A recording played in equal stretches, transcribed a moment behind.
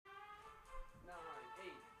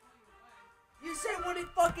You said when it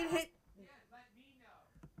fucking hit. Yeah, let me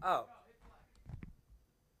know. Oh.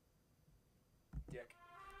 Dick.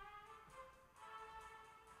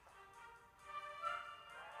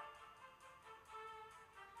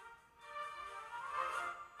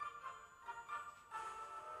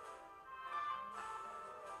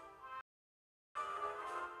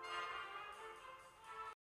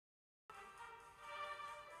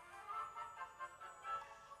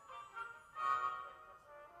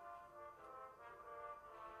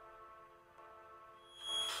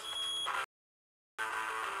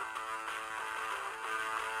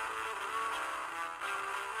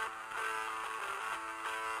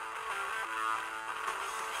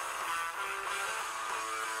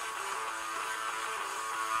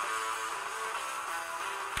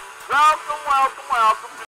 Welcome to the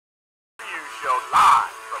BikemanforU show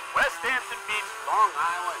live from West Hampton Beach, Long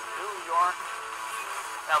Island, New York.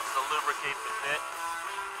 Helps to lubricate the pit.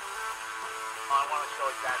 Oh, I want to show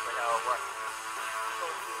exactly how it works. So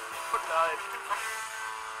put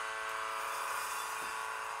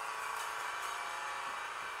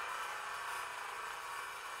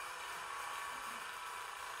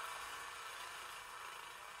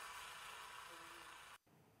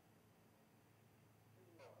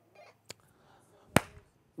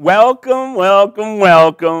Welcome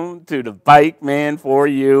to the Bike Man for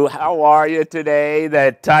You. How are you today?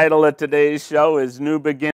 The title of today's show is New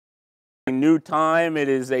Beginning, New Time. It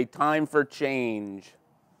is a time for change.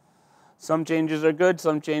 Some changes are good,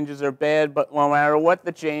 some changes are bad, but no matter what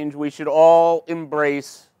the change, we should all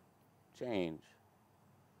embrace change.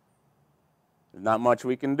 There's not much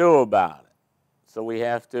we can do about it, so we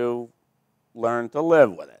have to learn to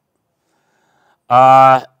live with it.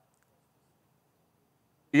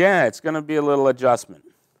 Yeah, it's going to be a little adjustment.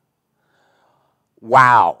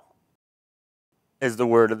 Wow is the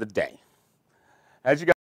word of the day. As you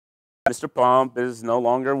guys know, Mr. Pump is no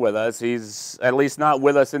longer with us. He's at least not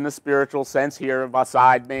with us in the spiritual sense here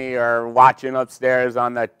beside me or watching upstairs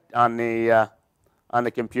on the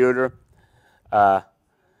computer. It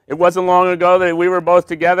wasn't long ago that we were both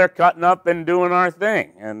together cutting up and doing our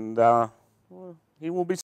thing, and he will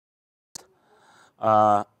be.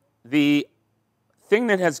 The thing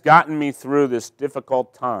that has gotten me through this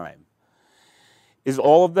difficult time is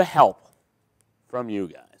all of the help from you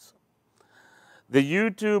guys. The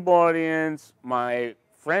YouTube audience, my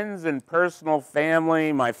friends and personal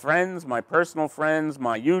family, my friends, my personal friends,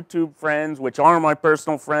 my YouTube friends, which are my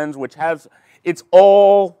personal friends, it's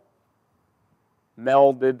all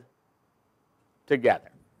melded together.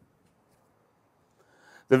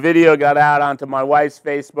 The video got out onto my wife's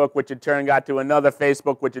Facebook, which in turn got to another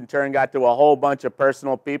Facebook, which in turn got to a whole bunch of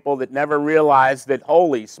personal people that never realized that,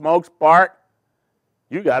 holy smokes, Bart,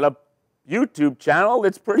 you got a YouTube channel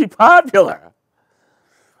that's pretty popular.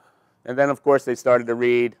 And then, of course, they started to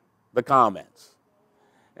read the comments.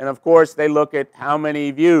 And, of course, they look at how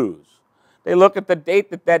many views. They look at the date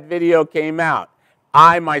that that video came out.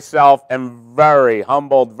 I, myself, am very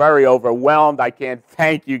humbled, very overwhelmed. I can't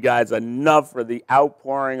thank you guys enough for the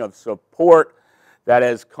outpouring of support that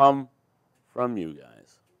has come from you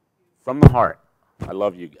guys. From the heart. I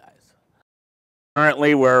love you guys.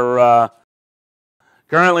 Currently, we're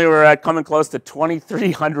at coming close to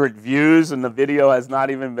 2,300 views, and the video has not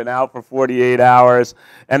even been out for 48 hours,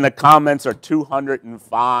 and the comments are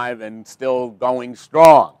 205 and still going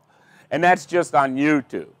strong. And that's just on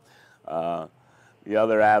YouTube. The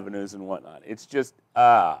other avenues and whatnot. It's just,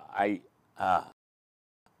 I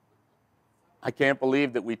can't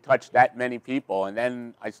believe that we touched that many people. And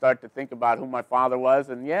then I start to think about who my father was,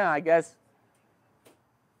 and yeah, I guess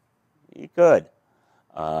he could.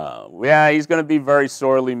 Yeah, he's going to be very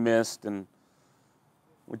sorely missed, and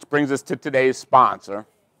which brings us to today's sponsor.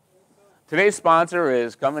 Today's sponsor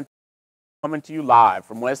is coming to you live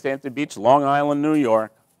from West Hampton Beach, Long Island, New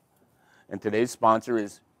York, and today's sponsor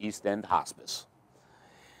is East End Hospice.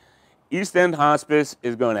 East End Hospice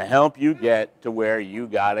is going to help you get to where you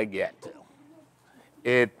got to get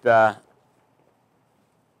to.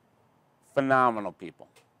 Phenomenal people.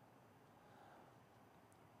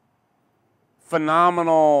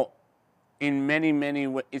 Phenomenal in many, many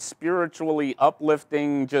ways. It's spiritually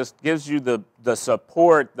uplifting, just gives you the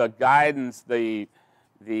support, the guidance, the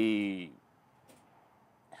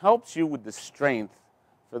helps you with the strength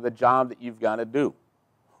for the job that you've got to do.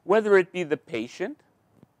 Whether it be the patient,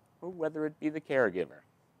 or whether it be the caregiver.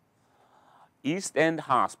 East End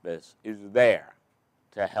Hospice is there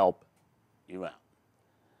to help you out.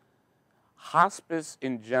 Hospice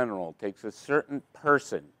in general takes a certain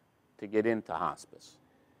person to get into hospice.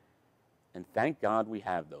 And thank God we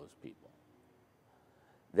have those people.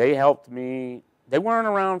 They helped me they weren't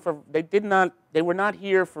around for, they were not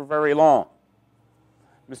here for very long.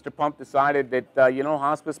 Mr. Pump decided that, you know,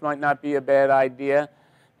 hospice might not be a bad idea,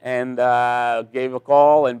 and gave a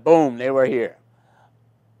call, and boom, they were here.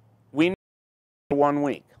 We knew for 1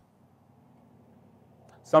 week.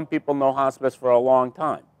 Some people know hospice for a long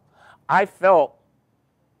time. I felt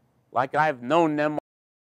like I've known them,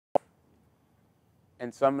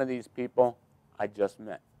 and some of these people I just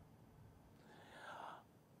met.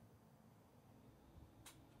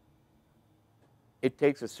 It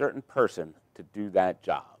takes a certain person to do that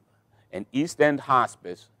job, and East End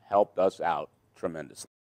Hospice helped us out tremendously.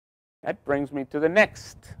 That brings me to the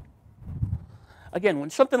next. Again, when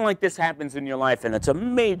something like this happens in your life, and it's a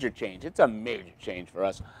major change, it's a major change for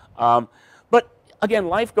us. But again,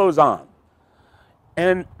 life goes on.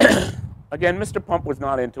 And again, Mr. Pump was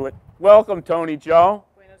not into it. Welcome, Tony Joe.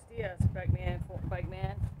 Buenos dias, bike man.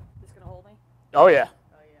 This gonna hold me? Oh, yeah.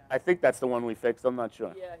 Oh, yeah. I think that's the one we fixed. I'm not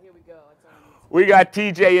sure. Yeah, here we go. That's all I need. We got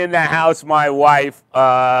TJ in the house. My wife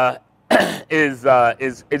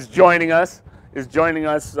is joining us. Is joining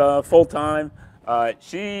us full time.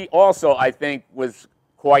 She also, I think, was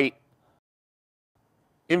quite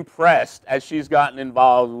impressed as she's gotten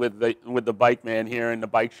involved with the bike man here in the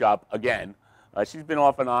bike shop again. She's been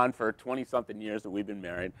off and on for 20-something years that we've been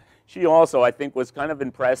married. She also, I think, was kind of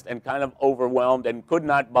impressed and kind of overwhelmed and could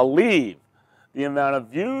not believe the amount of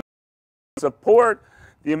views, support,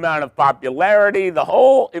 the amount of popularity, the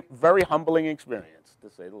whole very humbling experience, to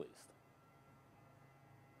say the least.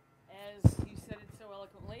 As you said it so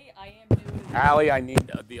eloquently, I am new to Allie, I need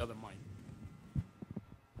the other mic.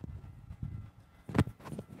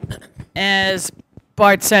 As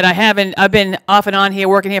Bart said, I've been off and on here,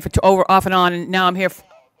 working here for off and on, and now I'm here.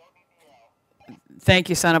 Thank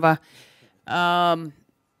you, son of a.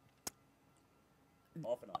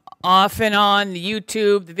 Off and on the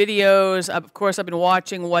YouTube, the videos. Of course, I've been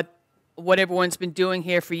watching what everyone's been doing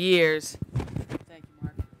here for years. Thank you,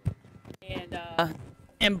 Mark. And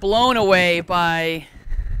am blown away by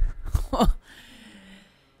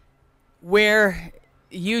where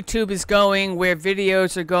YouTube is going, where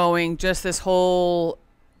videos are going, just this whole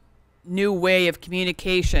new way of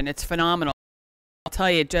communication. It's phenomenal. I'll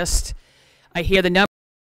tell you, I hear the numbers,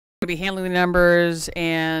 I'll be handling the numbers,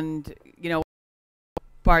 and, you know,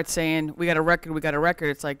 Bart saying, we got a record.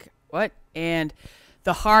 It's like, what? And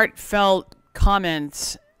the heartfelt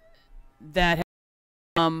comments that have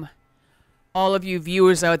come, all of you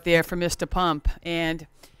viewers out there, from Mr. Pump. And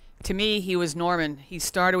to me, he was Norman. He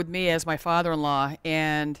started with me as my father-in-law,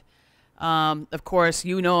 and of course,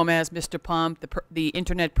 you know him as Mr. Pump, the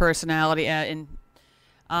internet personality. And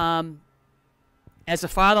as a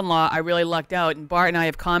father-in-law, I really lucked out. And Bart and I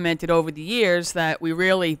have commented over the years that we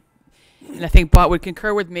really, and I think Bart would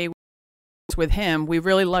concur with me, with him, we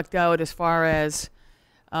really lucked out as far as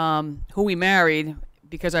who we married,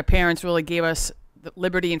 because our parents really gave us the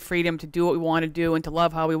liberty and freedom to do what we want to do and to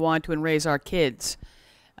love how we want to and raise our kids.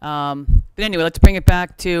 But anyway, let's bring it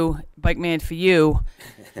back to BikemanforU.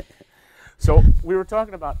 So we were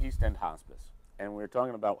talking about East End Hospice, and we were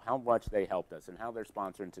talking about how much they helped us and how they're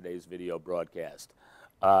sponsoring today's video broadcast.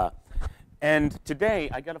 And today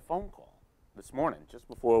I got a phone call this morning, just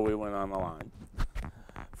before we went on the line,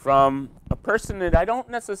 from a person that I don't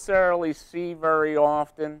necessarily see very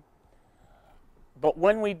often, but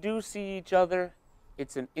when we do see each other,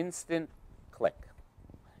 it's an instant click,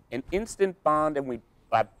 an instant bond, and we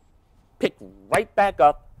pick right back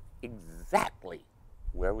up exactly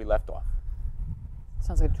where we left off.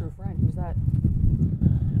 Sounds like a true friend. Who's that?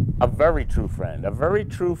 A very true friend, a very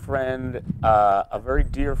true friend, a very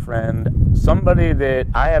dear friend, somebody that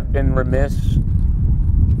I have been remiss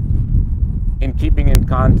in keeping in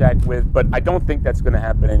contact with, but I don't think that's going to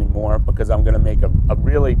happen anymore, because I'm going to make a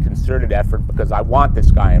really concerted effort, because I want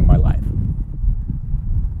this guy in my life.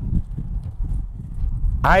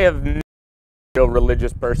 I have never been a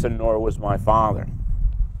religious person, nor was my father.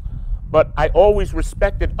 But I always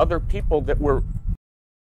respected other people that were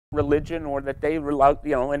religion, or that they relied,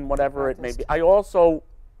 you know, in whatever it may be. I also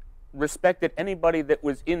respected anybody that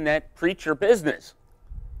was in that preacher business.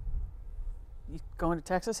 You going to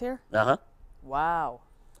Texas here? Uh-huh. Wow.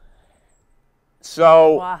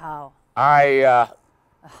 So Wow.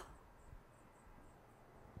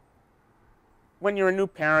 When you're a new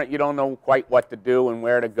parent, you don't know quite what to do and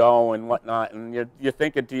where to go and whatnot, and you're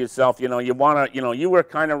thinking to yourself, you know, you want to, you know, you were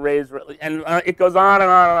kind of raised, and it goes on and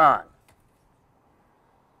on and on.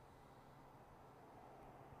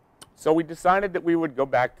 So we decided that we would go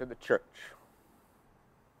back to the church.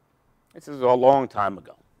 This is a long time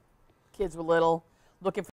ago. Kids were little,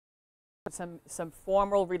 looking for some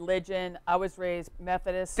formal religion. I was raised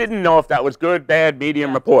Methodist. Didn't know if that was good, bad,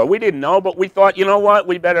 medium, or poor. We didn't know, but we thought, you know what,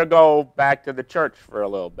 we better go back to the church for a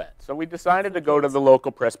little bit. So we decided to go to the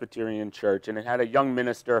local Presbyterian church, and it had a young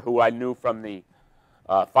minister who I knew from the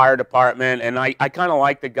fire department, and I kind of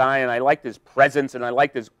liked the guy, and I liked his presence, and I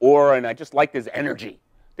liked his aura, and I just liked his energy.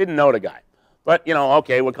 Didn't know the guy. But, you know,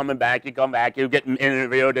 okay, we're coming back, you come back, you get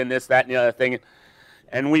interviewed, and this, that, and the other thing.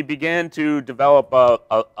 And we began to develop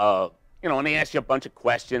you know, and he asked you a bunch of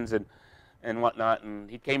questions and whatnot, and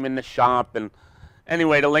he came in the shop, and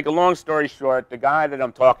anyway, to make a long story short, the guy that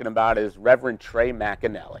I'm talking about is Reverend Trey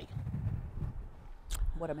McAnally.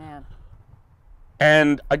 What a man.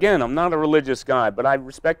 And again, I'm not a religious guy, but I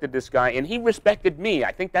respected this guy, and he respected me.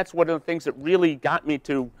 I think that's one of the things that really got me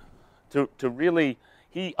to really,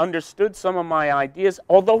 he understood some of my ideas,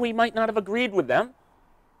 although he might not have agreed with them.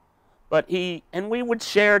 But and we would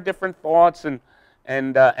share different thoughts, and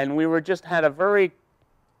we were just had a very,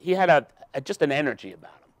 he had just an energy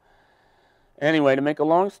about him. Anyway, to make a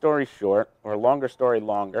long story short, or a longer story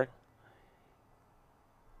longer,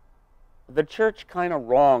 the church kind of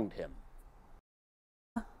wronged him.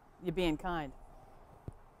 You're being kind.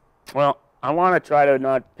 Well, I want to try to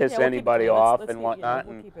not piss anybody off and whatnot.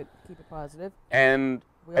 We'll keep it positive. And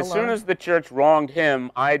as soon as the church wronged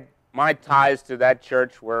him, my ties to that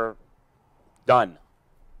church were done.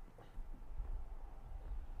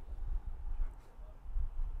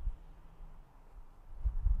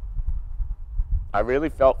 I really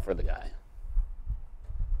felt for the guy.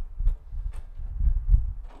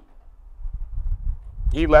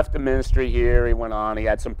 He left the ministry here. He went on. He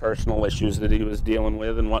had some personal issues that he was dealing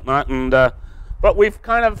with and whatnot. And but we've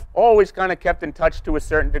always kept in touch to a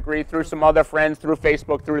certain degree through some other friends, through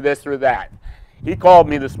Facebook, through this, through that. He called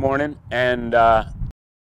me this morning, and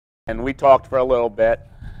we talked for a little bit.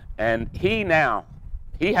 And he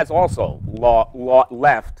has also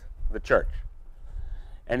left the church.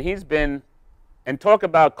 And he's been, and talk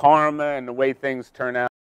about karma and the way things turn out,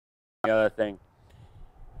 the other thing.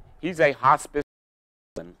 He's a hospice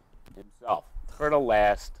himself for the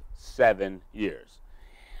last 7 years.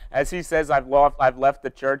 As he says, I've left the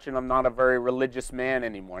church and I'm not a very religious man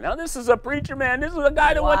anymore. Now this is a preacher man. This is a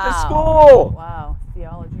guy that went to school. Wow,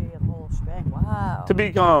 theology and whole shebang. Wow.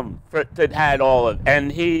 To had all of,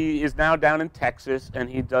 and he is now down in Texas, and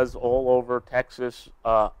he does all over Texas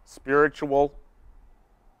spiritual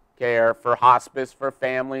care for hospice, for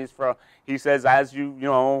families. He says, as you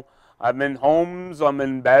know, I'm in homes, I'm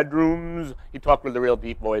in bedrooms. He talked with a real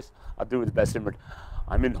deep voice. I'll do his best image.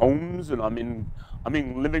 I'm in homes, and I'm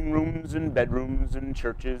in living rooms and bedrooms and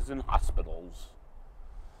churches and hospitals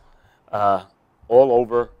all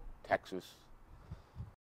over Texas.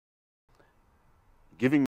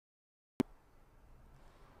 Giving.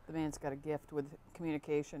 The man's got a gift with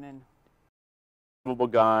communication and.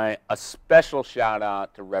 Guy. A special shout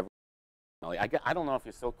out to Reverend. I don't know if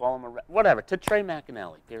you still call him whatever. To Trey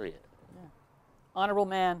McAnally. Period. Yeah. Honorable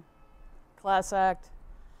man, class act.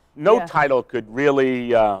 No title could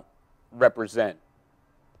really represent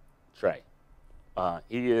Trey.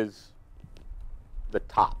 He is the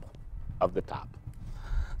top of the top.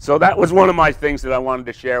 So that was one of my things that I wanted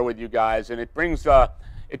to share with you guys, and it brings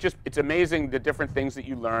it's amazing the different things that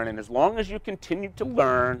you learn, and as long as you continue to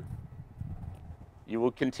learn, you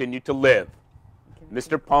will continue to live.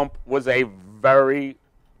 Mr. Pump was a very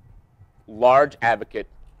large advocate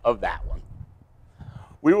of that one.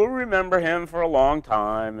 We will remember him for a long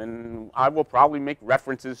time, and I will probably make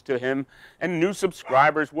references to him, and new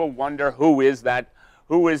subscribers will wonder who is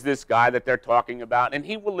this guy that they're talking about, and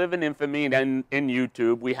he will live in infamy in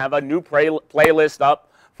YouTube. We have a new playlist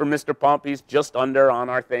up for Mr. Pump. He's just under on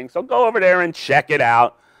our thing, so go over there and check it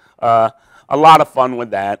out. A lot of fun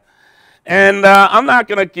with that. And I'm not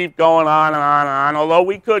going to keep going on and on and on, although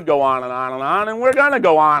we could go on and on and on, and we're going to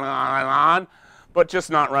go on and on and on, but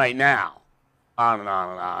just not right now. On and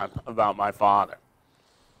on and on about my father.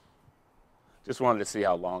 Just wanted to see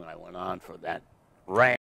how long I went on for that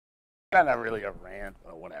rant. Not really a rant,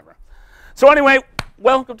 or whatever. So anyway,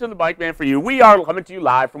 welcome to the Bike Man for You. We are coming to you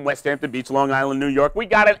live from West Hampton Beach, Long Island, New York. We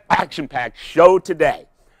got an action-packed show today.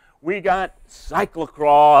 We got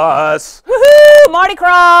cyclocross. Woohoo! Mardi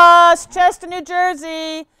Cross, Chester, New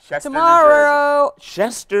Jersey. Chester, tomorrow. New Jersey.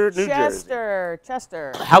 Chester, New Jersey.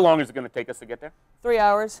 Chester. How long is it going to take us to get there? 3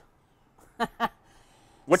 hours.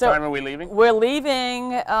 What time are we leaving? We're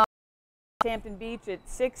leaving Hampton Beach at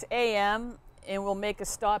 6 a.m. and we'll make a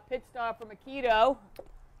pit stop for Makito,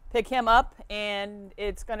 pick him up, and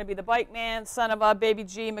it's going to be the bike man, son of Baby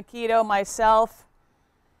G, Makito, myself.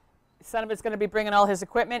 Son of it's going to be bringing all his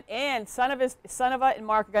equipment, and son of it and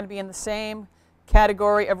Mark are going to be in the same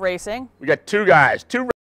category of racing. We got two guys, two in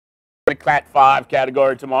the Cat 5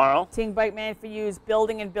 category tomorrow. Team BikemanforU's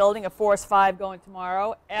Building and Building, a Force 5 going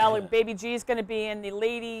tomorrow. Allie, Baby G is going to be in the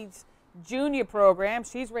ladies junior program.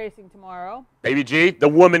 She's racing tomorrow. Baby G, the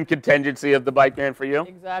woman contingency of the Bike Man for You.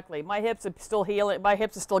 Exactly. My hips are still healing. My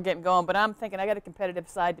hips are still getting going, but I'm thinking I got a competitive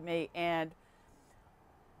side to me, and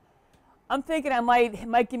I'm thinking it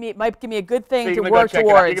might give me a good thing to work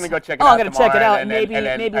towards. You're gonna go check it out. I'm gonna check it out, and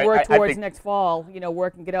then, maybe work towards next fall. You know,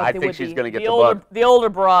 work and get out I there think with she's gonna get the older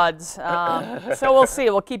broads. So we'll see.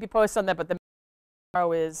 We'll keep you posted on that. But the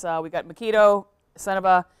tomorrow is we got Makito,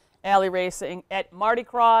 Sonova, Alley Racing at Mardi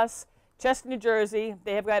Cross, Chester, New Jersey.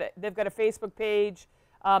 They've got a Facebook page.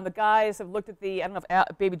 The guys have looked at the, I don't know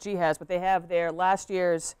if Baby G has, but they have their last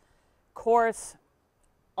year's course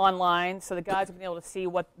online, so the guys have been able to see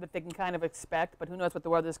what they can kind of expect, but who knows what the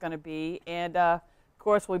weather's going to be. And, of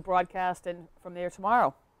course, we'll be broadcasting from there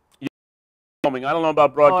tomorrow. I don't know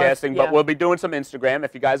about broadcasting, yeah. but we'll be doing some Instagram.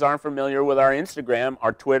 If you guys aren't familiar with our Instagram,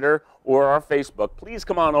 our Twitter, or our Facebook, please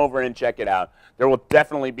come on over and check it out. There will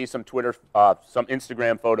definitely be some some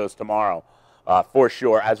Instagram photos tomorrow, for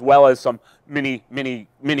sure, as well as some mini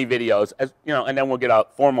videos, as you know, and then we'll get a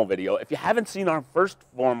formal video. If you haven't seen our first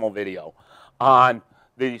formal video on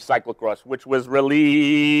the cyclocross, which was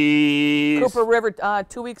released Cooper River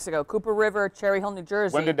 2 weeks ago. Cooper River, Cherry Hill, New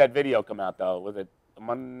Jersey. When did that video come out, though? Was it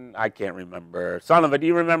I can't remember. Sonova, do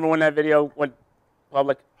you remember when that video went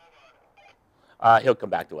public? He'll come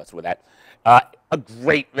back to us with that. A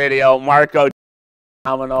great video. Marco,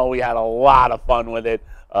 phenomenal. We had a lot of fun with it.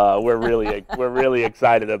 We're really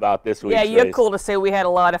excited about this week's race. Yeah, you're race. cool to say we had a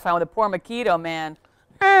lot of fun with the poor Makito, man.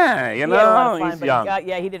 Yeah, you know, he's young.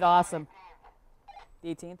 He did awesome.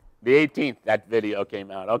 The 18th? The 18th, that video came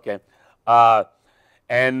out. Okay. We'll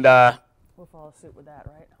follow suit with that,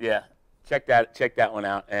 right? Yeah. Check that one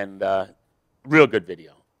out, and real good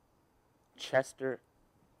video. Chester,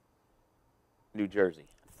 New Jersey.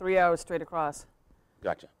 3 hours straight across.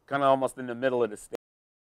 Gotcha. Kind of almost in the middle of the state,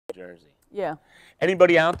 New Jersey. Yeah.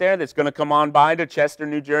 Anybody out there that's going to come on by to Chester,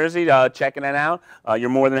 New Jersey, checking it out, you're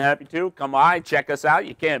more than happy to. Come by, check us out.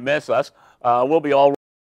 You can't miss us. We'll be all of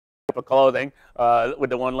clothing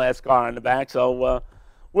with the one last car in the back, so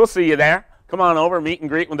we'll see you there. Come on over, meet and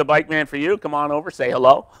greet with the Bike Man for You. Come on over, say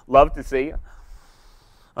hello. Love to see you.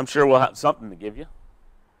 I'm sure we'll have something to give you.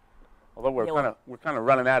 Although we're kind of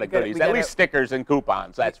running out of goodies. At least stickers and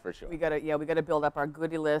coupons, that's for sure. We gotta build up our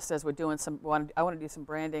goodie list as we're doing some. I want to do some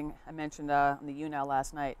branding. I mentioned on the YouNow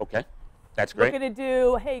last night. Okay. That's great. We're gonna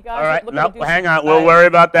do. Hey guys. All right. No, hang on. We'll worry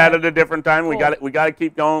about that at a different time. Cool. We got to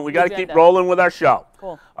keep going. We got to keep rolling with our show.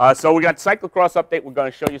 Cool. So we got cyclocross update. We're going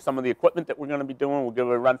to show you some of the equipment that we're going to be doing. We'll give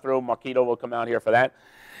a run through. Makito will come out here for that.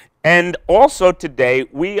 And also today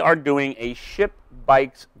we are doing a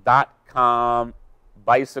shipbikes.com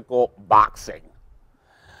bicycle boxing.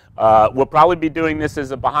 We'll probably be doing this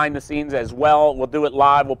as a behind the scenes as well. We'll do it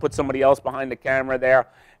live. We'll put somebody else behind the camera there,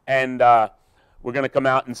 and we're going to come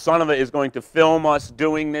out, and Sonova is going to film us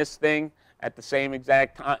doing this thing at the same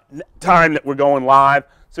exact time that we're going live.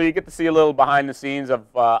 So you get to see a little behind the scenes of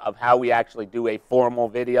how we actually do a formal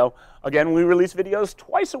video. Again, we release videos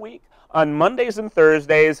twice a week on Mondays and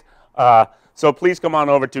Thursdays. So please come on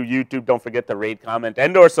over to YouTube. Don't forget to rate, comment,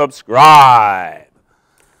 and or subscribe.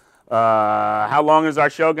 How long is our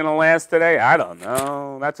show going to last today? I don't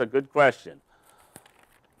know. That's a good question.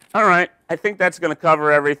 All right, I think that's going to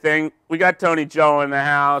cover everything. We got Tony Joe in the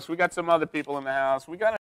house. We got some other people in the house. We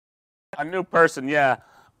got a new person, yeah,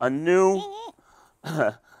 a new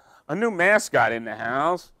mascot in the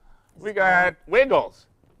house. We got Wiggles.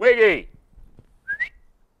 Wiggy,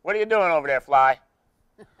 what are you doing over there, Fly?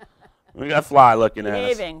 We got Fly looking at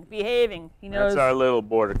us. Behaving. He knows. That's our little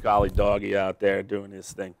border collie doggy out there doing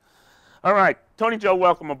his thing. All right, Tony Joe,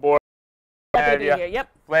 welcome aboard. Happy to be here. Yep.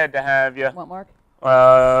 Glad to have you. Want Mark?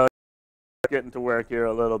 Getting to work here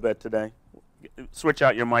a little bit today. Switch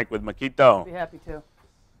out your mic with Makito. Be happy to.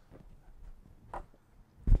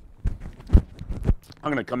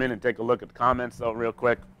 I'm going to come in and take a look at the comments, though, real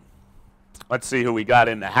quick. Let's see who we got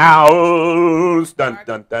in the house. Dun,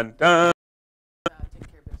 dun, dun, dun.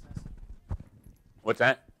 Take care of business. What's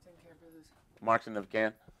that? Take care of business. Mark's in the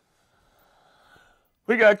can.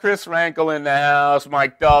 We got Chris Rankle in the house,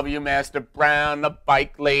 Mike W, Master Brown, the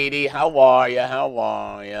bike lady. How are you? How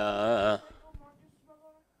are you?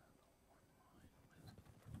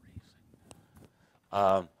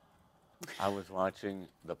 I was watching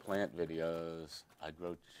the plant videos. I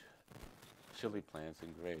grow chili plants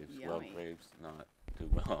and grapes. Yummy. Well, grapes not too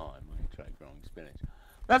well. I might try growing spinach.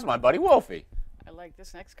 That's my buddy Wolfie. I like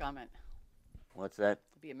this next comment. What's that?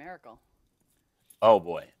 It'd be a miracle. Oh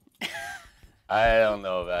boy. I don't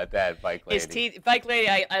know about that, bike lady. Bike lady?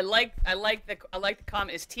 I like the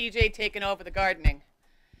comment. Is TJ taking over the gardening?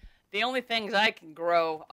 The only things I can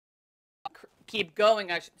grow, keep going,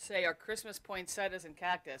 I should say, are Christmas poinsettias and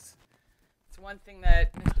cactus. It's one thing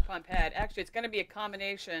that Mr. Pump had. Actually, it's going to be a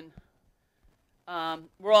combination.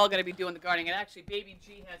 We're all going to be doing the gardening, and actually, Baby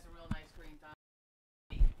G has a real nice green thumb.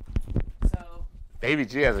 So. Baby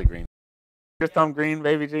G has a green. Your thumb green,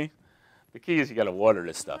 Baby G? The key is you got to water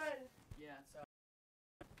this stuff. Yeah. So.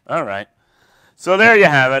 All right. So there you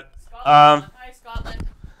have it. Scotland. Hi, Scotland.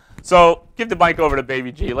 So give the mic over to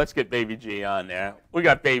Baby G. Let's get Baby G on there. We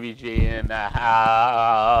got Baby G in the house.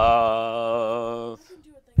 I can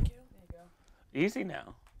do it, thank you. There you go. Easy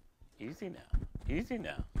now. Easy now. Easy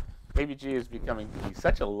now. Baby G is becoming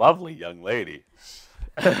such a lovely young lady.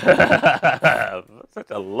 Such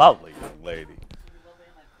a lovely young lady.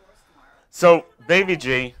 So, Baby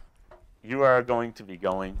G, you are going to be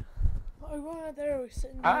going. Are we going out there or are we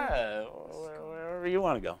sitting there? Wherever you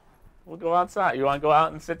want to go. We'll go outside. You want to go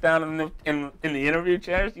out and sit down in the interview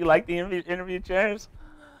chairs? You like the interview chairs?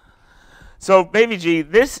 So, Baby G,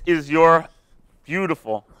 this is your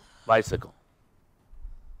beautiful bicycle.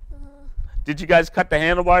 Did you guys cut the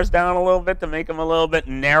handlebars down a little bit to make them a little bit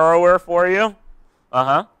narrower for you?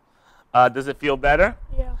 Does it feel better?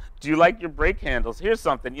 Yeah. Do you like your brake handles? Here's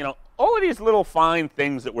something, all of these little fine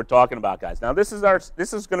things that we're talking about, guys. Now, this is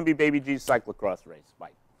going to be Baby G's cyclocross race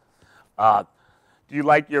bike. Do you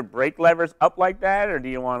like your brake levers up like that, or do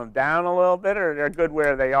you want them down a little bit, or they're good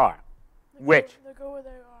where they are? They're good where they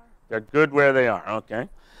are. They're good where they are, okay.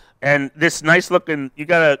 And this nice-looking, you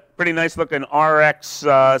got a pretty nice-looking RX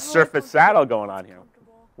Surface saddle going on here.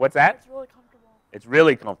 What's that? It's really comfortable. It's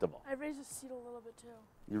really comfortable. I raised the seat a little bit, too.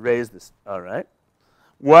 You raised this, all right.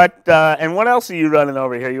 And what else are you running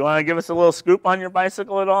over here? You want to give us a little scoop on your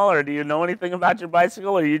bicycle at all, or do you know anything about your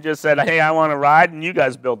bicycle, or you just said, hey, I want to ride, and you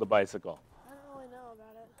guys build the bicycle? I don't really know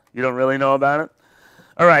about it. You don't really know about it?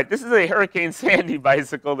 All right, this is a Hurricane Sandy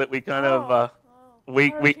bicycle that we kind of,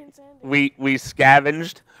 we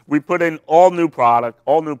scavenged. We put in all new product,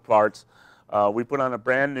 all new parts. We put on a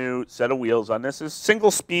brand new set of wheels on this. Is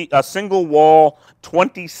single wall,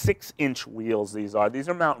 26-inch wheels. These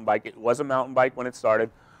are mountain bike. It was a mountain bike when it started.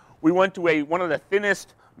 We went to one of the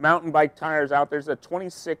thinnest mountain bike tires out there. It's a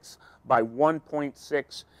 26 by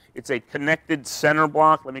 1.6. It's a connected center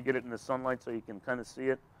block. Let me get it in the sunlight so you can kind of see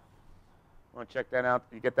it. Want to check that out?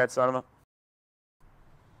 You get that, son of a?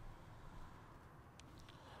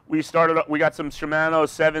 We got some Shimano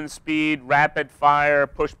 7-speed rapid fire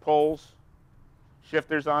push pulls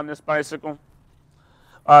shifters on this bicycle.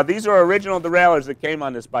 These are original derailleurs that came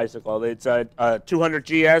on this bicycle. It's a 200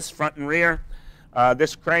 GS front and rear.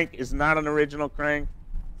 This crank is not an original crank.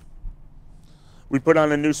 We put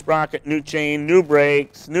on a new sprocket, new chain, new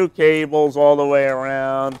brakes, new cables all the way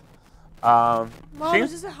around. Mom,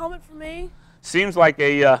 is this a helmet for me? Seems like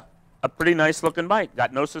a pretty nice looking bike.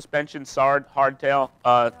 Got no suspension, hardtail.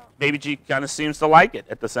 Baby G kind of seems to like it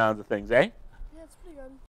at the sounds of things, eh? Yeah, it's pretty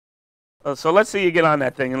good. So let's see you get on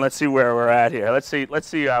that thing, and let's see where we're at here. Let's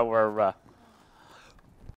see how we're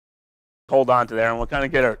hold on to there, and we'll kind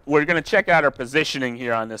of we're going to check out our positioning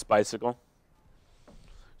here on this bicycle.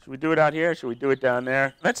 Should we do it out here? Should we do it down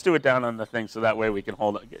there? Let's do it down on the thing, so that way we can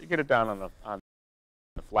hold it. Get it down on the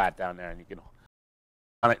flat down there, and you can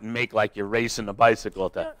on it and make like you're racing the bicycle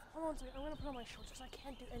at that. Hold on a second. I'm going to put on my shorts because I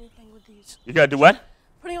can't do anything with these. You got to do what?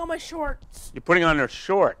 Putting on my shorts. You're putting on her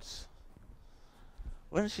shorts.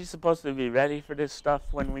 Wasn't she supposed to be ready for this stuff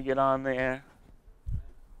when we get on the air?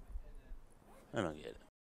 I don't get it.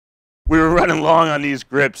 We were running long on these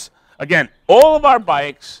grips. Again, all of our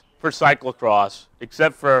bikes for cyclocross,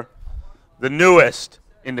 except for the newest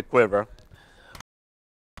in the quiver,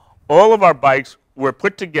 all of our bikes were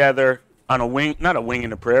put together on a wing, not a wing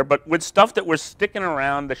and a prayer, but with stuff that was sticking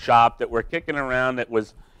around the shop, that were kicking around, that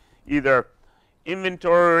was either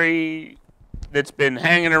inventory that's been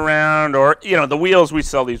hanging around, or the wheels. We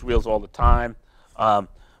sell these wheels all the time,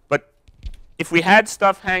 but if we had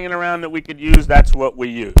stuff hanging around that we could use, that's what we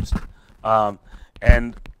used,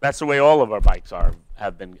 and that's the way all of our bikes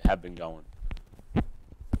have been going.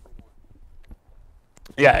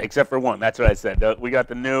 Yeah, except for one. That's what I said. We got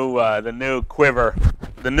the new quiver,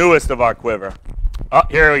 the newest of our quiver. Oh,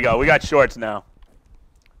 here we go. We got shorts now.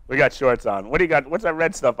 We got shorts on. What do you got? What's that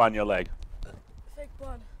red stuff on your leg? Fake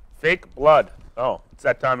blood. Fake blood. Oh, it's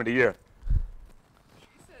that time of the year. She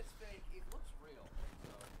says fake. It looks real.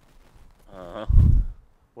 Uh-huh.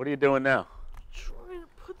 What are you doing now? Trying to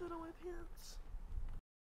put that on my pants.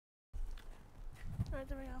 All right,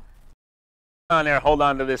 there we go. On there, hold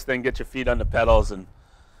on to this thing, get your feet on the pedals, and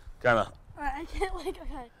kind of. All right, I can't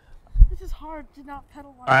okay. This is hard to not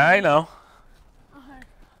pedal like I know. Okay.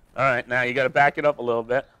 All right, now you got to back it up a little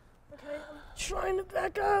bit. Okay, I'm trying to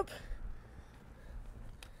back up.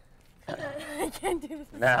 I can't do this.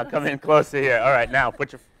 Now come in closer here. All right, now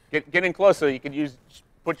put your get in closer. You can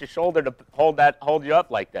put your shoulder to hold you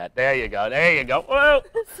up like that. There you go. There you go. Whoa.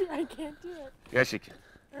 See, I can't do it. Yes, you can.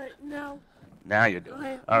 All right, now. Now you're doing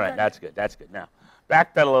Okay, it. All right, okay. that's good. That's good. Now,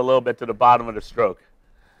 backpedal a little bit to the bottom of the stroke.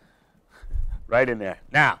 Right in there.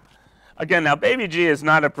 Now, again, Baby G is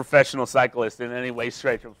not a professional cyclist in any way,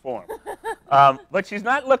 shape, or form. But she's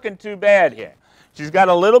not looking too bad here. She's got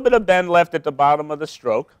a little bit of bend left at the bottom of the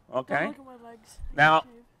stroke, okay? Look at my legs. Now,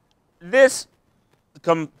 this,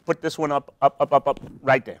 come put this one up,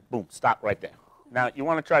 right there. Boom, stop right there. Now, you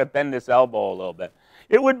want to try to bend this elbow a little bit.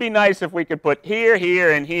 It would be nice if we could put here,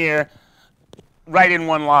 here, and here right in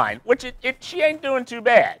one line, which she ain't doing too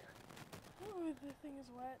bad. Oh, the thing is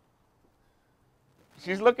wet.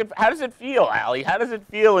 She's looking for, how does it feel, Allie? How does it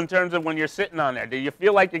feel in terms of when you're sitting on there? Do you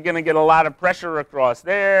feel like you're going to get a lot of pressure across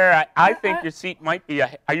there? I think your seat might be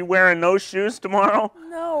are you wearing those shoes tomorrow?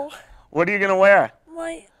 No. What are you going to wear?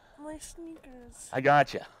 My sneakers. I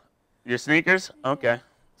got you. Your sneakers? Okay.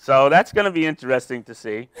 So that's going to be interesting to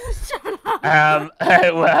see. Shut up.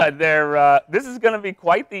 This is going to be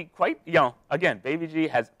quite, again, Baby G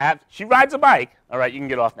she rides a bike. All right, you can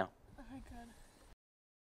get off now. Okay, good.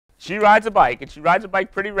 She rides a bike, and she rides a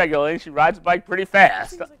bike pretty regularly. She rides a bike pretty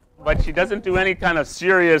fast, but she doesn't do any kind of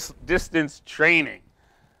serious distance training.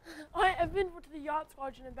 I've been to the yacht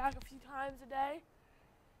squadron and back a few times a day.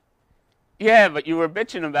 Yeah, but you were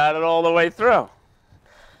bitching about it all the way through.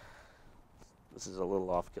 This is a little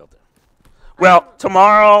off kilter. Well,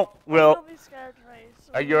 tomorrow we'll. I'll be scared to race.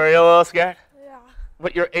 So Are you a little scared? yeah.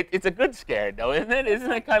 But it's a good scared though, isn't it?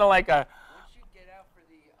 Isn't it kind of like a? Once you get out for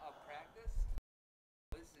the practice,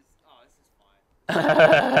 this is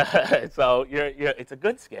fine. So it's a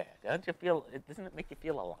good scare. Don't you feel? Doesn't it make you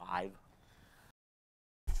feel alive?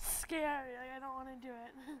 It's scary. Like, I don't want to do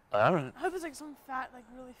it. All right. I hope there's like some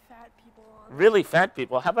really fat people on. Really fat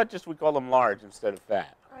people. How about just we call them large instead of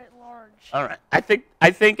fat? All right, large. All right. I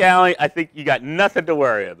think, Allie, I think you got nothing to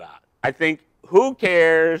worry about. I think who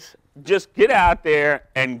cares? Just get out there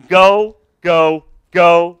and go,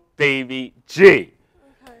 Baby G.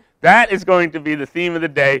 Okay. That is going to be the theme of the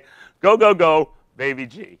day. Go, Baby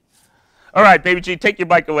G. All right, Baby G, take your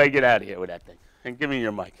bike away. Get out of here with that thing. And give me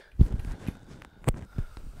your mic.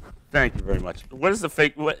 Thank you very much. What is the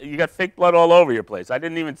fake? You got fake blood all over your place. I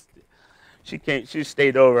didn't even. She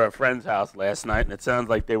stayed over at a friend's house last night, and it sounds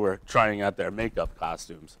like they were trying out their makeup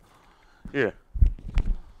costumes. Here.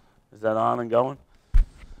 Is that on and going? Yeah.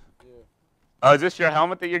 Oh, is this your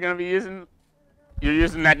helmet that you're going to be using? You're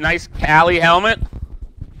using that nice Cali helmet?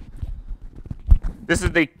 This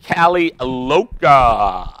is the Cali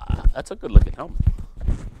Loca. That's a good looking helmet.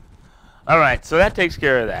 All right, so that takes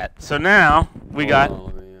care of that. So now we got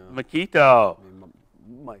Makito.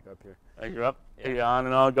 Mic up here. You're up? Yeah. Are you on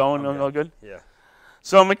and all going? All good? Yeah.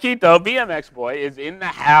 So Makito, BMX boy, is in the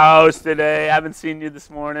house today. I haven't seen you this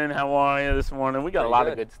morning. How are you this morning? We got a lot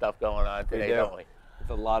of good stuff going on today, don't we? It's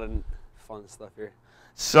a lot of fun stuff here.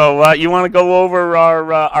 So you want to go over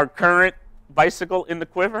our current bicycle in the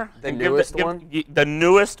quiver? The newest one? The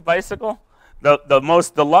newest bicycle? The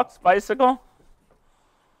most deluxe bicycle?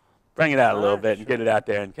 Bring it out a little bit and get it out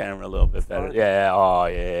there in camera a little bit better. Fine. Yeah, oh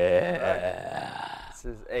yeah. This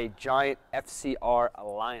is a giant FCR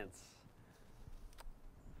Alliance.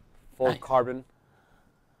 Full carbon.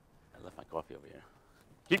 I left my coffee over here.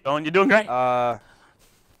 Keep going, you're doing great. Not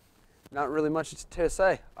really much to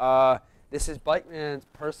say. This is Bikeman's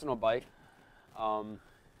personal bike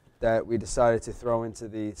that we decided to throw into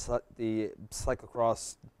the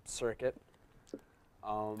cyclocross circuit.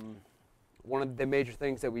 One of the major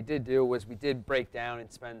things that we did do was we did break down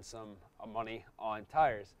and spend some money on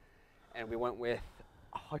tires. And we went with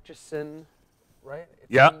Hutchison, right?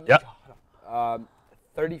 Yeah.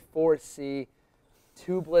 34C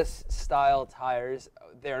tubeless style tires.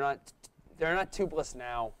 They're not tubeless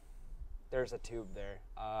now. There's a tube there.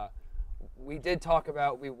 We did talk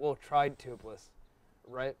about we will try tubeless,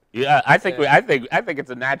 right? Yeah, I think it's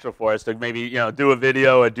a natural for us to maybe do a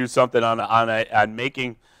video or do something on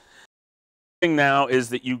making. The thing now is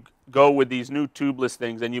that you go with these new tubeless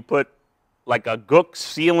things and you put like a gook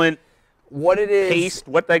sealant. What it is, paste.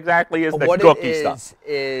 What exactly is the what gooky it is, stuff?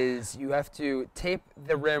 Is you have to tape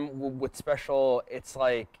the rim with special. It's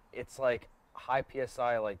like high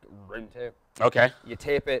psi like rim tape. Okay. You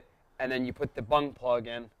tape it, and then you put the bung plug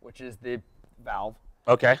in, which is the valve.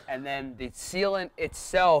 Okay. And then the sealant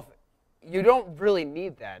itself, you don't really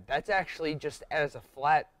need that. That's actually just as a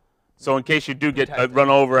flat So in case you do get protect it. run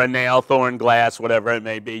over a nail, thorn, glass, whatever it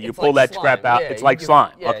may be, you It's pull like that scrap slime, out. yeah, It's like you-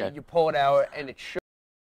 slime. Yeah, Okay. you pull it out, and it should,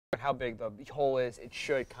 how big the hole is, it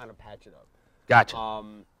should kind of patch it up. Gotcha.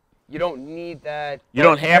 You don't need that. You but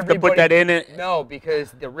don't have to put everybody- that in it? No,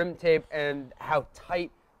 because the rim tape and how tight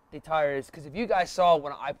the tires. Because if you guys saw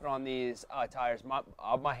when I put on these tires,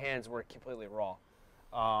 my hands were completely raw.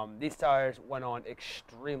 These tires went on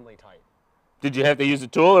extremely tight. Did you have to use a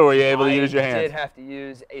tool, or were you able to use your I hands? did have to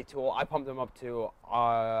use a tool. I pumped them up to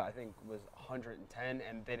I think it was 110,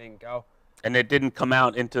 and they didn't go. And it didn't come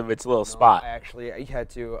out into its little No, spot. I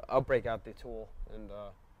had to break out the tool and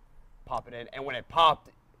pop it in. And when it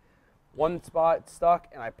popped, one spot stuck,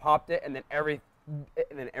 and I popped it, and then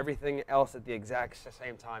everything else at the exact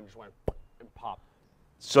same time just went and popped.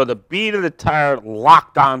 So the bead of the tire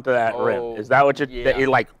locked onto that rim. Oh, Is that what you? yeah. That you're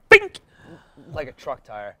like, bink. Like a truck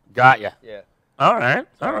tire. Got ya. Yeah. All right.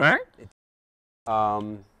 All right.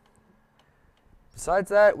 Besides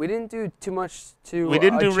that, we didn't do too much to. We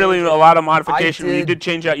didn't do change really it. a lot of modification. You did- did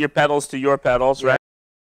change out your pedals to your pedals, right?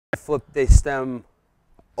 I flipped the stem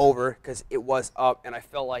over because it was up, and I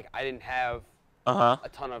felt like I didn't have Uh-huh. a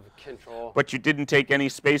ton of control. But you didn't take any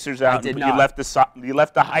spacers out. did You not. left you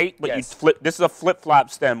left the height, but you Yes. flip. This is a flip-flop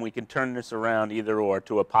stem. We can turn this around either or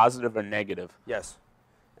to a positive or negative. Yes.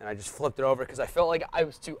 And I just flipped it over because I felt like I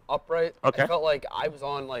was too upright. Okay. I felt like I was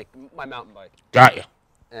on like my mountain bike, Got you.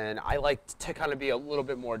 and I like to kind of be a little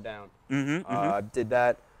bit more down. Mm-hmm. Did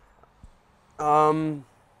that.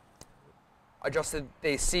 Adjusted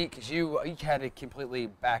the seat because you had it completely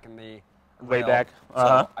back in the Way rail. back.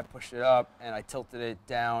 Uh-huh. So I pushed it up and I tilted it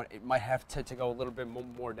down. It might have to go a little bit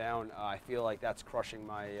more down. I feel like that's crushing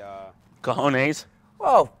my. Cojones.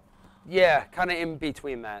 Well, yeah, kind of in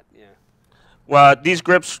between that. Yeah. Well, these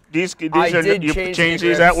grips, these I are did you change changed the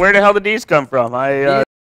these out. grips. Where the hell did these come from?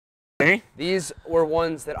 These were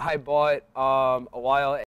ones that I bought a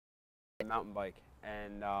while ago, a mountain bike,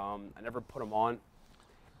 and I never put them on.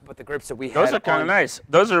 But the grips that we had Those are kind of on- nice.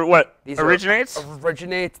 Those are what These are originates.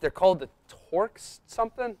 Originates. They're called the Torx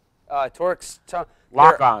something. Torx.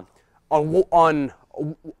 Lock they're on.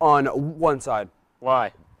 on one side.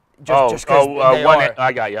 Why? Just 'cause they one. are.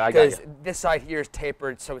 I got you. I got Because you. this side here is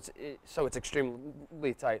tapered, so it's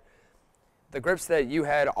extremely tight. The grips that you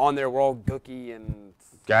had on there were all gooky and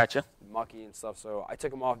Gotcha. mucky and stuff. So I took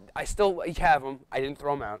them off. I still have them. I didn't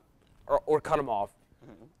throw them out or cut them off.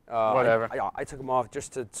 Whatever. I took them off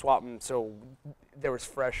just to swap them so there was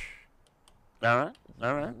fresh. All right.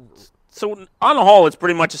 All right. So on the whole, it's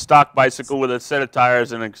pretty much a stock bicycle with a set of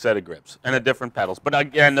tires and a set of grips and a different pedals. But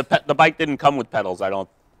again, the bike didn't come with pedals, I don't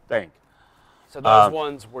think. So those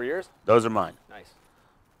ones were yours? Those are mine. Nice.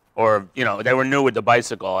 Or, they were new with the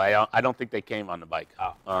bicycle. I don't think they came on the bike.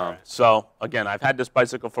 Oh, all right. So, again, I've had this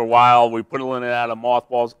bicycle for a while. We put it in and out of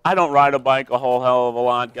mothballs. I don't ride a bike a whole hell of a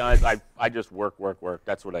lot, guys. I just work.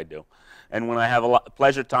 That's what I do. And when I have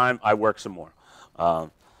pleasure time, I work some more.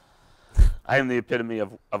 I am the epitome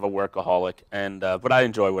of a workaholic, but I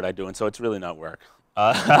enjoy what I do, and so it's really not work.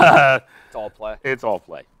 It's all play. It's all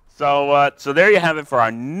play. So there you have it for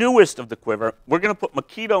our newest of the quiver. We're going to put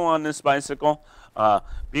Makito on this bicycle,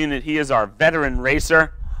 being that he is our veteran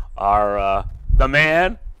racer, the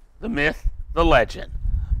man, the myth, the legend,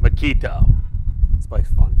 Makito. This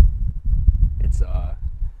bike's fun. It's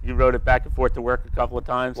You rode it back and forth to work a couple of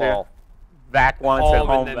times well, back once at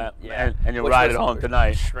home, and then, and you'll which ride was it home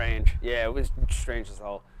tonight. Strange. Yeah, it was strange as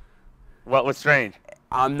hell. What was strange?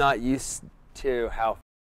 I'm not used to how.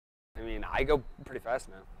 I mean, I go pretty fast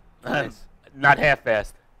now. Nice. Not half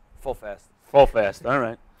fast, Full fast. full fast. All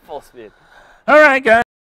right. Full speed. All right, guys.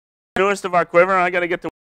 Newest of our quiver. I got to get to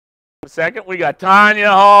in a second. We got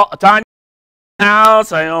Tanya Hall. Tanya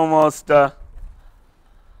House. I almost called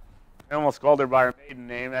her by her maiden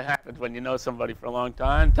name. That happens when you know somebody for a long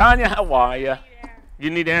time. Tanya, how are you?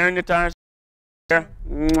 You need air in your tires?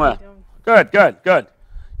 Mwah. Good.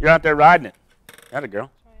 You're out there riding it. That a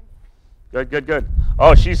girl. Good.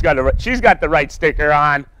 Oh, she's got the right sticker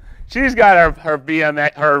on. She's got her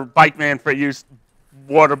BMX, her BikemanforU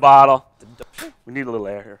water bottle. We need a little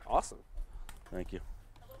air here. Awesome. Thank you.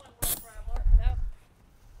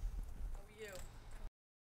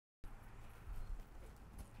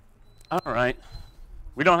 All right.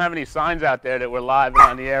 We don't have any signs out there that we're live and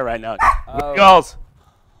on the air right now. Oh. Girls.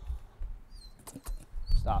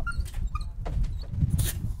 Stop.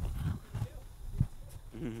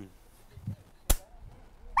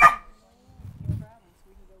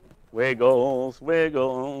 Wiggles,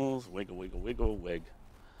 wiggle, wig.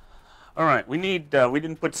 All right, we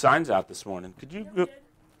didn't put signs out this morning. Could you,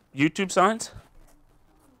 YouTube signs?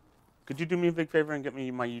 Could you do me a big favor and get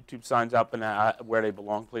me my YouTube signs up and where they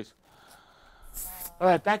belong, please? All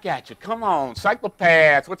right, back at you. Come on,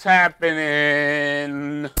 cyclopaths. What's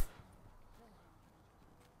happening?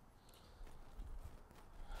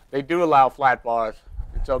 They do allow flat bars.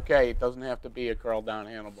 It's okay. It doesn't have to be a curl down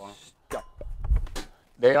handlebar.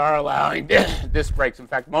 They are allowing disc brakes. In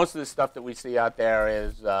fact, most of the stuff that we see out there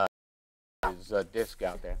is disc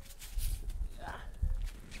out there.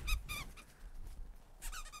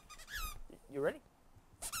 You ready?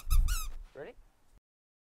 Ready?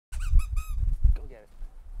 Go get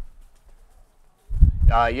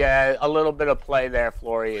it. Yeah, a little bit of play there,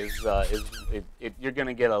 Flory, you're going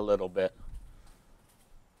to get a little bit.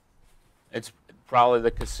 It's probably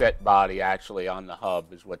the cassette body actually on the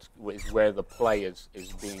hub is where the play is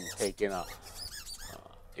being taken up.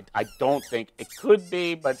 I don't think it could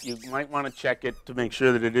be, but you might want to check it to make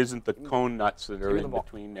sure that it isn't the cone nuts that are in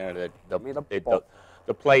between there. That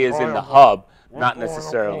the play is in the hub, not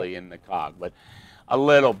necessarily in the cog, but a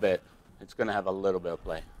little bit. It's going to have a little bit of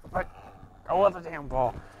play. Go with the damn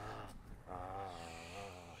ball.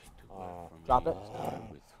 Drop it.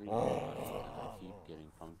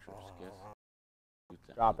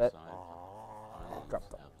 Drop it.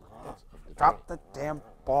 Drop the damn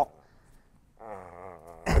ball.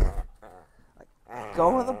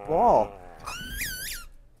 Go with the ball.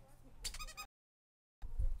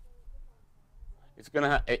 It's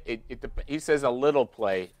gonna. He says a little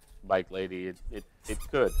play, bike lady. It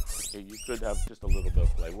could. You could have just a little bit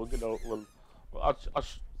of play. We'll get a little.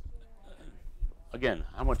 Again,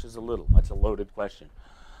 how much is a little? That's a loaded question.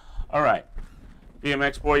 All right,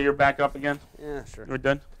 BMX boy, you're back up again. Yeah, sure. We're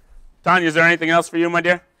done. Tanya, is there anything else for you, my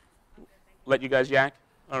dear? Let you guys yak.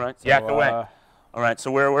 All right, so, yak away. All right,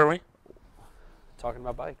 so where were we? Talking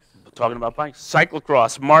about bikes. Talking about bikes.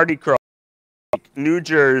 Cyclocross, Mardi Gras, New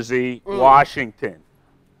Jersey, Washington.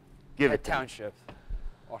 Give it Township.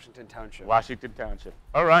 Washington Township. Washington Township.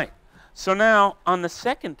 All right. So now, on the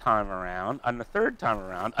second time around, on the third time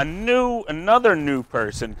around, another new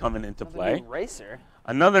person coming into play. New racer.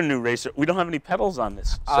 Another new racer. We don't have any pedals on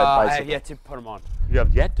this said bicycle. bicycle. I have yet to put them on. You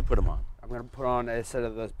have yet to put them on. I'm going to put on a set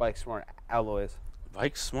of those Bike Smart alloys.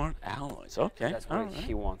 Bike Smart alloys. Okay. That's what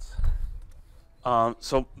he wants.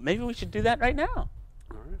 So maybe we should do that right now. All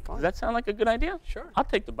right, fine. Does that sound like a good idea? Sure. I'll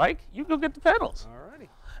take the bike. You go get the pedals. All righty.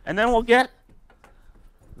 And then we'll get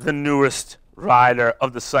the newest rider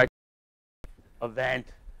of the cycle event,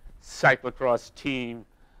 cyclocross team.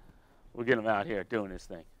 We'll get him out here doing his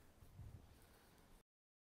thing.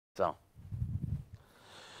 So,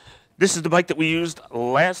 this is the bike that we used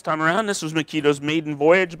last time around. This was Makito's maiden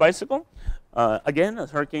voyage bicycle. Again, a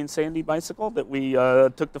Hurricane Sandy bicycle that we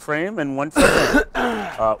took the frame and went from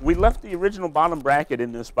there. We left the original bottom bracket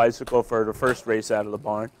in this bicycle for the first race out of the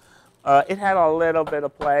barn. It had a little bit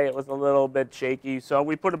of play. It was a little bit shaky, so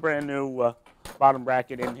we put a brand new bottom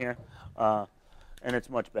bracket in here, and it's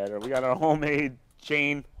much better. We got our homemade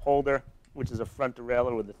chain holder, which is a front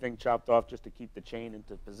derailleur with the thing chopped off just to keep the chain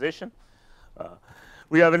into position.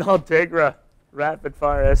 We have an Ultegra rapid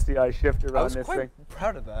fire STI shifter on this thing. I was quite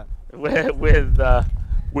proud of that. With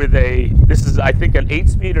a, this is I think an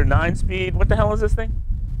 8-speed or 9-speed. What the hell is this thing?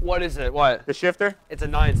 What is it? What? The shifter? It's a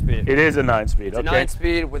 9-speed. It is a 9-speed. It's okay. a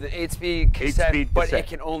 9-speed with an 8-speed cassette, 8-speed but cassette. it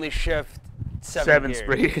can only shift 7 gears.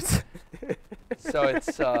 speeds. So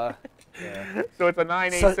it's yeah. So it's a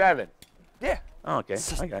 987. Yeah. Oh, okay.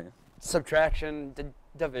 I got you. Subtraction,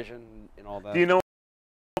 division, and all that. Do you know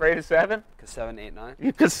grade of 7? Because 7, 8, 9.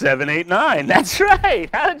 Because 7, 8, 9. That's right.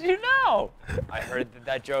 How did you know? I heard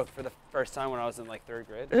that joke for the first time when I was in like 3rd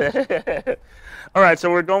grade. All right, so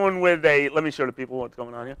we're going with a, let me show the people what's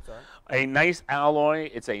going on here. Sorry. A nice alloy.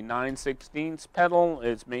 It's a 9/16 pedal.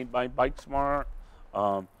 It's made by Bike Smart.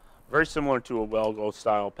 Very similar to a Well-Go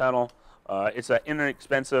style pedal. It's an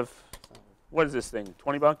inexpensive, what is this thing,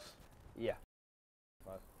 20 bucks? Yeah.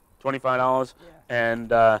 $25. Yeah.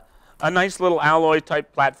 And a nice little alloy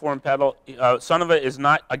type platform pedal. Sonova is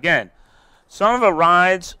not, again, Sonova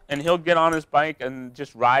rides and he'll get on his bike and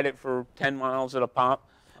just ride it for 10 miles at a pop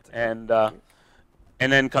and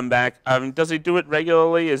then come back. Does he do it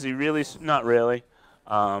regularly? Is he really? Not really.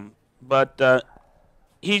 But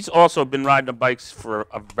he's also been riding bikes for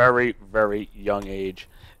a very, very young age.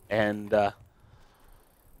 And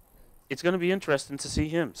it's going to be interesting to see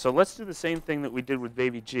him. So let's do the same thing that we did with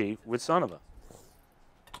Baby G with Sonova.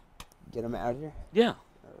 Get him out of here? Yeah.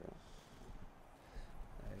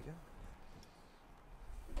 There you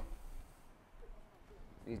go.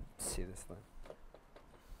 You see this thing?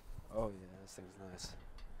 Oh yeah, this thing's nice.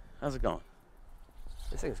 How's it going?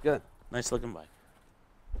 This thing's good. Nice looking bike.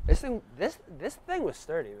 This thing was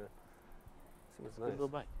sturdy, man. This thing was nice. Good little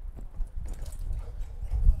bike.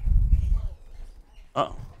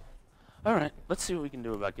 Uh-oh. All right, let's see what we can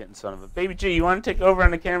do about getting Son of a. Baby G, you want to take over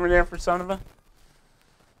on the camera there for Son of a?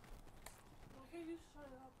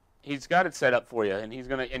 He's got it set up for you, and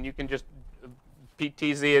and you can just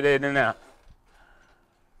PTZ it in and out.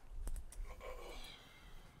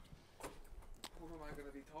 What am I going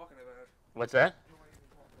to be talking about? What's that? What am I even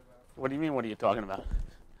talking about? What do you mean? What are you talking about? Why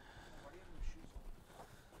do you have no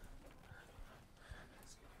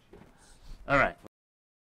shoes on? All right,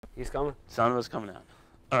 He's coming. Son of a's coming out.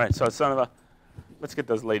 All right, so Son of a, let's get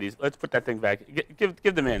those ladies. Let's put that thing back.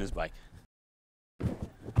 Give the man his bike.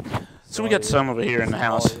 So we got Son of a here in the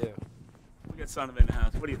house. We got Son of a in the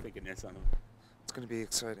house. What are you thinking there, Son of a? It's going to be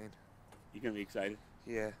exciting. You gonna be excited?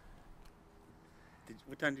 Yeah.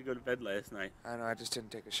 What time did you go to bed last night? I know, I just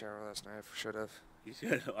didn't take a shower last night. I should have. You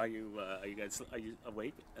should. Are you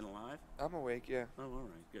awake and alive? I'm awake, yeah. Oh, all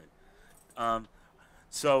right, good.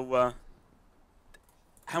 So,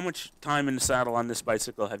 how much time in the saddle on this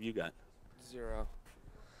bicycle have you got? 0.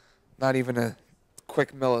 Not even a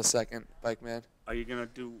quick millisecond, bike man. Are you gonna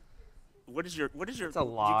do? What is your? It's a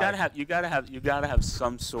lie. You gotta have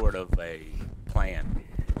some sort of a plan.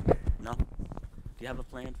 No? Do you have a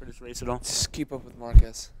plan for this race at all? Just keep up with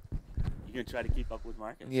Marcus. You gonna try to keep up with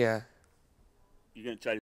Marcus? Yeah. You're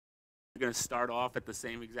gonna start off at the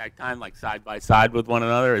same exact time, like side by side with one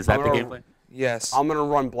another. Is that the game plan? Yes. I'm gonna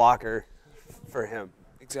run blocker for him.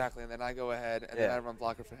 Exactly, and then I go ahead, and then I run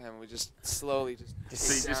blocker for him. We just slowly So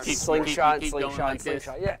you just keep slingshot, keep going slingshot, like this?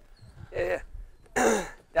 slingshot. Yeah.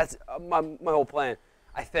 That's my whole plan.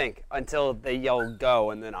 I think until they yell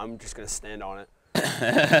go, and then I'm just gonna stand on it.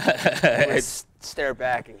 I'm gonna stare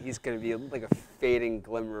back, and he's gonna be like a fading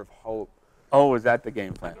glimmer of hope. Oh, is that the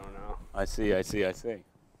game plan? I don't know. I see. I think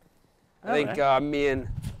me and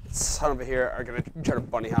Son of a here are gonna try to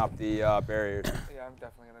bunny hop the barriers. Yeah, I'm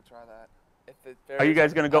definitely gonna try that. Are you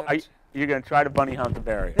guys gonna go? Are you gonna try to bunny hunt the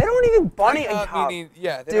barrier? They don't even bunny hop,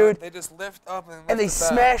 dude. They just lift up and they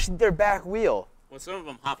smash their back wheel. Well, some of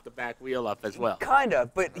them hop the back wheel up as well.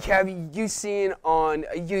 Kinda, but have you seen on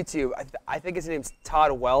YouTube? I think his name's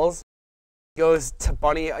Todd Wells. He goes to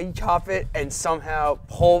bunny hop it and somehow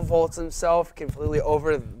pole vaults himself completely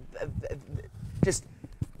over, just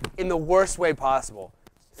in the worst way possible.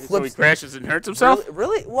 So he crashes and hurts himself?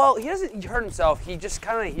 Really? Well, he doesn't hurt himself. He just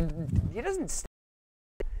kind of he doesn't.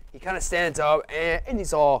 He kind of stands up and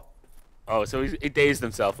he's all. Oh, so he dazed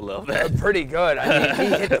himself a little bit. Pretty good. I mean, he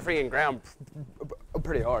hit the freaking ground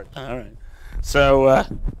pretty hard. All right. So,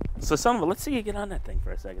 so Son of a, let's see you get on that thing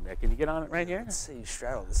for a second there. Can you get on it right here? Let's see you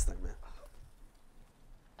straddle this thing, man.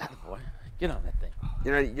 Boy, get on that thing.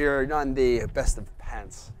 You're not in the best of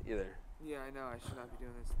pants either. Yeah, I know. I should not be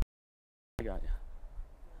doing this. I got you.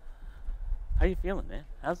 How you feeling, man?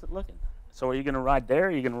 How's it looking? So are you going to ride there, or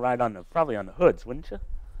are you going to ride on probably on the hoods, wouldn't you?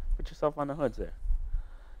 Put yourself on the hoods there.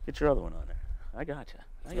 Get your other one on there. I got you.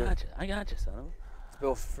 I got you, Son of a. It's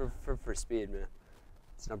built for speed, man.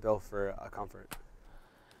 It's not built for comfort.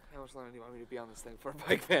 How much longer do you want me to be on this thing for a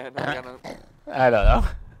bike man? I don't know.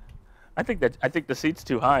 I think the seat's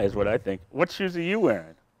too high is what I think. What shoes are you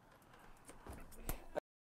wearing?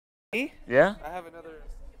 Me? Yeah? I have another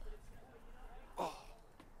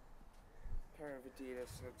pair of Adidas.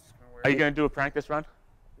 So I'm just gonna wear Are you it. going to do a practice run?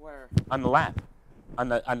 Where? On the lap. On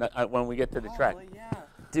the when we get to the track. Well, yeah.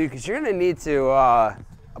 Dude, because you're going to need to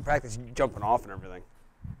practice jumping off and everything.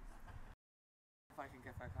 If I can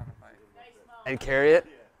get back on a bike. And carry it?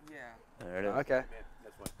 Yeah. There it is. Okay.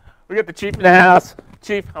 We got the Chief in the house.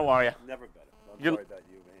 Chief, how are you? Never better. I'm You- sorry about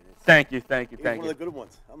you, man. Thank you. He's one of the good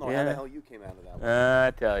ones. I don't know how Yeah. the hell you came out of that one.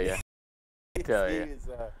 I tell you. tell Steve you. is,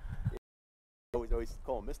 always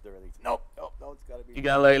call him Mister, and he's nope, it's got to be. You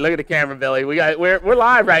gotta look at the camera, Billy. We're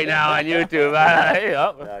live right now on YouTube. Hey,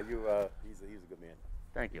 oh. He's a good man.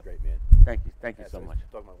 Thank you. Great man. Thank you so I was much.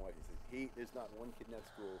 talking to my wife. He says there's not one kid in that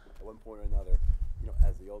school at one point or another,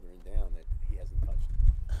 as the older and down, that he hasn't touched.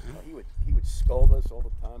 He would scold us all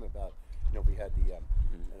the time about, if we had the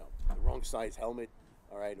wrong size helmet.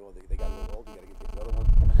 All right, or they got a little old. You got to get the other one.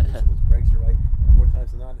 So his brakes are right. More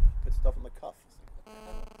times than not, put stuff on the cuff.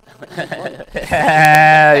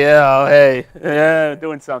 Yeah, hey, yeah,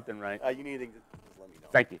 doing something right. You need anything, just let me know.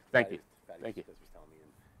 Thank you. Patty was telling me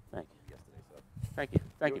Thank you. yesterday. So Thank you,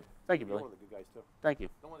 you're Billy. one of the good guys too. Thank you.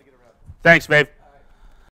 Don't want to get around. Thanks, babe.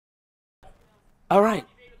 All right,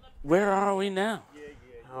 where are we now?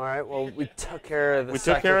 All right. Well, we took care of the We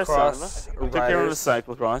took care of cyclocross We took care of the riders.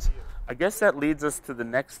 cyclocross. I guess that leads us to the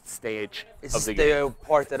next stage Is of this the game. the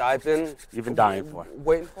part that I've been You've been dying for.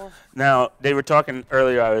 waiting for? Now, they were talking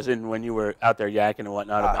earlier, I was in when you were out there yakking and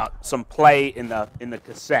whatnot, about some play in the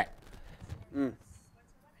cassette.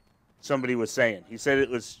 Somebody was saying. He said it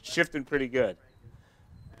was shifting pretty good.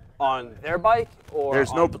 On their bike or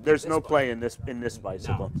There's on no bike? play in this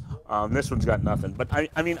bicycle. This one's got nothing. But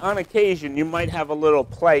I mean, on occasion you might have a little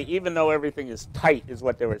play, even though everything is tight, is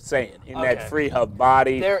what they were saying in that Okay. free hub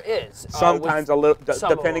body. There is. Sometimes a little,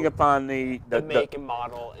 some of depending them, upon the make and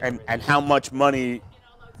model and how much money.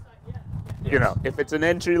 You know, if it's an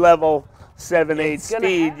entry level 7/8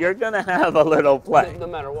 speed, you're gonna have a little play. no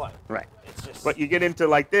matter what. Right. It's just, But you get into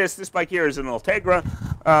like this. This bike here is an Ultegra,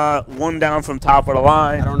 one down from top of the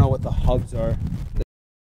line. I don't know what the hubs are.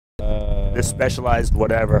 They're Specialized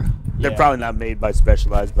whatever. They're Yeah. probably not made by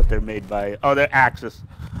Specialized, but they're made by, they're Axis.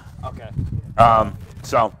 Okay.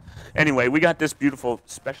 So anyway, we got this beautiful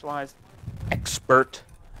Specialized Expert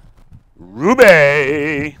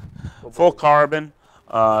Roubaix, full carbon.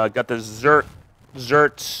 Got the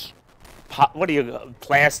Zertz, what do you,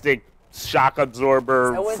 plastic shock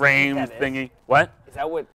absorber what frame that is? thingy. What? Is that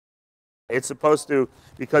what? It's supposed to,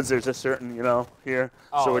 because there's a certain, here,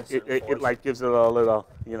 Oh, so a it certain force. like gives it a little,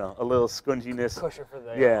 a little scunginess. Cushion for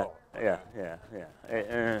the. Yeah.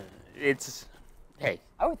 It's, hey,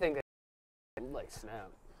 I would think that like snap.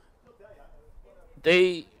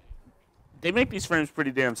 they make these frames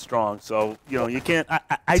pretty damn strong, so you can't.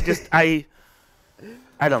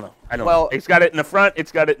 I don't know. Well- It's got it in the front.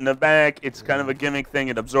 It's got it in the back. It's kind of a gimmick thing.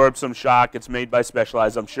 It absorbs some shock. It's made by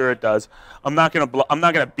Specialized. I'm sure it does. I'm not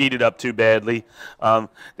gonna beat it up too badly.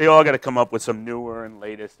 They all got to come up with some newer and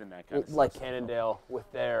latest and that kind of Like stuff. Cannondale with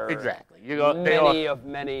their Exactly.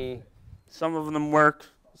 many. Some of them work.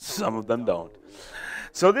 Some of them don't.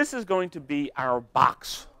 So this is going to be our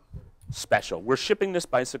box special. We're shipping this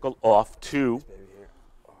bicycle off to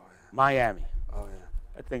Miami. Oh yeah.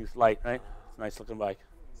 That thing's light, right? It's a nice looking bike.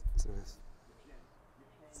 It's nice.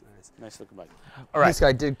 It's nice. Nice looking bike. All right. This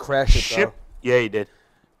guy did crash it Ship. though, Yeah, he did.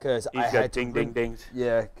 because He's I got had ding, to ding, dings.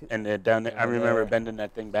 Yeah. And then down there, I remember bending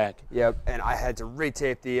that thing back. Yep. And I had to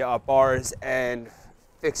retape the bars and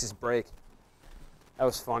fix his brake. That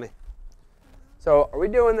was funny. So are we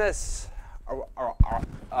doing this?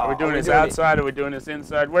 Are we doing this outside? Or are we doing this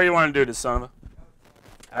inside? Where do you want to do this, son of a?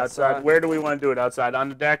 Outside. Where do we want to do it? Outside? On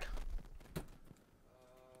the deck?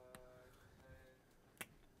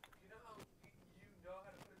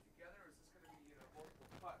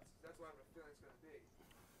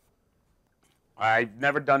 I've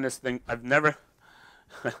never done this thing. I've never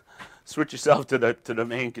switch yourself to the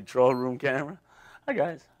main control room camera. Hi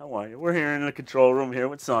guys, how are you? We're here in the control room here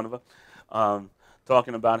with Sonova,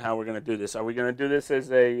 talking about how we're going to do this. Are we going to do this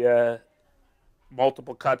as a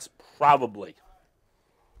multiple cuts? Probably.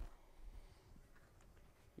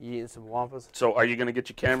 You eating some wampus? So are you going to get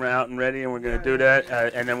your camera out and ready, and we're going to do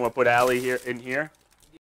that, and then we'll put Allie here in here?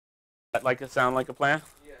 That like it sound like a plan?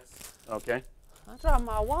 Yes. Okay. I dropped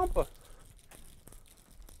my wampa.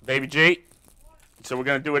 Baby G. So we're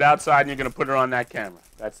going to do it outside, and you're going to put her on that camera.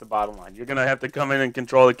 That's the bottom line. You're going to have to come in and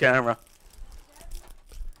control the camera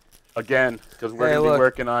again, because we're going to be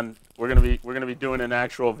working on. We're going to be doing an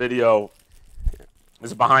actual video.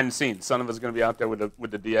 It's behind the scenes. Son of us going to be out there with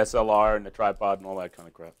the DSLR and the tripod and all that kind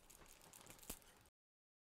of crap.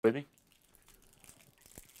 With me?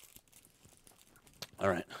 All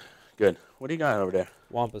right. Good. What do you got over there?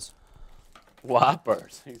 Wampas.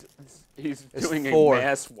 Whoppers. He's It's doing four. a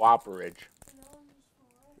mass whopperage.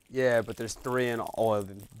 Yeah, but there's 3 in all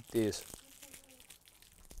of these.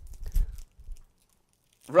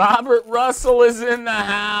 Robert Russell is in the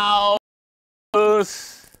house.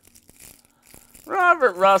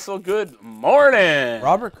 Robert Russell, good morning.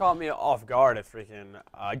 Robert caught me off guard at freaking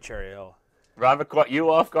Cherry Hill. Robert caught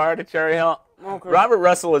you off guard at Cherry Hill? Okay. Robert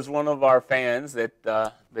Russell is one of our fans that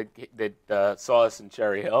saw us in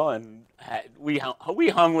Cherry Hill, and we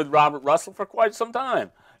hung with Robert Russell for quite some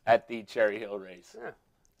time at the Cherry Hill race. Yeah.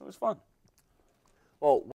 It was fun.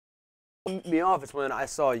 Well, what put me off is when I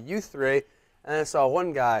saw you 3, and I saw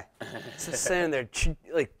one guy just sitting there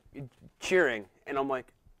cheering, and I'm like,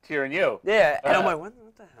 Cheering you. yeah, and I'm like, what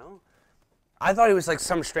the hell? I thought he was like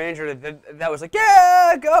some stranger that was like,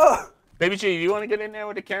 yeah, go. Baby G, do you want to get in there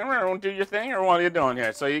with the camera or do your thing, or what are you doing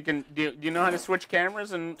here? So you can, do you know how to switch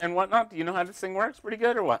cameras and whatnot? Do you know how this thing works pretty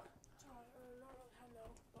good or what?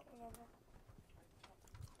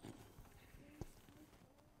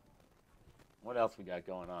 What else we got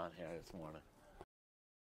going on here this morning?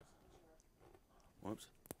 Whoops.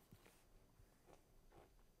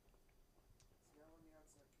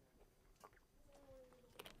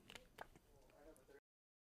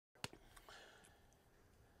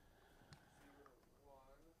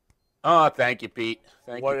 Oh, thank you, Pete.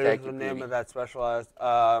 Thank What you, is thank the you, name Petey. of that Specialized?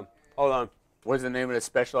 Hold on. What is the name of the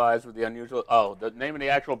Specialized with the unusual? Oh, the name of the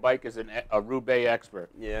actual bike is a Roubaix Expert.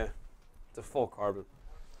 Yeah, it's a full carbon.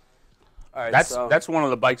 All right, That's one of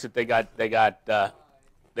the bikes that they got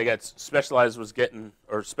Specialized was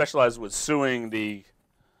suing the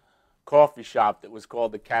coffee shop that was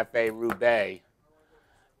called the Cafe Roubaix,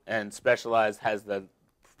 and Specialized has the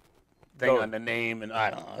thing on the name, and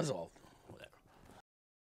I don't know, it's all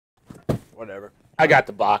whatever. I got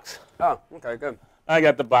the box. Oh, okay, good. I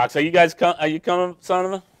got the box. Are you guys are you coming,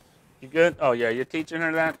 Sonova? You good? Oh yeah, you're teaching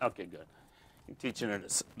her that? Okay, good. You're teaching her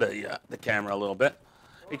the camera a little bit.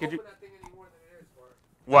 Hey, could you?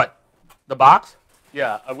 What? The box?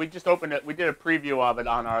 Yeah, we just opened it. We did a preview of it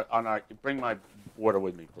on our. Bring my water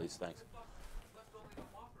with me, please. Thanks.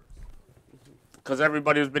 Because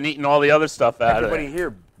everybody's been eating all the other stuff out of Everybody it.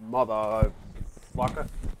 here, motherfucker.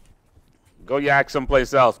 Go yak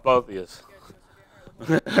someplace else, both of you.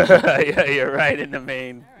 Yeah, you're right in the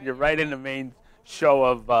main. You're right in the main show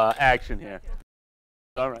of action here.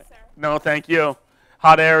 All right. No, thank you.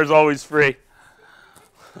 Hot air is always free.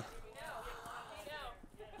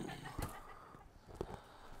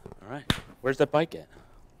 All right. Where's that bike at?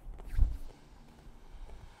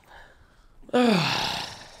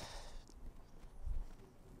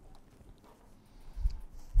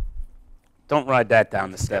 Don't ride that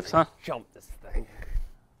down the steps, huh? Jump this thing.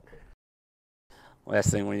 Last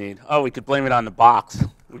thing we need. Oh, we could blame it on the box.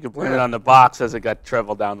 We could blame it on the box as it got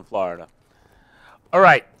traveled down to Florida. All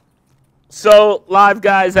right. So, live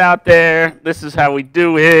guys out there, this is how we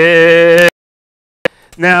do it.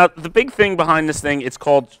 Now, the big thing behind this thing, it's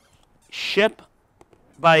called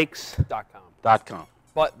shipbikes.com.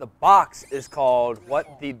 But the box is called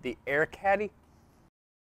what? The Air Caddy?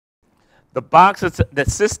 The box, the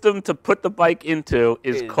system to put the bike into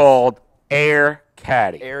is called Air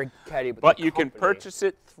Caddy. Air Caddy. But you can purchase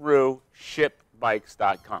it through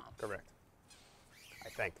shipbikes.com. Correct.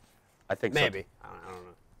 I think maybe. So. I don't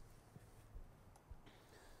know.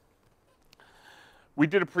 We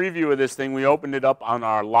did a preview of this thing. We opened it up on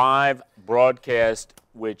our live broadcast,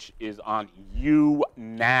 which is on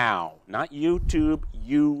YouNow. Not YouTube,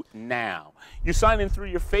 YouNow. You sign in through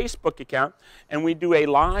your Facebook account, and we do a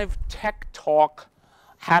live tech talk,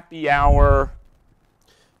 happy hour,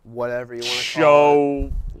 whatever you want to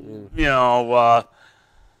show, you know,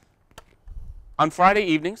 on Friday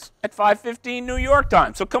evenings at 5:15 New York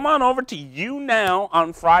time. So come on over to YouNow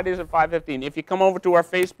on Fridays at 5:15. If you come over to our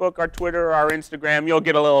Facebook, our Twitter, our Instagram, you'll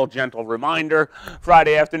get a little gentle reminder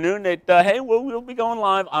Friday afternoon that, hey, we'll be going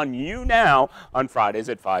live on YouNow on Fridays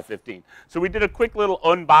at 5:15. So we did a quick little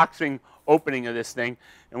unboxing opening of this thing,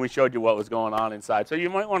 and we showed you what was going on inside. So you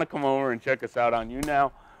might want to come over and check us out on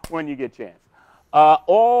YouNow when you get a chance.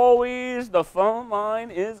 Always the phone line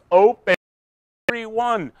is open.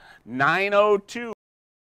 902-36.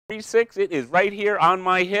 It is right here on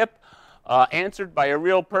my hip, answered by a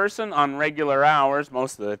real person on regular hours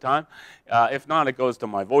most of the time. If not, it goes to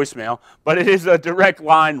my voicemail. But it is a direct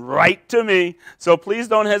line right to me. So please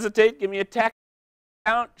don't hesitate. Give me a text,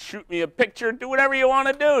 shoot me a picture, do whatever you want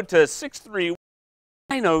to do to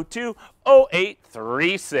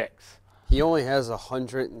 631-902-0836. He only has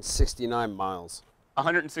 169 miles.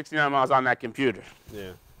 169 miles on that computer.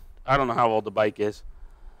 Yeah. I don't know how old the bike is.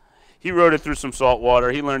 He rode it through some salt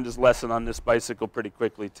water. He learned his lesson on this bicycle pretty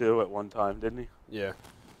quickly, too, at one time, didn't he? Yeah.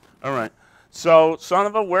 All right. So,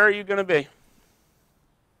 Sonova, where are you going to be?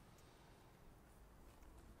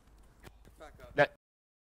 Back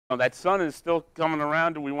up. That sun is still coming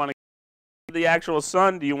around. Do we want to get the actual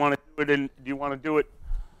sun? Do you want to do it in? Do you want to do it?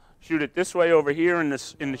 Shoot it this way over here in the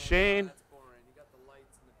shade. That's boring. You got the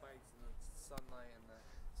lights and the bikes and the sunlight and the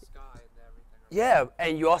sky and everything. Yeah,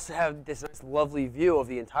 and you also have this nice, lovely view of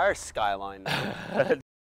the entire skyline.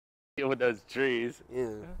 With those trees.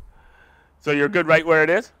 Yeah. So you're good right where it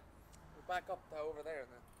is? We'll back up to over there and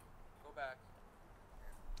then go back.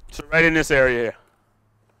 So right in this area here.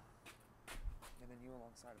 And then you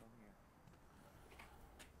alongside of them here.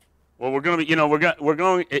 Well, we're gonna be,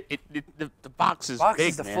 the box is Box big,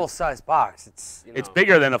 is the man. full-size box. It's It's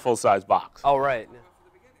bigger than a full-size box. Oh, right.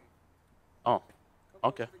 Oh,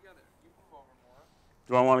 okay.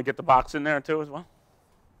 Do I want to get the box in there too as well?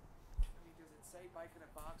 Does it say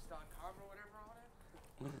BikemanforU.com or whatever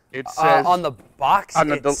on it? It says on the box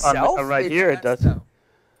itself? right here it does. I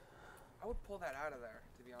would pull that out of there,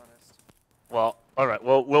 to be honest. Well, all right.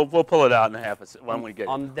 Well, we'll pull it out in a half when we get it.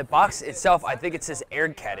 On the box itself, I think it says Air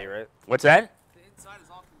Caddy, right? What's that? The inside is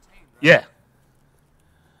all contained, right? Yeah.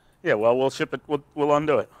 Yeah. Well, we'll ship it. We'll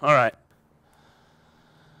undo it. All right.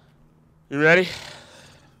 You ready?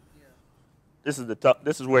 This is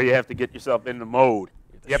This is where you have to get yourself in the mode.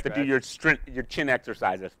 You have to do your chin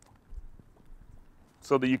exercises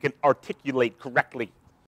so that you can articulate correctly.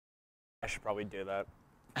 I should probably do that.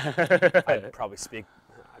 I'd probably speak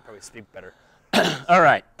Probably speak better. All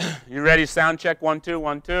right. You ready? Sound check. 1, 2,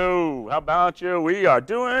 1, 2. How about you? We are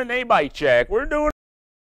doing a bike check. We're doing a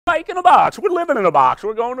bike in a box. We're living in a box.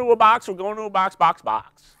 We're going to a box. We're going to a box.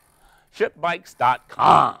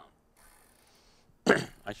 Shipbikes.com.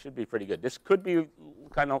 I should be pretty good. This could be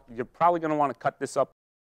kind of, you're probably going to want to cut this up.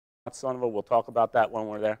 Son of a, we'll talk about that when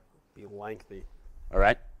we're there. Be lengthy. All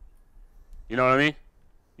right? You know what I mean?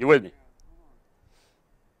 You with me?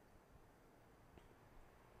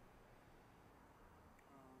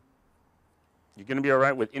 You going to be all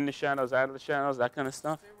right with in the shadows, out of the shadows, that kind of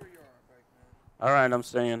stuff? Stay where you are, bike man. All right, I'm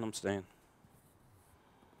staying. It's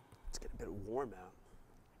getting a bit warm out.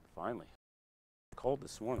 Finally. Cold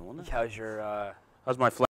this morning, wasn't it? How's your How's my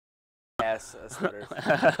ass sweaters?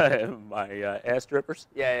 my ass strippers?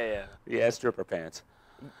 Yeah. The ass stripper pants.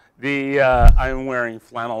 I'm wearing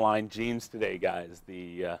flannel lined jeans today, guys.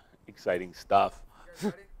 The exciting stuff. You guys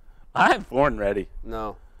ready? I'm born ready.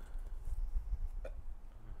 No.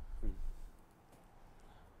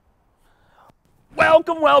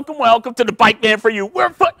 Welcome to the Bike Man for You. We're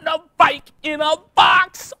putting a bike in a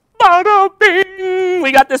box. Bada bing.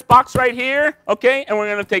 We got this box right here, okay? And we're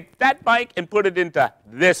going to take that bike and put it into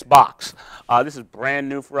this box. This is brand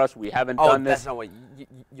new for us. We haven't done this. That's not what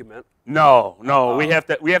you meant. No. We have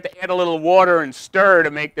to add a little water and stir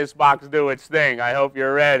to make this box do its thing. I hope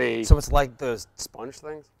you're ready. So it's like those sponge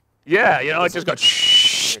things? Yeah, you know, it just goes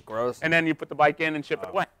shh. It grows. And then you put the bike in and ship it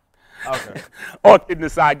away. Okay. All kidding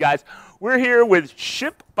aside, guys, we're here with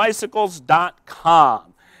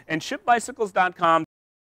shipbicycles.com. And shipbicycles.com is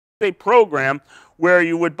a program where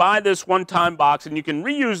you would buy this one-time box and you can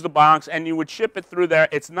reuse the box and you would ship it through there.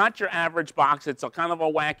 It's not your average box. It's a kind of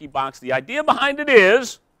a wacky box. The idea behind it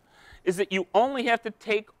is that you only have to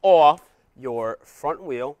take off your front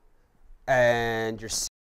wheel and your seat.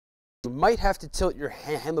 You might have to tilt your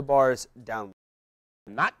handlebars down.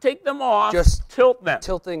 not take them off, Just tilt them.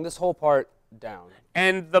 Tilting this whole part down.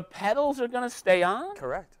 And the pedals are going to stay on?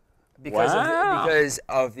 Correct. Because Wow.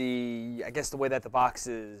 of the, I guess, the way that the box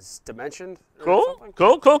is dimensioned. Or Cool, something.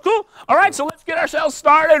 cool. All right, so let's get ourselves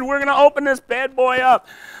started. We're going to open this bad boy up.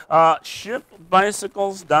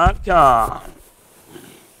 Shipbicycles.com.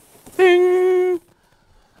 Ding!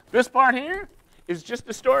 This part here is just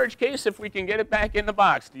a storage case if we can get it back in the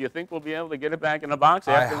box. Do you think we'll be able to get it back in the box?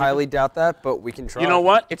 I highly doubt that, but we can try. You know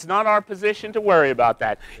what? It's not our position to worry about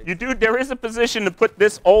that. There is a position to put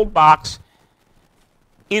this old box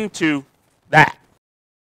into that.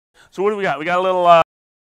 So what do we got? We got a little,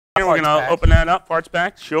 here we're going to open that up, parts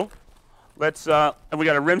pack, sure. Let's, and we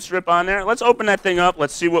got a rim strip on there. Let's open that thing up.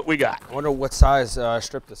 Let's see what we got. I wonder what size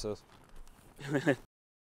strip this is.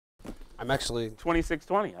 I'm actually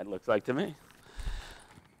 2620, it looks like to me.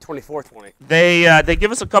 2420. They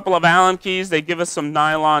give us a couple of Allen keys. They give us some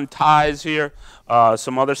nylon ties here,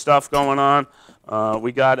 some other stuff going on.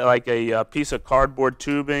 We got like a piece of cardboard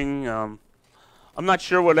tubing. I'm not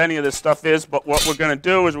sure what any of this stuff is, but what we're going to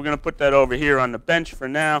do is we're going to put that over here on the bench for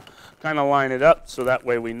now, kind of line it up so that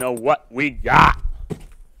way we know what we got.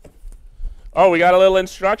 Oh, we got a little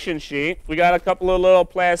instruction sheet. We got a couple of little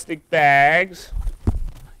plastic bags.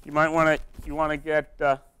 You might want to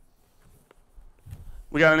get,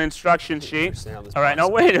 we got an instruction sheet. All right, now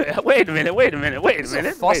wait a minute. It's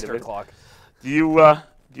a Foster clock. Do you want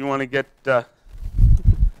to get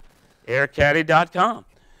aircaddy.com?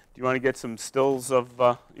 Do you want to get some stills of,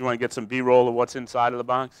 you want to get some B-roll of what's inside of the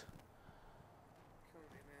box?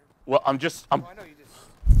 Well, I know you just.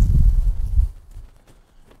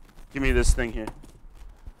 Give me this thing here.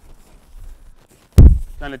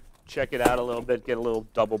 Kind of check it out a little bit, get a little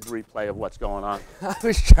double replay of what's going on. I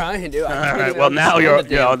was trying to. All right, well now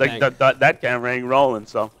that camera ain't rolling,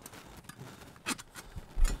 so.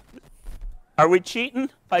 Are we cheating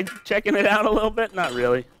by checking it out a little bit? Not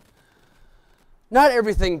really. Not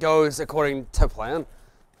everything goes according to plan.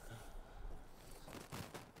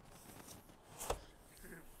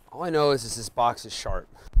 All I know is this box is sharp.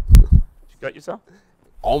 You got yourself?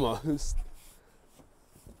 Almost.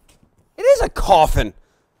 It is a coffin.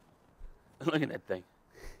 Look at that thing.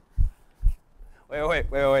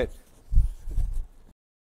 Wait.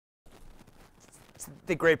 It's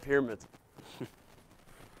the Great Pyramid.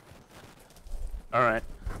 All right.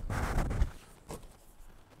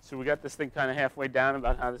 So we got this thing kind of halfway down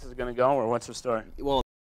about how this is going to go, or what's the story? Well,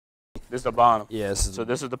 This is the bottom. yes. So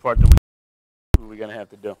this is the part that we're going to have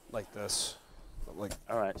to do. Like this. Like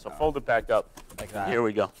All right, so fold it back up. Like that. Here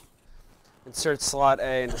we go. Insert slot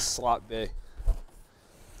A into slot B.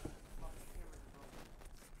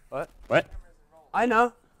 What? I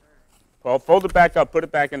know. Well, fold it back up. Put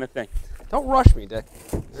it back in the thing. Don't rush me, Dick.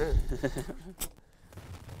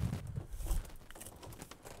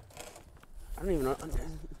 I don't even know.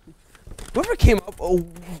 Whoever came up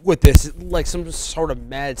with this, is like some sort of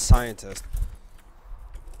mad scientist.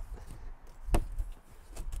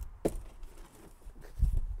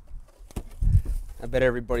 I bet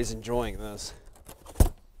everybody's enjoying this.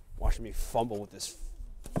 Watching me fumble with this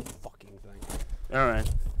fucking thing. All right.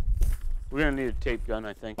 We're going to need a tape gun,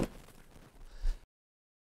 I think.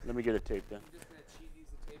 Let me get a tape gun.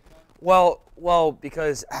 Well,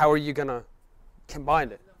 because how are you gonna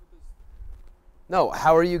combine it? No,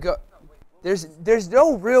 how are you There's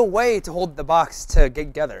no real way to hold the box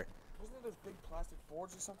together. Wasn't there those big plastic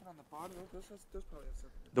boards or something on the bottom? Those probably have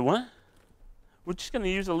something. The what? We're just going to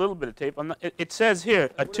use a little bit of tape. It says here,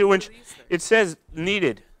 a 2-inch. It says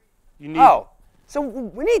needed. You need. Oh, so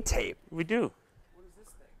we need tape. We do. What is this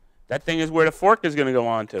thing? That thing is where the fork is going to go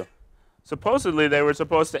onto. Supposedly, they were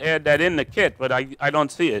supposed to add that in the kit, but I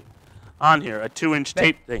don't see it on here, a 2-inch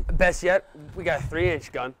tape thing. Best yet, we got a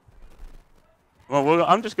 3-inch gun. Well,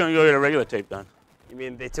 I'm just going to go get a regular tape gun. You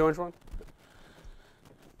mean the 2-inch one?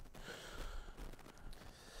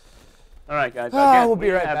 All right, guys. Again, we'll be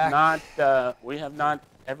right back. We have not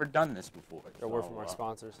ever done this before. A word from our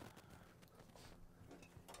sponsors.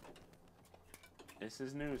 This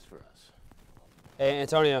is news for us. Hey,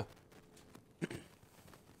 Antonio.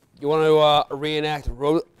 You want to reenact a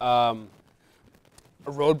road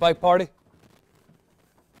bike party?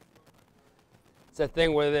 It's that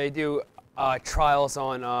thing where they do trials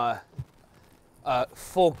on a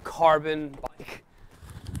full carbon bike.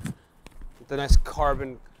 The nice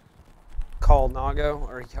carbon Colnago,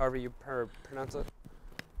 or however you pronounce it.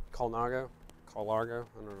 Colnago? Collargo?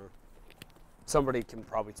 I don't know. Somebody can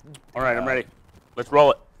probably... All right, I'm ready. Let's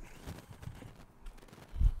roll it.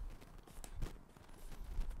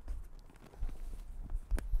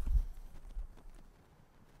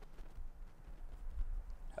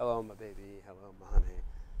 Hello, my baby. Hello, my honey.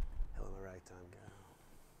 Hello, my ragtime gal.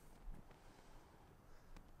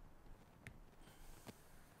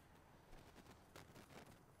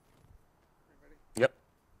 Yep.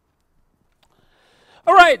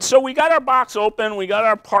 All right, so we got our box open. We got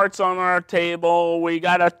our parts on our table. We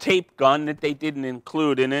got a tape gun that they didn't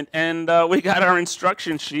include in it. And we got our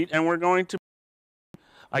instruction sheet. And we're going to,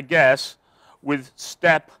 I guess, with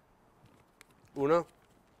step... Uno?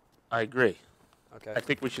 I agree. Okay. I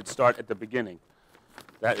think we should start at the beginning.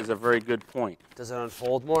 That is a very good point. Does it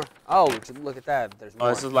unfold more? Oh, look at that. There's more.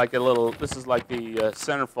 Oh, this is like a little, this is like the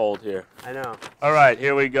centerfold here. I know. All right,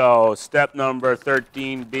 here we go. Step number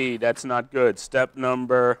 13B. That's not good. Step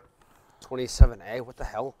number 27A. What the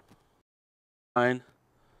hell? 9.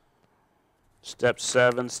 Step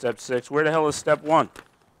 7, step 6. Where the hell is step 1?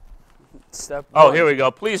 Step Oh, one. here we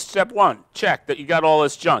go. Please, step 1. Check that you got all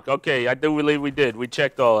this junk. Okay, I do believe we did. We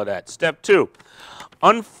checked all of that. Step 2.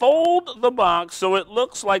 Unfold the box so it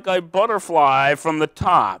looks like a butterfly from the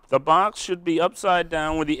top. The box should be upside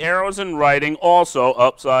down with the arrows and writing also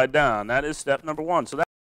upside down. That is step number 1. So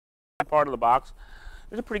that's part of the box.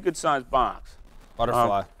 It's a pretty good sized box.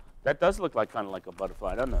 Butterfly. That does look like kind of like a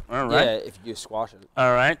butterfly, doesn't it? All right. Yeah, if you squash it.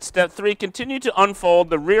 All right. Step 3, continue to unfold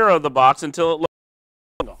the rear of the box until it looks.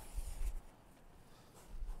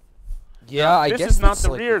 Yeah, I This guess is not it's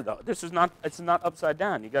the like rear, though. This is not. It's not upside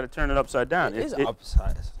down. You got to turn it upside down. It is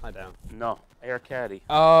upside down. No, air caddy.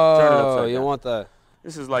 Oh, Turn it upside you down. want the...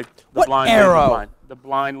 This is like the What blind arrow? leading the blind. The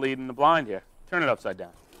blind leading the blind here. Turn it upside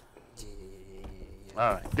down.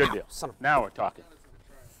 All right, good deal. Son of- Now we're talking.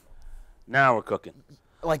 Now we're cooking.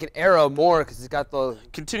 Like an arrow more, because it's got the...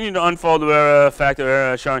 Continue to unfold the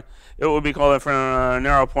factor showing. It will be called for a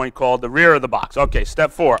narrow point called the rear of the box. Okay,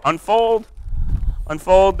 step 4. Unfold.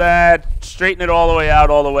 Unfold that, straighten it all the way out,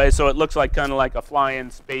 all the way, so it looks like kind of like a fly-in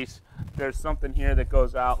space. There's something here that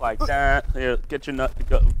goes out like that. Here, get your nut to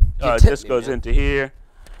go. This goes into here.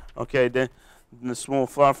 Okay, then the small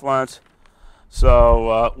fluff lines.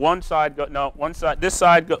 So one side go. No, one side. This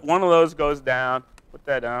side. One of those goes down. Put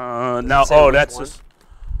that down. Now, that's just.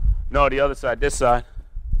 No, the other side. This side.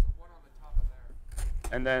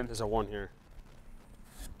 And then. There's a 1 here.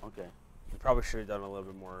 Okay. You probably should have done a little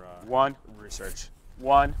bit more 1, research.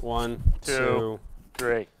 1, 1, 2, 2.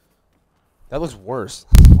 3. That looks worse.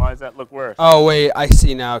 Why does that look worse? Oh, wait, I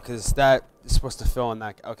see now, because that is supposed to fill in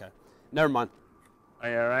that. Okay. Never mind. Are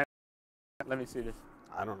you all right? Let me see this.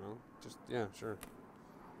 I don't know. Just, yeah, sure.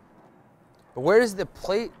 But where does the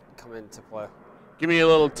plate come into play? Give me a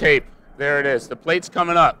little tape. There it is. The plate's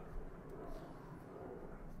coming up.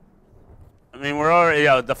 I mean, we're already,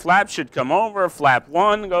 the flap should come over. Flap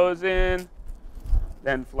 1 goes in.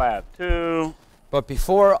 Then flap 2. But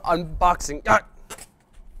before unboxing...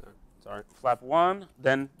 Sorry. Flap 1.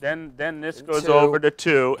 Then this And goes 2. over to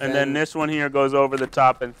 2. And then Then- this one here goes over the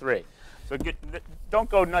top and 3. So don't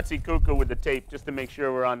go nutsy cuckoo with the tape just to make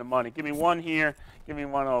sure we're on the money. Give me one here. Give me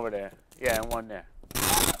one over there. Yeah, and one there.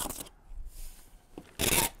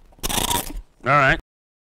 All right.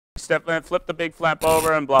 Flip the big flap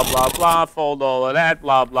over and blah, blah, blah. Fold all of that,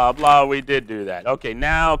 blah, blah, blah. We did do that. Okay,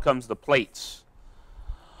 now comes the plates.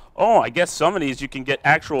 Oh, I guess some of these you can get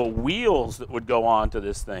actual wheels that would go on to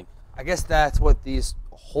this thing. I guess that's what these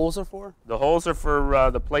holes are for? The holes are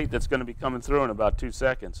for the plate that's going to be coming through in about 2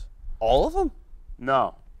 seconds. All of them?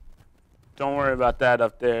 No. Don't worry about that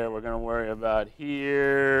up there. We're going to worry about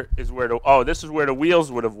here is where oh, this is where the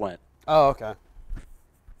wheels would have went. Oh, okay.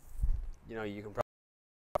 You know, you can probably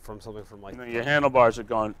from something from like your handlebars are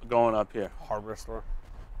going up here. Hardware store.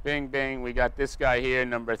 Bing, bing. We got this guy here,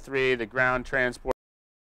 number 3, the ground transport.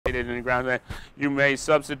 In the ground. You may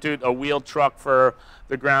substitute a wheel truck for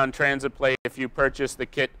the ground transit plate if you purchase the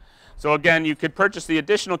kit. So again, you could purchase the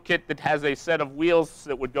additional kit that has a set of wheels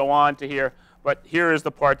that would go on to here, but here is the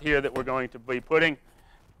part here that we're going to be putting.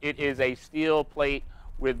 It is a steel plate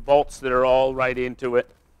with bolts that are all right into it.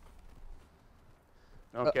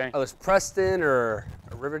 Okay. It was pressed in or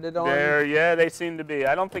riveted on? There, yeah, they seem to be.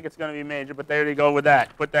 I don't think it's going to be major, but there you go with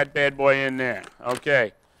that. Put that bad boy in there.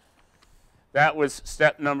 Okay. That was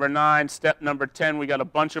step number 9. Step number 10, we got a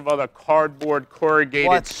bunch of other cardboard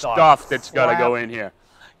corrugated stuff that's got to go in here.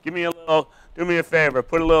 Give me a little, do me a favor,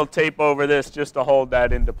 put a little tape over this just to hold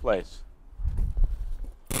that into place.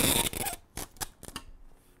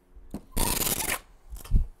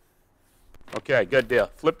 Okay, good deal.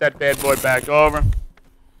 Flip that bad boy back over.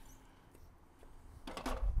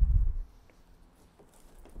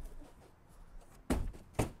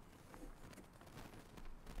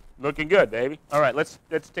 Looking good, baby. All right, let's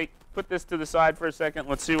put this to the side for a second.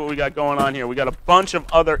 Let's see what we got going on here. We got a bunch of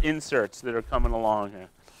other inserts that are coming along here.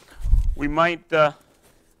 We might a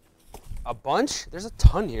bunch? There's a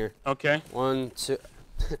ton here. Okay. 1, 2.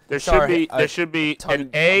 There should be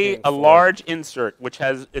a large insert which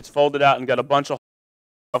has it's folded out and got a bunch of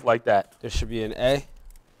stuff like that. There should be an A.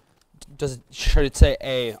 Should it say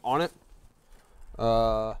A on it?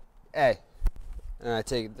 A. And I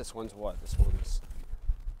take this one's what? This one's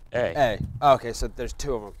A. A. Oh, okay, so there's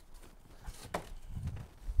 2 of them.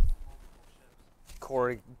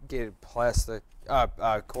 Corrugated plastic.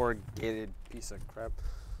 Corrugated piece of crap.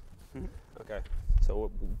 Okay.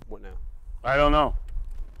 So what now? I don't know.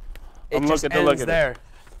 It just ends there.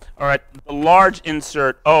 All right, the large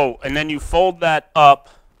insert. Oh, and then you fold that up.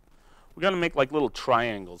 We're gonna make like little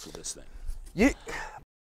triangles of this thing. You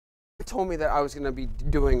told me that I was gonna be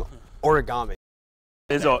doing origami.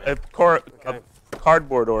 It's a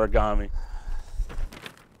cardboard origami.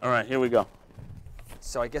 All right, here we go.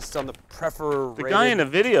 So I guess it's on the prefer. The guy in the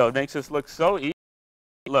video makes this look so easy.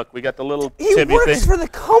 Look, we got the little He tibby works thing. for the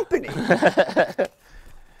company.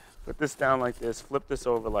 Put this down like this. Flip this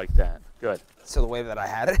over like that. Good. So the way that I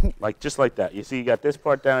had it. Like just like that. You see, you got this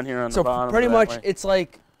part down here on the bottom. So pretty much, way. it's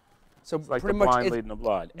like. So It's like pretty the much blind leading the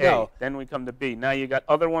blood. No. A. Then we come to B. Now you got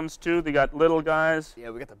other ones too. They got little guys.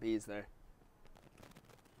 Yeah, we got the B's there.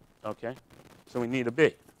 Okay. So we need a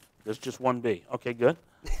B. There's just one B. Okay, good.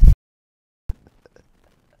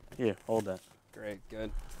 Here, hold that. Great,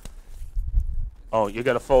 good. Oh, you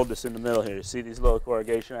got to fold this in the middle here. You see these little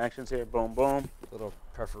corrugation actions here? Boom, boom. Little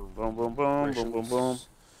prefer. Boom, boom, boom, boom, boom, boom.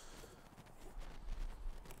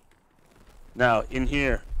 Now, in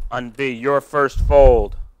here, on B, your first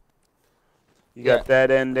fold. You got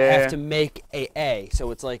that end there. I have to make a A,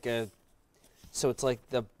 so it's like a. So it's like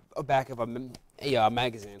the back of a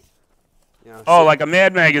magazine. You know, oh, like a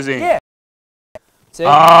Mad magazine. Yeah. See? Oh,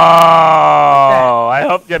 I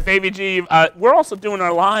hope that Baby G. We're also doing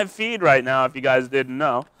our live feed right now, if you guys didn't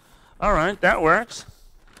know. All right, that works.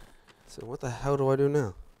 So what the hell do I do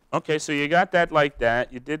now? Okay, so you got that like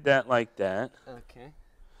that. You did that like that. Okay.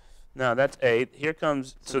 Now that's 8. Here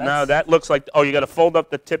comes. So now that looks like. Oh, you got to fold up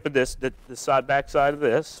the tip of this, the side, back side of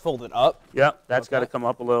this. Fold it up. Yep, that's got to come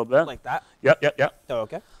up a little bit. Like that. Yep, yep, yep. Oh,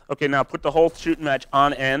 okay. Okay, now put the whole shooting match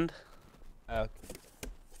on end.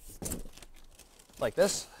 Like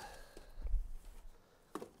this.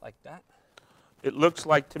 Like that. It looks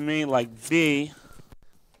like to me like B.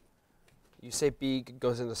 You say B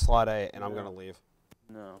goes into slot A, and I'm gonna leave.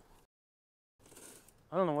 No.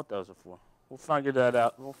 I don't know what those are for. We'll figure that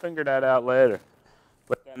out. We'll figure that out later.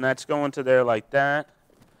 But then that's going to there like that.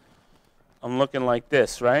 I'm looking like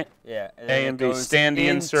this, right? Yeah. And A and B. Stand the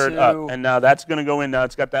insert up, and now that's going to go in. Now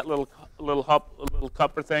it's got that little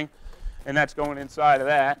cupper thing, and that's going inside of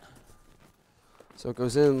that. So it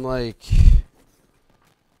goes in like.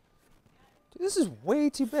 Dude, this is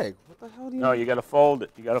way too big. What the hell do you? No, you got to fold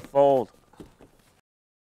it. You got to fold.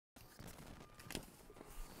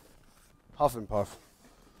 Huff and puff.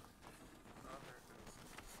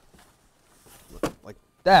 Like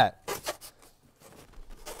that.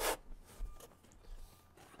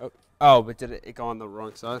 Oh, but did it go on the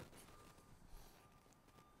wrong side?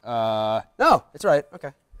 No, it's right. Okay.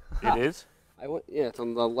 It is? Yeah, it's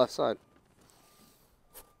on the left side.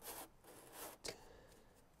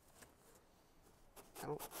 I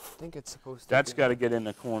don't think it's supposed to. That's got to get in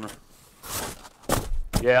the corner.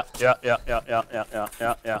 Yeah.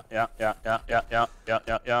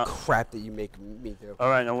 Crap that you make me do. All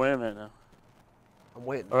right, now wait a minute now. I'm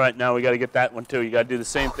waiting. All right, now we got to get that one too. You got to do the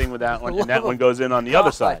same thing with that one, and that one goes in on the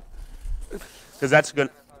other side. Because that's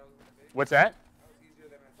good. What's that?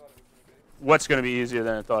 What's going to be easier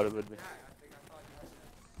than I thought it would be?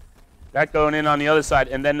 That going in on the other side,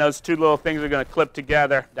 and then those two little things are going to clip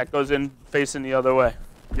together. That goes in facing the other way.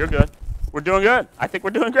 You're good. We're doing good. I think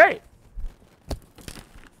we're doing great.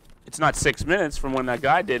 It's not 6 minutes from when that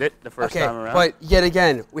guy did it the first time around. But yet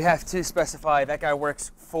again, we have to specify that guy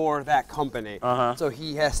works for that company. Uh-huh. So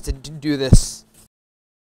he has to do this.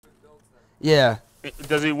 Yeah.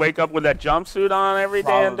 Does he wake up with that jumpsuit on every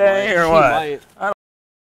damn Probably. day or He what? might. I don't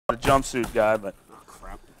know a jumpsuit guy, but Oh,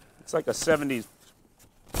 crap. it's like a 70s.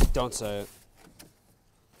 Don't say it.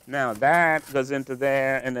 Now that goes into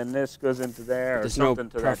there, and then this goes into there, or There's no something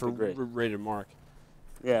to that degree. rated mark.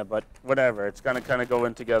 Yeah, but whatever. It's going to kind of go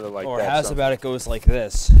in together like Or that. how's so. about it goes like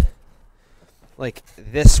this? Like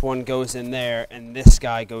this one goes in there, and this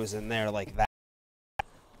guy goes in there like that.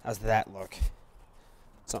 How's that look?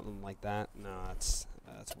 Something like that? No, that's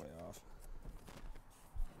way off.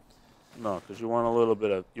 No, because you want a little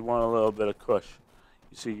bit of cush.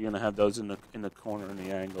 You see, you're gonna have those in the corner in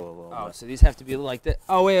the angle a little Oh, bit. so these have to be like that.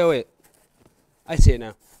 Oh wait. I see it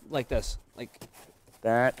now. Like this. Like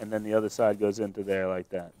That, and then the other side goes into there like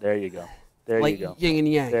that. There you go. There like you go. yin and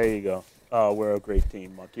yang. There you go. Oh, we're a great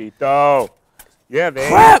team, Marquito. Yeah, baby.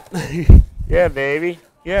 Crap! Yeah, baby.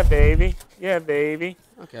 Yeah, baby. Yeah, baby.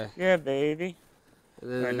 Okay. Yeah, baby.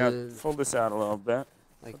 And All right, then now fold this out a little bit.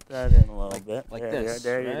 like Put that in a little bit. like there, this,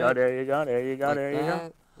 There you right? go. There you go. There you go. like There you go.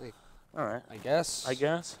 that. Like, All right. I guess. I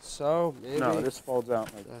guess. So maybe. No, this folds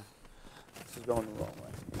out like that. This is going the wrong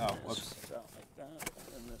way. Oh, This whoops. goes out like that,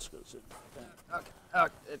 and this goes in like that. Okay. Oh,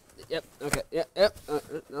 yep. Okay. Yep.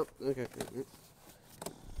 Nope. Okay.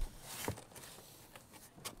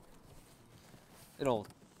 It'll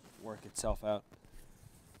work itself out.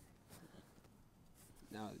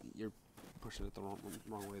 Now you're pushing it the wrong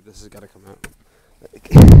way. This has got to come out.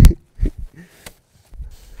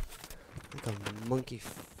 Like a monkey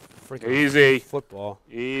freaking Easy. football.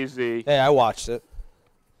 Easy. Hey, I watched it.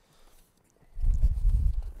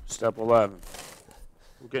 Step 11.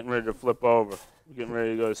 We're getting ready to flip over. We're getting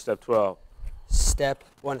ready to go to step 12. Step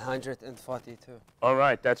 142. All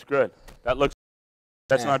right, that's good. That's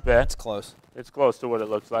Yeah, not bad. It's close. It's close to what it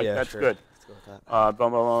looks like. Yeah, That's sure. good. Let's go with that. Blah, blah,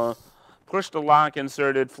 blah. Push the lock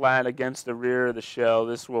inserted flat against the rear of the shell.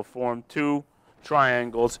 This will form two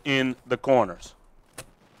triangles in the corners.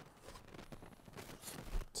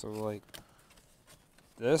 So like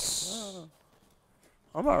this.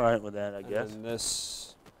 I'm all right with that, I And guess. then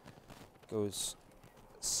this goes,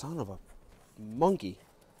 son of a monkey,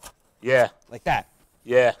 Yeah, like that.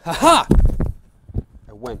 yeah. Ha-ha!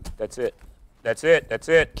 I win. That's it. That's it. That's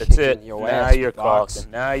it. That's it. Kicking your Now ass, you're box.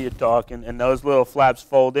 talking. Now you're talking. And those little flaps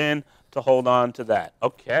fold in to hold on to that.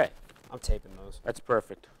 Okay. I'm taping those. That's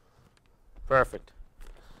perfect. Perfect.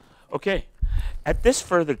 Okay. At this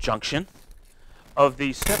further junction of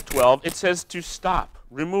the step 12, it says to stop.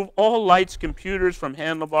 Remove all lights, computers from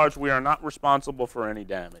handlebars. We are not responsible for any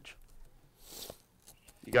damage.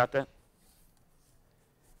 You got that?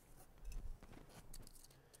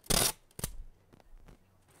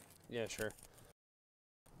 Yeah, sure.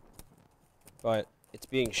 But it's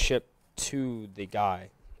being shipped to the guy,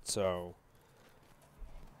 so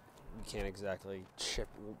we can't exactly ship.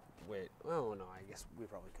 Wait. Oh no, I guess we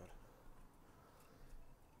probably could.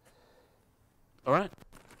 All right.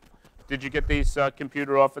 Did you get this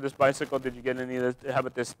computer off of this bicycle? Did you get any of this? How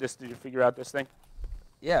about this? Did you figure out this thing?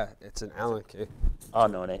 Yeah, it's an Allen key. Oh,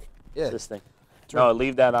 no, it ain't. Yeah. It's this thing. No,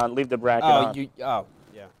 leave that on. Leave the bracket Oh, on. yeah.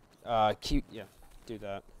 Yeah, do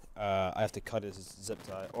that. I have to cut his zip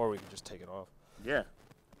tie, or we can just take it off. Yeah.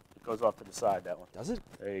 It goes off to the side, that one. Does it?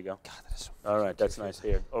 There you go. God, that is so All right, that's nice.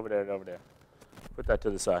 Here, over there, over there. Put that to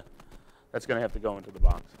the side. That's going to have to go into the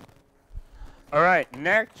box. All right,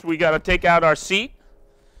 next we got to take out our seat.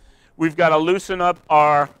 We've got to loosen up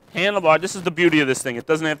our handlebar. This is the beauty of this thing. It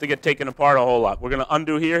doesn't have to get taken apart a whole lot. We're going to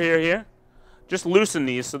undo here, here, here. Just loosen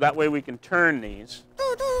these so that way we can turn these.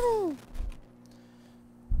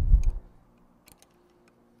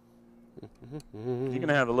 You're going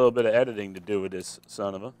to have a little bit of editing to do with this,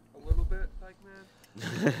 son of a. A little bit, bike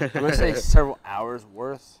man. I'm gonna say several hours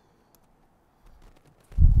worth.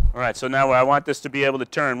 All right, so now I want this to be able to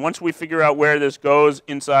turn. Once we figure out where this goes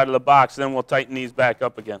inside of the box, then we'll tighten these back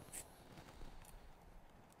up again.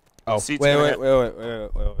 Oh,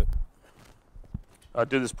 wait. I'll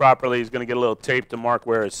do this properly. He's going to get a little tape to mark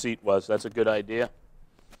where his seat was. That's a good idea.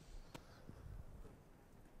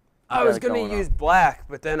 I was going to use black,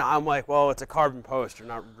 but then I'm like, well, it's a carbon post. You're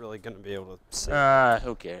not really going to be able to see.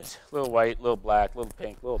 Who cares? A little white, a little black, a little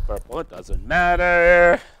pink, a little purple. It doesn't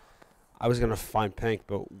matter. I was going to find pink,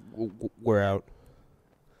 but we're out.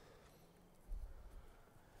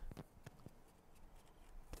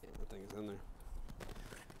 Damn, that thing's in there.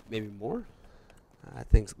 Maybe more? That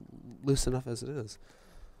thing's loose enough as it is.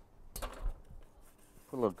 Put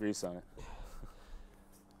a little grease on it.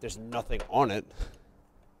 There's nothing on it.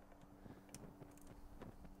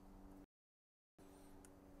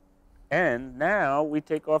 And now we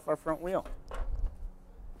take off our front wheel.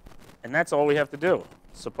 And that's all we have to do,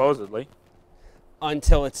 supposedly.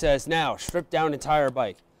 Until it says, now, strip down entire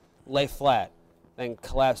bike, lay flat, then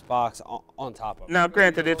collapse box on top of it. Now,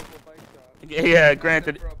 granted,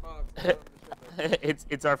 granted,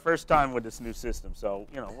 it's our first time with this new system, so,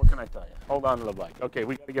 you know, what can I tell you? Hold on to the bike. Okay,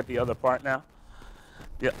 we got to get the other part now.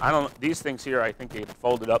 Yeah, these things here, I think they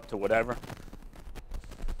folded up to whatever.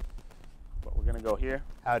 But we're going to go here.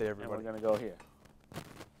 Howdy, And everybody. we're going to go here.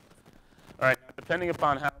 All right, depending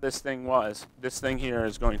upon how this thing was, this thing here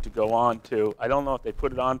is going to go on to, I don't know if they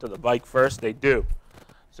put it onto the bike first. They do.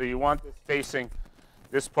 So you want this facing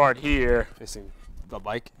this part here. Facing the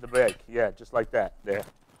bike? The bike, yeah, just like that, there.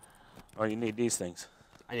 Oh, you need these things.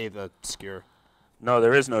 I need the skewer. No,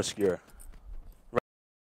 there is no skewer.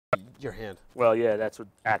 Your hand. Well, yeah, that's what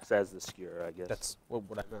acts as the skewer, I guess. That's what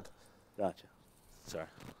I meant. Gotcha. Sorry.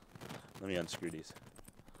 Let me unscrew these.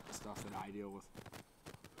 Stuff that I deal with.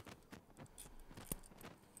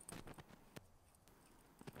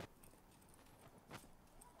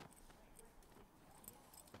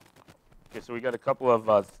 Okay, so we got a couple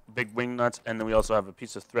of big wing nuts, and then we also have a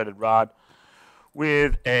piece of threaded rod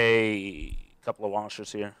with a couple of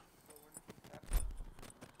washers here.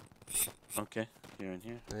 Okay, here and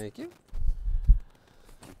here. Thank you.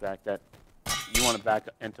 Back that. You want to back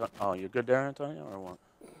Antonio? Oh, you're good there, Antonio, or what?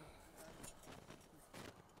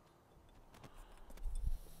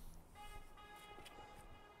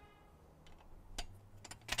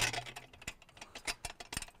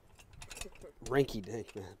 Ranky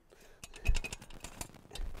dink, man. I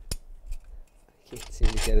can't seem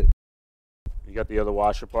to get it. You got the other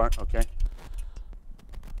washer part, okay?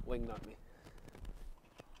 Wing nut me.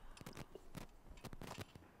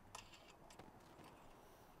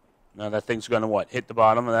 Now that thing's gonna what? Hit the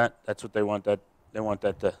bottom of that? That's what they want. They want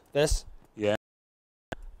that to. This? Yeah.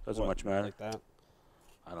 Doesn't What, much matter. Like that?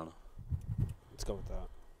 I don't know. Let's go with that.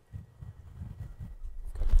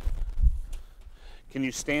 Can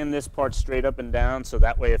you stand this part straight up and down so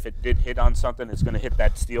that way if it did hit on something, it's gonna hit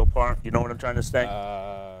that steel part? You know what I'm trying to say?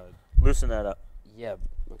 Loosen that up. Yeah.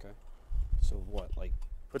 Okay. So what? Like?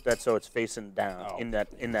 Put that so it's facing down in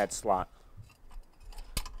that slot.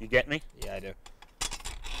 You get me? Yeah, I do.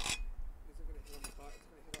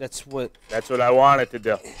 That's what. That's what I want it to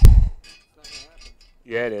do.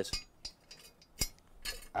 Yeah, it is.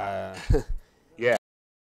 Yeah.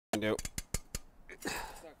 Nope.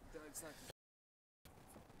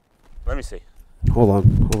 Let me see. Hold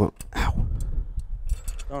on. Ow.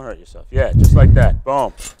 Don't hurt yourself. Yeah, just like that.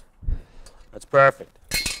 Boom. That's perfect.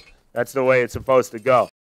 That's the way it's supposed to go.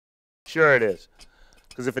 Sure it is.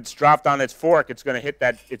 Because if it's dropped on its fork, it's gonna hit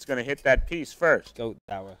that. It's gonna hit that piece first. Go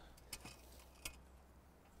that way.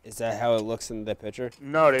 Is that how it looks in the picture?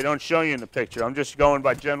 No, they don't show you in the picture. I'm just going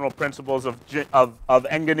by general principles of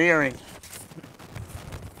engineering.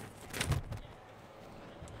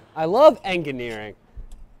 I love engineering.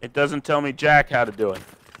 It doesn't tell me jack how to do it.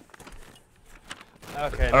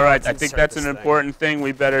 Okay. All right, I think that's an important thing.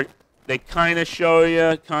 We better. They kind of show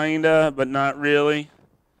you, kinda, but not really.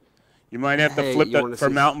 You might have to flip it for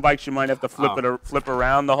mountain bikes. You might have to flip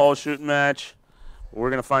around the whole shooting match. We're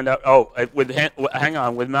gonna find out. Oh, hang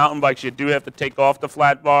on. With mountain bikes, you do have to take off the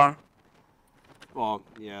flat bar. Well,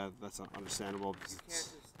 yeah, that's understandable. You can't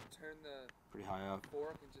just turn the Pretty high up.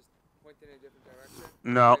 fork and just point it in a different direction.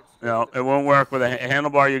 No, it won't work with a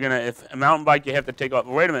handlebar. You're gonna, if a mountain bike, you have to take off.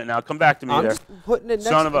 Wait a minute now. Come back to me I'm there. just putting it next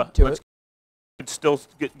Son of a. to Let's it. still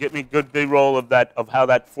get me good big roll of that of how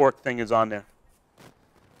that fork thing is on there.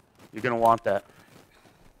 You're gonna want that.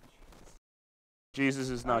 Jesus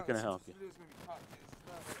is not gonna help you.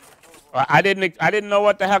 I didn't know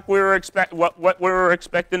what the heck we were what we were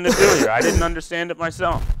expecting to do here. I didn't understand it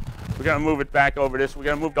myself. We're gonna move it back over this. We're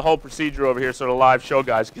gonna move the whole procedure over here so the live show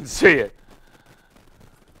guys can see it.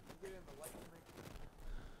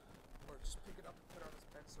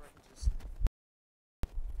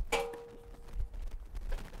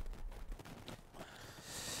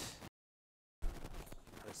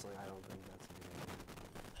 Personally, I don't think that's a good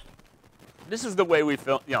idea. This is the way we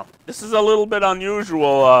film. You know, this is a little bit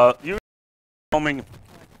unusual. Usually filming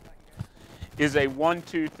is a 1,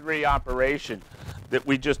 2, 3 operation that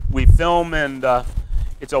we film and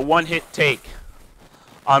it's a one-hit take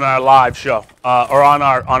on our live show or on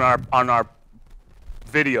our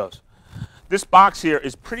videos. This box here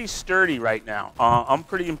is pretty sturdy right now. I'm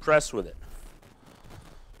pretty impressed with it.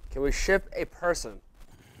 Can we ship a person?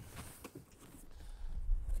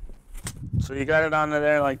 So you got it onto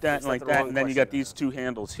there like that and like that, and then you got question, these 2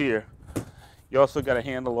 handles here. You also got a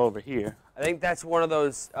handle over here. I think that's one of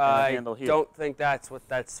those. a I handle here. don't think that's what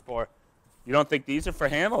that's for. You don't think these are for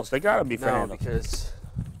handles? They gotta be for No, handles. because.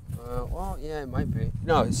 Well, yeah, it might be.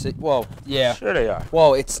 No, well, yeah. Sure they are.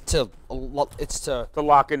 Well, it's to. To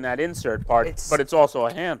lock in that insert part, but it's also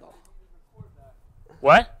a handle.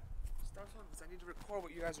 What? I need to record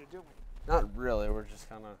what you guys are doing. Not really. We're just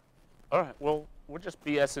kind of. All right. Well, we're just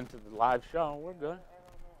BSing to the live show. We're good.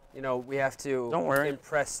 You know, we have to Don't worry.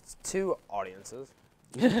 impress 2 audiences.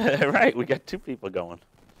 Right. We got 2 people going.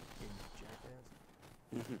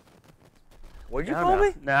 What'd you call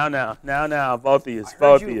me? Now. Both of you. I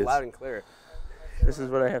Both heard of you you. loud and clear. This is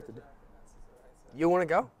what I have to do. You want to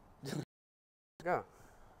go? Let's go.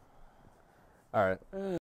 All right.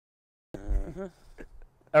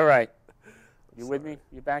 All right. You with me?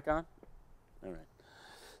 You back on? All right.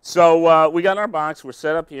 So we got our box. We're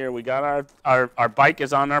set up here. We got our bike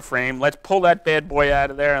is on our frame. Let's pull that bad boy out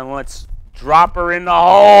of there and let's drop her in the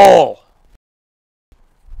hole.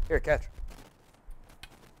 Here, catch.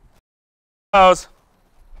 Those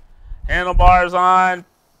handlebars on.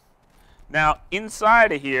 Now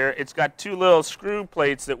inside of here, it's got 2 little screw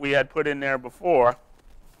plates that we had put in there before.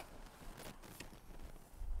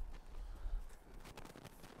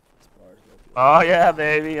 Oh yeah,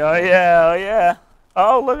 baby. Oh yeah. Oh yeah.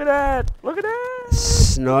 Oh, look at that. Look at that.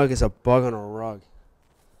 Snug as a bug on a rug.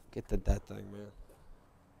 Get that thing, man.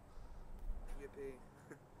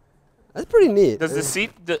 That's pretty neat. Does the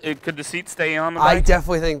seat? Could the seat stay on the I bike?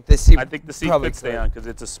 definitely think the seat. I think the seat probably could stay on because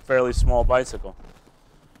it's a fairly small bicycle.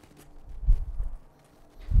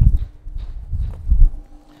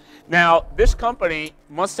 Now, this company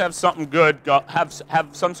must have something good, have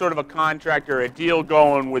some sort of a contract or a deal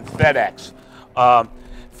going with FedEx.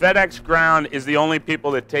 FedEx Ground is the only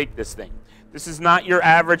people that take this thing. This is not your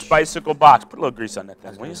average bicycle box. Put a little grease on that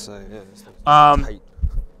thing, will you? Say, yeah, Tight.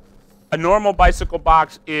 A normal bicycle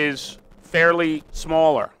box is fairly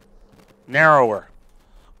smaller, narrower.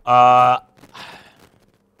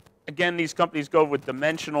 Again, these companies go with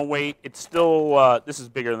dimensional weight. It's still, this is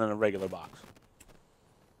bigger than a regular box.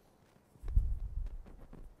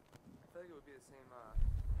 I feel like it would be the same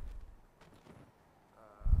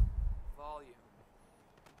volume.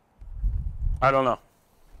 I don't know.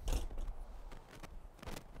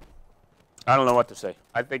 I don't know what to say.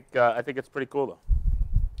 I think it's pretty cool though.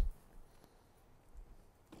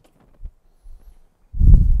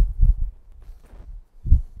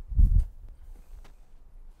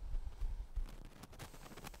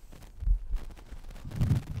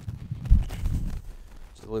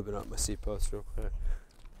 Just lubing up my seat post real quick.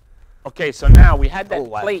 Okay, so now we had that Don't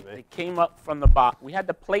laugh at plate me. that came up from the bottom. We had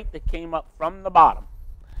the plate that came up from the bottom,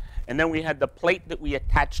 and then we had the plate that we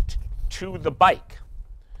attached to the bike.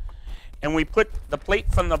 And we put the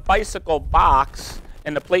plate from the bicycle box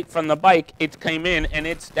and the plate from the bike, it came in, and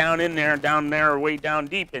it's down there, way down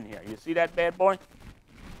deep in here. You see that bad boy?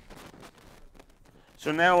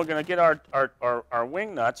 So now we're going to get our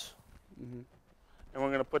wing nuts, and we're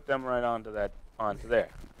going to put them right onto there.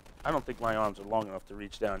 I don't think my arms are long enough to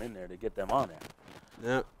reach down in there to get them on there.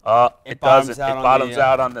 Yep. It doesn't. It bottoms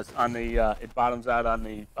out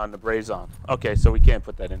on the brazon. Okay, so we can't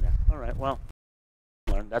put that in there. All right, well,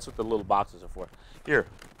 that's what the little boxes are for. Here,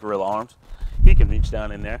 gorilla arms. He can reach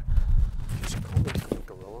down in there.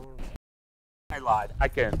 I lied. I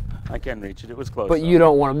can reach it. It was close. But you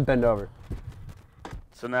don't want to bend over.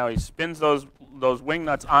 So now he spins those wing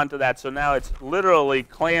nuts onto that. So now it's literally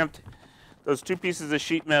clamped. Those 2 pieces of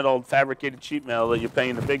sheet metal, fabricated sheet metal that you're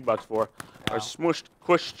paying the big bucks for, are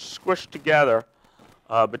squished together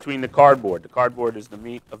between the cardboard. The cardboard is the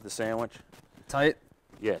meat of the sandwich. Tight?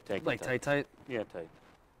 Yeah, take Like it tight? Yeah, tight.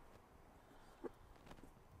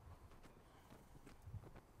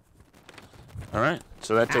 All right,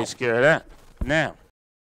 so that takes care of that. Now,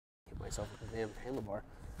 Hit myself with the damn handlebar.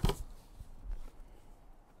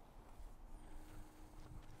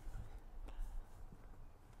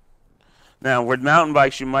 with mountain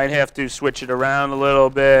bikes, you might have to switch it around a little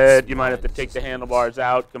bit. You might have to take the handlebars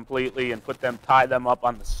out completely and tie them up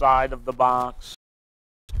on the side of the box.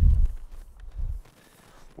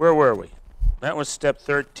 Where were we? That was step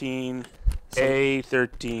 13, A,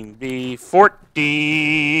 13B,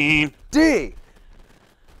 14. D!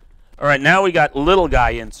 All right, now we got little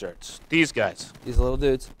guy inserts. These guys. These little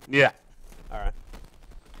dudes. Yeah. All right.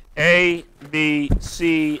 A, B,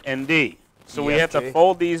 C, and D. So we E, have F, to G.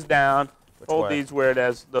 fold these down, fold way? these where it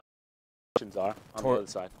has the options are on the Toward- other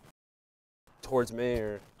side. Towards me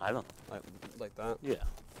or I don't like that? Yeah.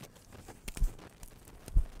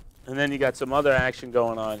 And then you got some other action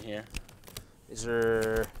going on here. These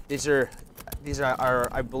are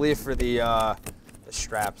I believe for the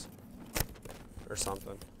straps or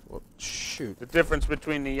something. Well, shoot. The difference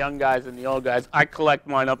between the young guys and the old guys, I collect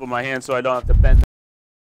mine up in my hand so I don't have to bend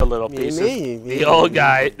the little pieces. The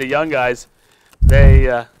young guys,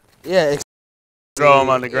 they throw them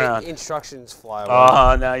on the ground. Instructions fly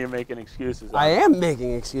away. Now you're making excuses. I am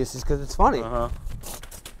making excuses because it's funny. Uh-huh.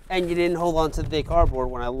 And you didn't hold on to the cardboard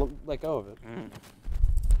when I let go of it.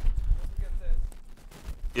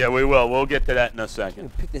 Yeah, we will. We'll get to that in a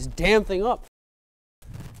second. Pick this damn thing up.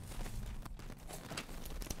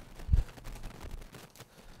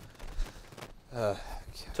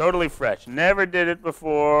 Totally fresh. Never did it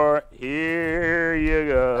before. Here you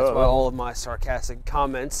go. That's why all of my sarcastic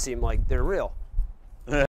comments seem like they're real.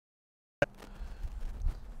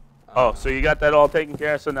 Oh, so you got that all taken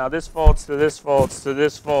care of. So now this folds to this folds to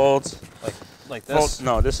this folds. Like this?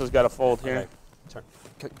 No, this has got to fold here.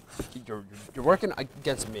 Okay. You're working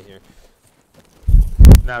against me here.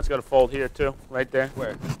 Now it's got to fold here too, right there.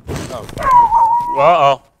 Where?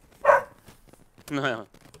 Oh. Uh-oh.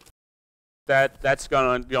 That's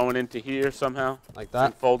going into here somehow. Like that?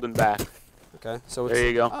 And folding back. Okay. So There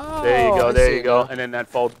you go. Oh, there you go. I There see you go. now. And then that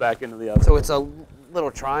folds back into the other. So it's a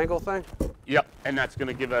little triangle thing? Yep. And that's going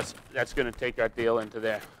to give us. That's going to take our deal into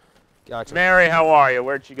there. Gotcha. Mary, how are you?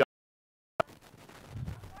 Where'd she go?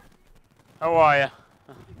 How are you?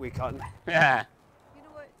 We cutting? Yeah. You know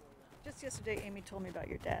what? Just yesterday, Amy told me about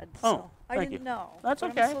your dad. Oh, So I thank didn't you. know. That's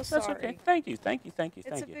but okay. I'm so That's sorry. okay. Thank you. Thank you. Thank you. It's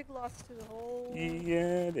Thank a you. big loss to the whole.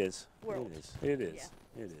 Yeah, it is. World. It is. It is.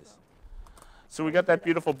 Yeah. It is. So we got that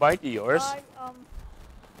beautiful bike of yours. I'm gonna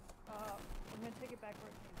take it back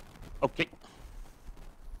where it came. Okay.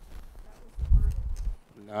 That was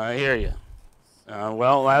the verdict. I hear you.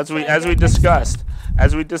 Well, as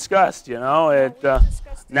we discussed, you know, it.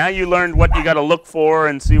 Now you learned what you got to look for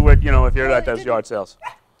and see what if you're at those yard sales.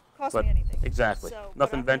 Cost But me anything. exactly. So, but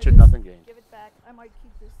Nothing I'm gonna ventured, just nothing gained. Give it back. I might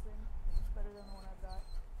keep this thing. It's better than the one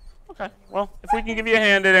I've got. Okay. Well, if we can give you a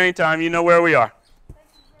hand at any time, you know where we are.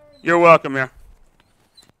 You're welcome here.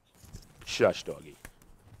 Shush, doggy.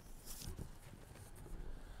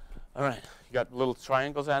 All right. You got little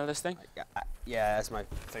triangles out of this thing? Yeah, as my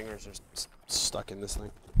fingers are stuck in this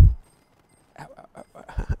thing. Ow, ow, ow, ow.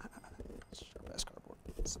 Sharp ass cardboard.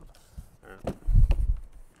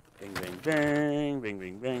 Bing, bing, bing, bing,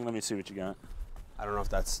 bing, bing. Let me see what you got. I don't know if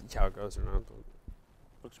that's how it goes or not. But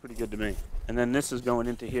Looks pretty good to me. And then this is going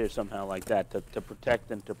into here somehow like that to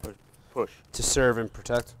protect and to push. to serve and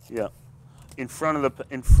protect. Yeah. In front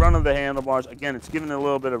of the handlebars. Again, it's giving it a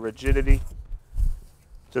little bit of rigidity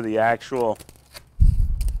to the actual.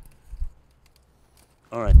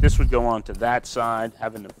 All right, this would go on to that side,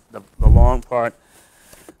 having the long part.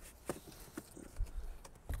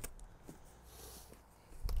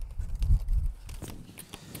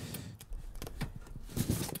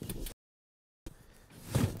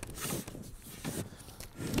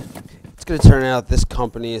 It's going to turn out this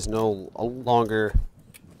company is no longer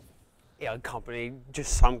a company,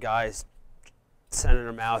 just some guys sending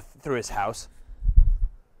them out through his house.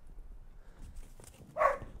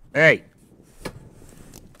 Hey.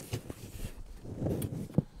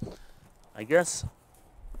 I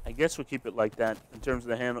guess we'll keep it like that in terms of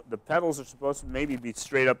the handle. The pedals are supposed to maybe be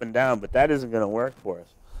straight up and down, but that isn't going to work for us.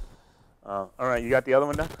 All right, you got the other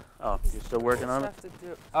one done? Oh, you're still working on it?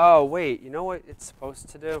 Oh, wait. You know what it's supposed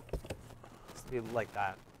to do? It's to be like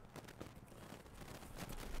that.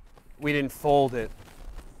 We didn't fold it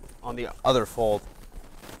on the other fold.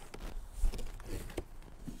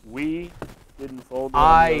 We didn't fold it. on the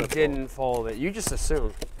I other didn't fold it. You just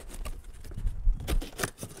assumed.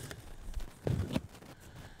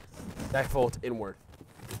 That folds inward.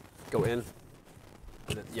 Go in.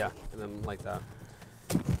 And then, yeah, and then like that.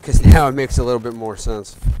 Because now it makes a little bit more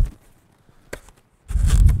sense.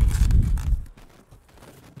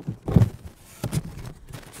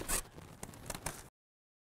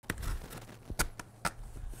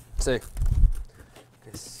 See.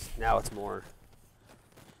 Now it's more.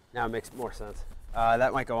 Now it makes more sense.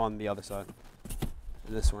 That might go on the other side.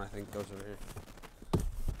 And this one I think goes over here.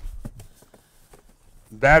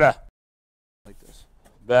 Better. Like this.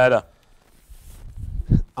 Better.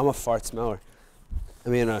 I'm a fart smeller. I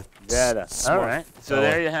mean a Better. All right. So fella.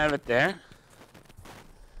 there you have it there.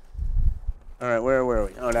 All right, where were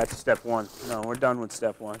we? Oh, that's step one. No, we're done with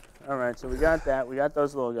step one. All right, so we got that. We got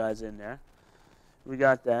those little guys in there. We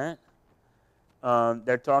got that.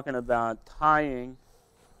 They're talking about tying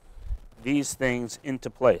these things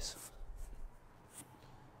into place.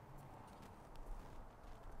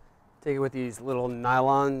 Take it with these little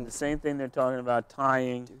nylon. The same thing they're talking about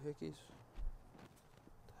tying. Doohickeys.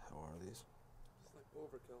 How are these? It's like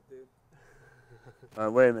overkill, dude. All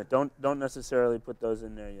right, wait a minute. Don't necessarily put those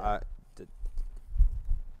in there yet.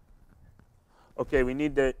 Okay, we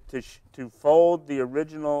need to fold the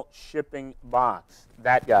original shipping box.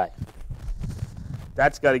 That guy.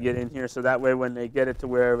 That's got to get in here so that way when they get it to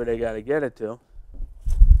wherever they got to get it to.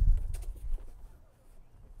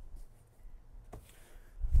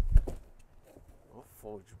 I'll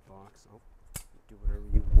fold your box. I'll do whatever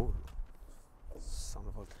you want. Son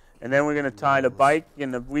of a... And then we're going to tie the bike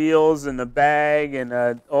and the wheels and the bag and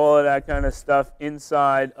all of that kind of stuff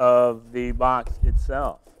inside of the box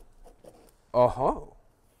itself. Oh,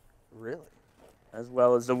 really? As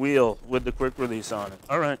well as the wheel with the quick release on it.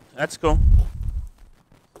 All right, that's cool.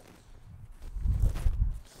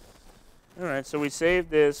 All right, so we saved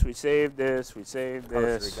this, we saved this, we saved Probably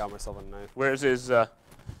this. should've got myself a knife. Where's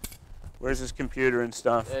his computer and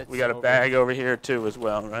stuff? It's We got a over. bag over here too as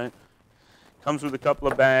well, right? Comes with a couple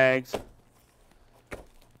of bags.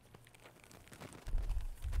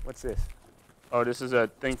 What's this? Oh, this is a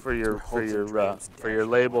thing for your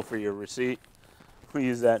label for your receipt. We'll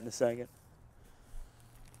use that in a second.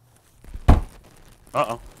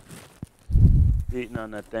 Uh-oh. Beating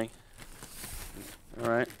on that thing. All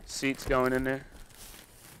right, seat's going in there.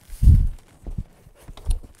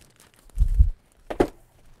 I'm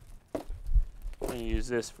gonna use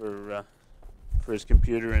this for his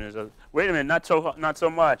computer and his other. Wait a minute, not so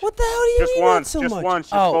much. What the hell do you Just mean once, not so just much? once.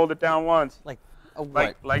 Just Oh. fold it down once. Like a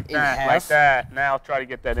what? Like In that, half? like that. Now try to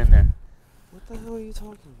get that in there. What the hell are you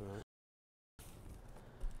talking about?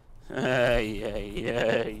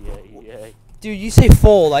 Yeah. Dude, you say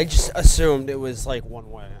fold. I just assumed it was like one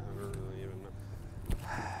way. I don't really even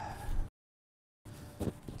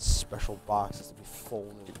know. Special boxes to be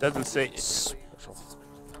folded. It doesn't say. Special.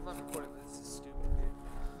 I'm not recording this. This is stupid,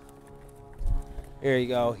 dude. Here you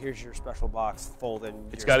go. Here's your special box folded.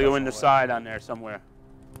 It's got to go in the side on there somewhere.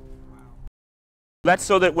 That's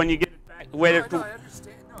so that when you get it back, wait. I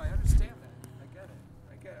understand. No, I understand that.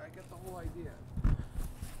 I get the whole idea.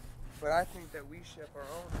 But I think that we ship our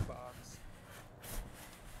own box.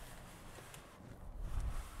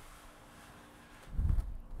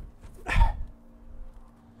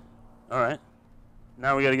 All right.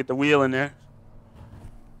 Now we got to get the wheel in there.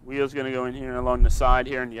 Wheel's going to go in here along the side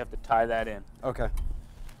here, and you have to tie that in. Okay.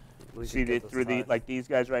 See through the like these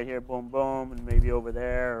guys right here, boom, boom, and maybe over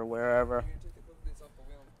there or wherever.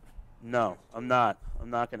 No, I'm not. I'm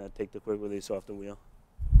not going to take the quick release off the wheel.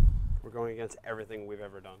 We're going against everything we've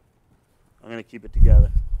ever done. I'm going to keep it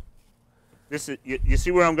together. This is you see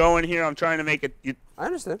where I'm going here? I'm trying to make it I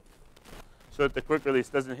understand. so that the quick release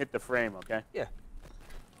doesn't hit the frame, okay? Yeah.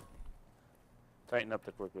 Tighten up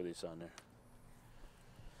the quick release on there.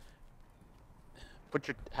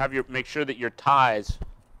 Make sure that your ties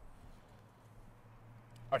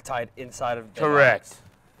Are tied inside of the correct. box.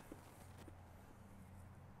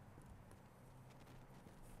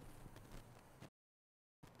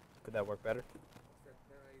 Could that work better?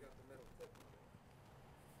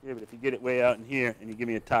 Yeah, but if you get it way out in here and you give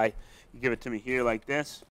me a tie, you give it to me here like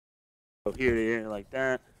this, go here to here like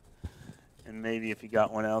that, and maybe if you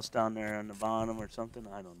got one else down there on the bottom or something,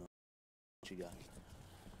 I don't know what you got.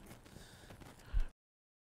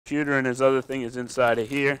 Computer and his other thing is inside of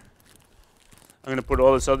here. I'm going to put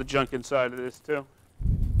all this other junk inside of this too.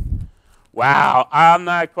 Wow, I'm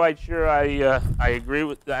not quite sure I agree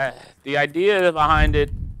with that. The idea behind it,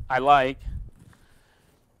 I like.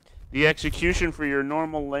 The execution for your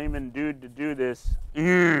normal layman dude to do this,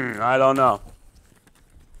 I don't know.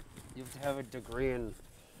 You have to have a degree in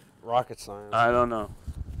rocket science. I don't know.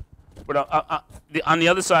 But on the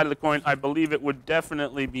other side of the coin, I believe it would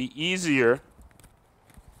definitely be easier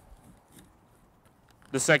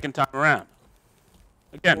the second time around.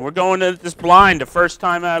 Again, we're going to this blind the first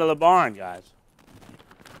time out of the barn, guys.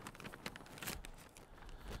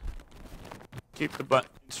 Keep the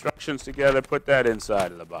instructions together, put that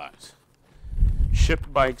inside of the box.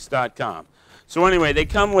 Shipbikes.com. So anyway, they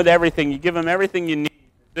come with everything. You give them everything you need,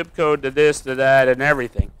 zip code to this, to that, and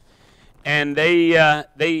everything. And they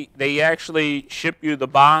actually ship you the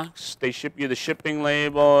box. They ship you the shipping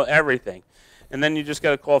label, everything. And then you just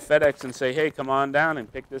got to call FedEx and say, hey, come on down and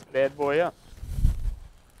pick this bad boy up.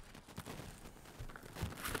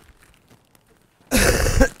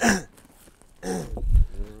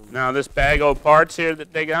 Now this bag of parts here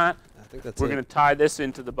that they got, I think that's we're going to tie this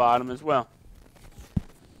into the bottom as well.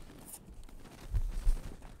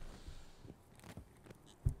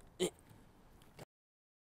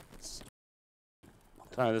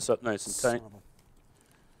 Tie this up nice and tight.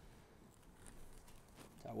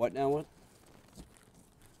 What now? What?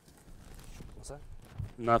 What's that?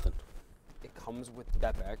 Nothing. It comes with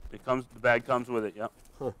that bag. The bag comes with it. Yep.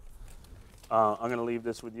 Huh. I'm gonna leave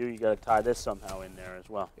this with you. You gotta tie this somehow in there as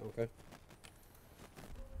well. Okay.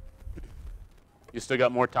 You still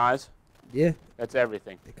got more ties? Yeah. That's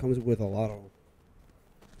everything. It comes with a lot of them.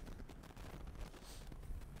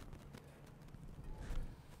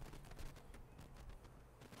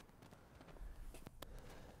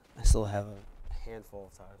 I still have a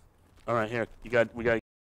handful of ties. All right, here. We got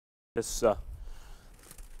this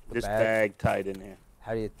this bag tied in here.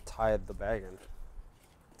 How do you tie the bag in?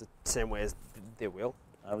 The same way as the wheel?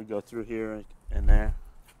 I would go through here and there.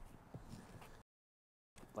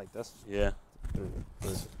 Like this? Yeah.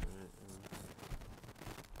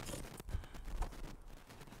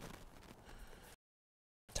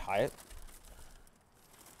 Tie it?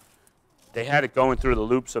 They had it going through the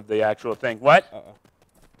loops of the actual thing. What? Uh-oh.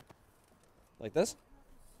 Like this?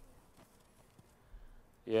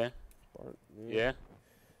 Yeah. Yeah.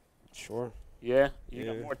 Sure. Yeah. You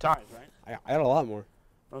got more ties, right? I got a lot more.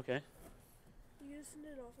 Okay. You gonna send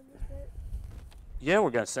it off in this part? Yeah,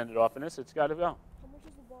 we're gonna send it off in this. It's got to go. How much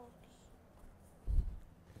is the box?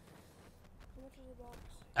 How much is the box?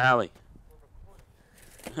 Allie.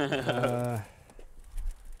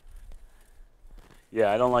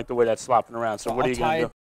 Yeah, I don't like the way that's slopping around. So what are you gonna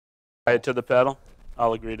do? Tie it to the pedal?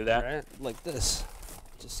 I'll agree to that. Right, like this.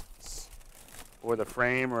 Just. Or the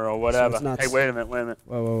frame or whatever. So hey, wait a minute.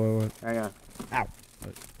 Wait. Hang on. Ow.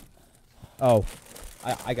 Oh,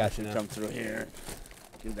 I got you now. Come through here.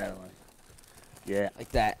 Do that way. Yeah. Like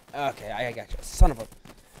that. Okay, I got you. Son of a.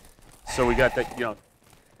 So we got that. You know,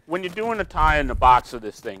 when you're doing a tie in the box of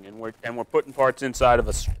this thing, and we're putting parts inside of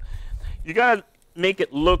us, you gotta make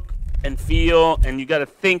it look and feel, and you gotta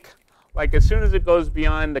think like as soon as it goes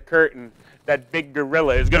beyond the curtain, that big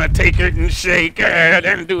gorilla is going to take it and shake it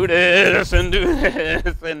and do this and do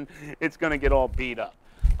this, and it's going to get all beat up.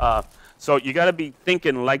 So you got to be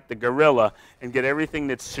thinking like the gorilla and get everything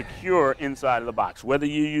that's secure inside of the box, whether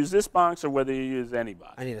you use this box or whether you use any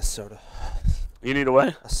box. I need a soda. You need a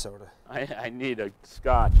what? A soda. I need a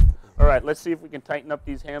scotch. All right, let's see if we can tighten up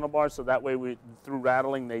these handlebars so that way through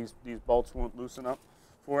rattling, these bolts won't loosen up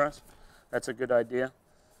for us. That's a good idea.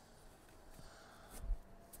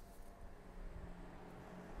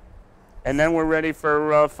 And then we're ready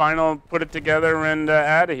for final, put it together and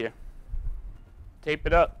out of here. Tape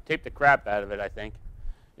it up. Tape the crap out of it, I think,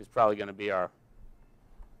 is probably going to be our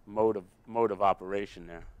mode of operation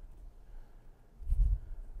there.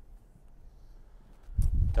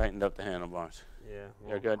 Tightened up the handlebars. Yeah.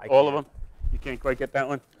 They're good. All of them? You can't quite get that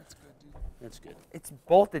one? That's good, dude. That's good. It's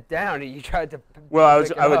bolted down. You tried to. Well,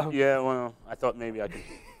 I thought maybe I could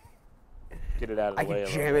get it out of the I way.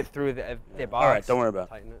 can jam it through the box. All right, don't worry about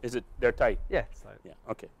it. Tighten it. Is it? They're tight. Yeah, it's tight. Yeah.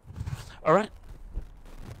 Okay. All right.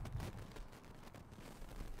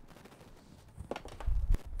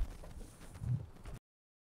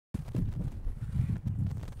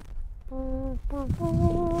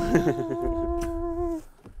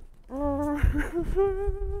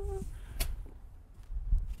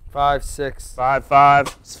 Five, six, 5,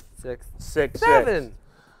 5, six, 6, 7. 6.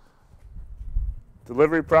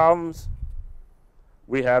 Delivery problems.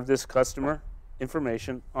 We have this customer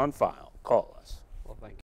information on file. Call us. Well,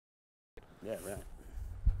 thank you. Yeah, right.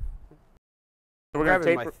 So we're gonna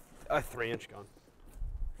tape. A 3-inch gun.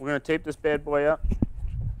 We're gonna tape this bad boy up.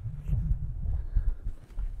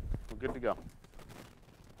 We're good to go.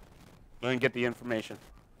 We're gonna get the information.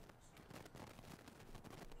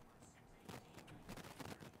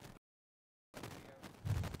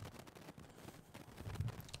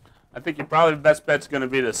 I think your probably the best bet's going to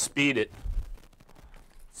be to speed it.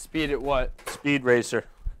 Speed it what? Speed racer.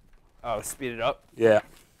 Oh, speed it up? Yeah.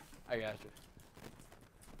 I got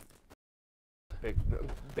you.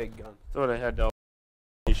 Big gun. Thought I had the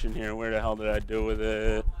information here. Where the hell did I do with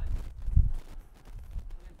it?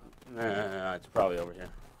 Nah, it's probably over here.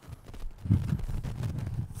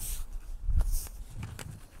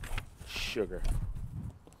 Sugar.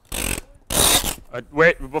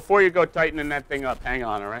 Wait, before you go tightening that thing up, hang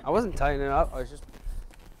on, all right? I wasn't tightening it up. I was just.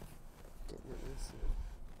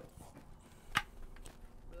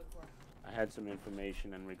 I had some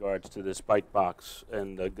information in regards to this bike box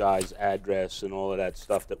and the guy's address and all of that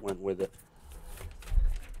stuff that went with it.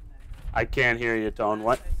 I can't hear you, Tone.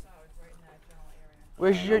 What?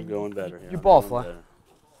 Where's I'm going better here. Your I'm ball going fly? better.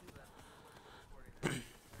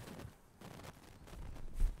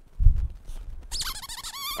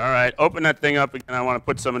 All right, open that thing up again. I want to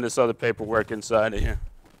put some of this other paperwork inside of here.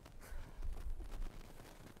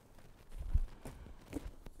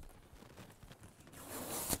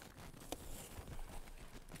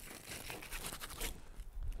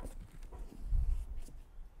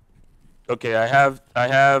 Okay, I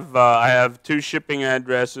have 2 shipping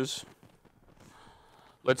addresses.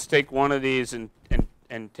 Let's take one of these and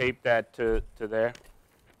tape that to there,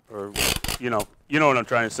 or you know what I'm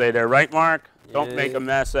trying to say there, right, Mark? Don't make a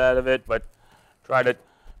mess out of it, but try to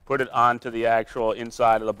put it onto the actual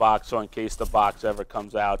inside of the box, so in case the box ever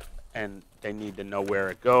comes out and they need to know where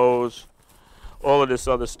it goes. All of this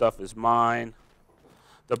other stuff is mine.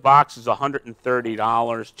 The box is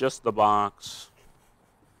 $130, just the box.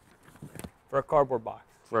 For a cardboard box.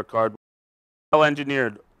 For a cardboard,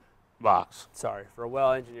 well-engineered box. Sorry, for a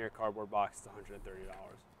well-engineered cardboard box, it's $130.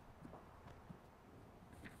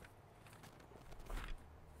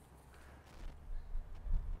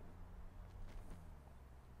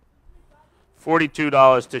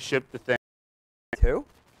 $42 to ship the thing. 2?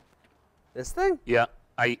 This thing? Yeah,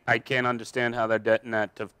 I can't understand how they're getting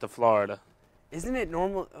that to Florida. Isn't it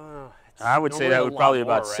normal? I would say that would probably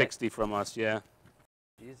about 60 from us, yeah.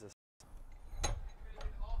 Jesus.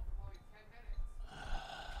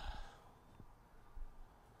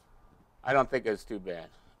 I don't think it's too bad.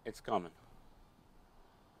 It's coming.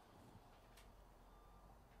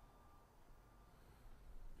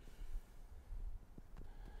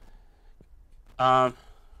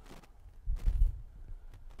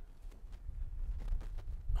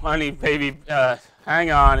 Honey, baby, hang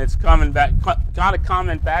on. It's coming back. Got to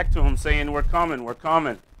comment back to him saying we're coming, we're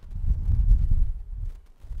coming.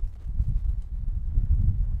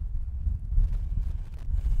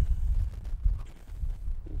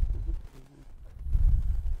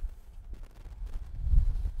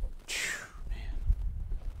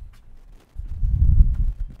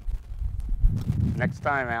 Next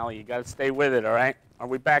time, Allie, you got to stay with it, all right? Are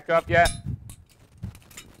we back up yet?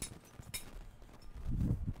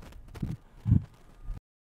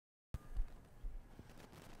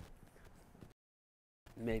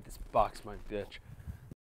 Made this box my bitch.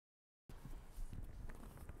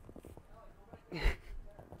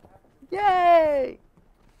 Yay!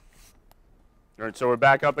 All right, so we're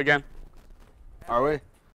back up again? Are we?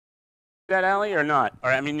 That, Allie, or not?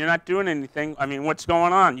 Or, I mean, you're not doing anything. I mean, what's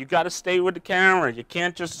going on? You got to stay with the camera. You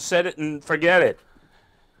can't just set it and forget it.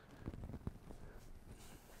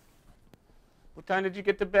 What time did you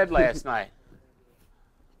get to bed last night?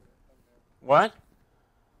 What?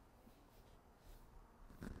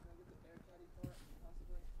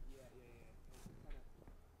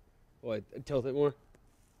 What? Tilt it more?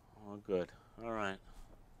 Oh, good. All right.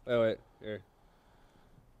 Wait, here.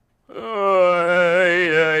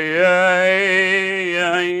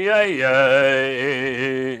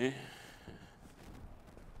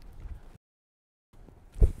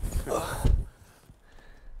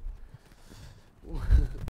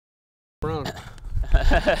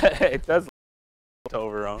 It does look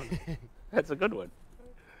over on. That's a good one.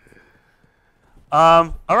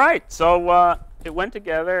 All right, so it went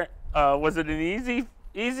together. Was it an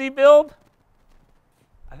easy build?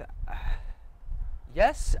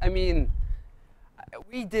 Yes, I mean,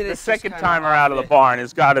 we did it. The second timer out of the barn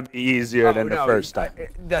has got to be easier than the first time.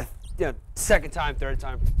 The second time, third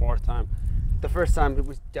time, fourth time. The first time it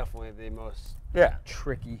was definitely the most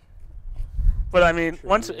tricky. But I mean,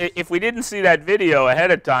 if we didn't see that video ahead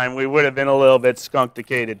of time, we would have been a little bit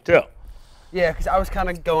skunkticated too. Yeah, because I was kind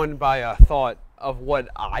of going by a thought of what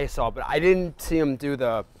I saw, but I didn't see him do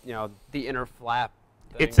the the inner flap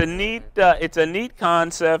thing. It's a neat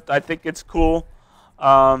concept. I think it's cool.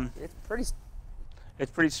 It's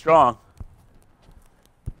pretty strong.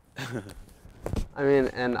 I mean,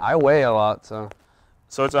 and I weigh a lot, so.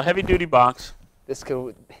 So it's a heavy-duty box. This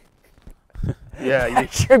could. Yeah,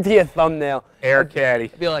 That should be a thumbnail. Air caddy.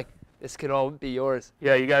 Be like, this could all be yours.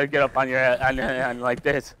 Yeah, you gotta get up on your on like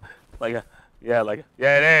this, there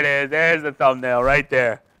it is. There's the thumbnail right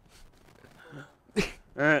there.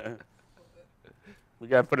 We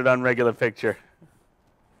gotta put it on regular picture.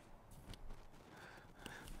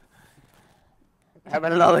 Have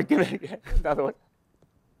another one.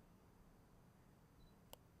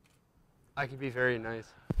 I could be very nice.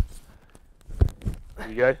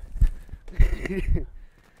 You good?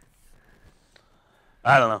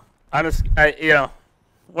 I don't know. You know,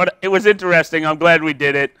 it was interesting. I'm glad we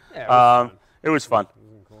did it. Yeah, it was fun. It was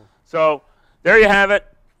fun. Cool. So there you have it.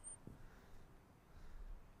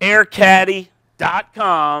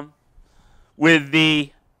 Aircaddy.com with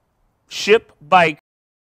the ship bike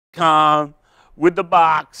with the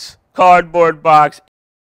box, cardboard box,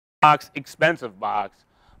 expensive box.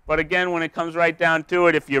 But again, when it comes right down to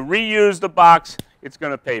it, if you reuse the box, it's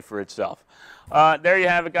going to pay for itself. There you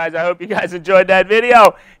have it, guys. I hope you guys enjoyed that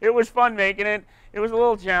video. It was fun making it. It was a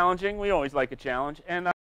little challenging. We always like a challenge. And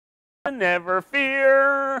never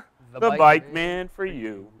fear, the bike man for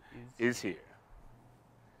you is here.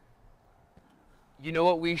 You know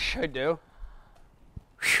what we should do?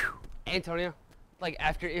 Antonio, like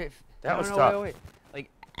after if that was tough. Wait.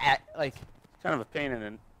 Like kind of a pain in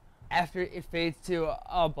it. After it fades to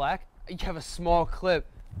black, you have a small clip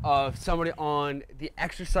of somebody on the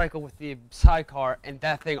extra cycle with the sidecar and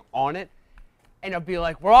that thing on it, and it'll be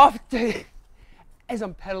like, we're off as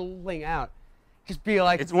I'm pedaling out. Just be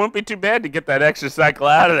like, it won't be too bad to get that extra cycle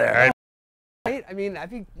out of there. Right? I mean, I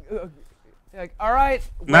think like, all right.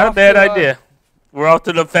 Not a bad idea. We're off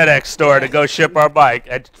to the FedEx store to go ship our bike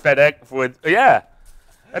at FedEx with, yeah,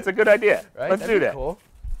 that's a good idea. Right? Let's do that. Cool.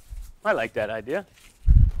 I like that idea.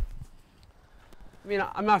 I mean,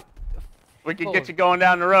 I'm not. We could get you going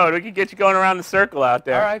down the road. We could get you going around the circle out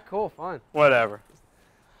there. All right, cool, fine. Whatever.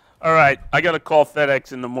 All right, I got to call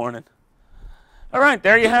FedEx in the morning. All right,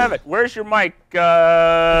 there you have it. Where's your mic?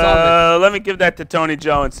 Let me give that to Tony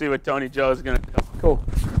Joe and see what Tony Joe is going to do. Cool.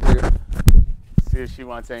 See if she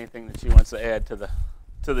wants anything that she wants to add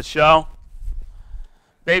to the show.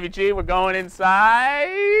 Baby G, we're going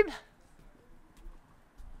inside.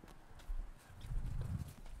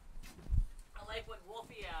 I like what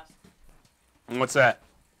Wolfie asked. And what's that?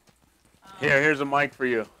 Here's a mic for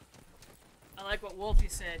you. I like what Wolfie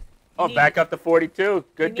said. Oh, back up to 42.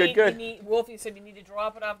 Good. Wolfie said you need to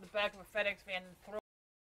drop it off the back of a FedEx van and throw it.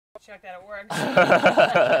 Check that it works.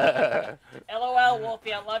 LOL,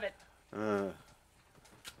 Wolfie, I love it.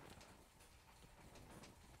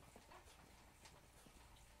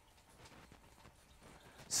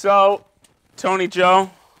 So, Tony Joe.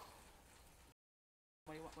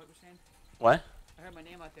 What were you saying? What? I heard my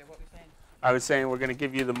name out there. What were you saying? I was saying we're going to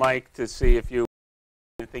give you the mic to see if you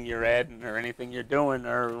anything you're adding or anything you're doing,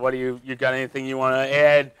 or what do you got anything you want to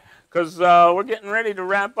add? Because we're getting ready to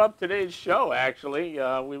wrap up today's show, actually.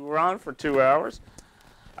 We were on for 2 hours.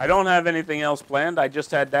 I don't have anything else planned. I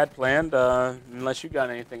just had that planned, unless you got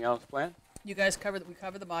anything else planned. You guys covered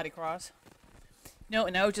the body cross. No,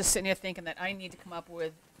 and I was just sitting here thinking that I need to come up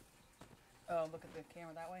with. Oh, look at the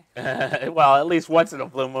camera that way. Well, at least once in a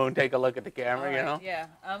blue moon, take a look at the camera, All right, you know? Yeah,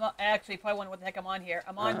 I'm actually probably wondering what the heck I'm on here.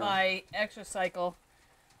 I'm on my extra cycle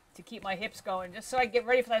to keep my hips going, just so I get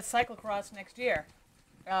ready for that cyclocross next year.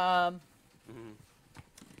 No,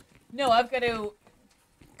 I've got to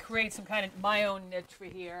create some kind of my own niche for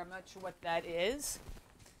here. I'm not sure what that is.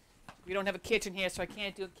 We don't have a kitchen here, so I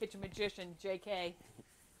can't do a kitchen magician JK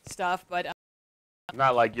stuff, but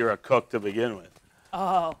Not like you're a cook to begin with.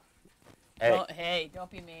 oh. Hey. Don't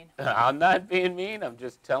be mean. I'm not being mean. I'm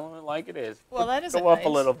just telling it like it is. Well, that is Go up a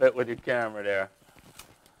little bit with your camera there.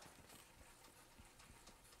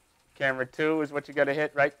 Camera 2 is what you got to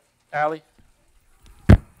hit, right, Allie?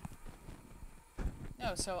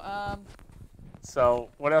 No, so So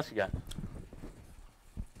what else you got?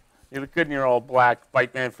 You look good in your old black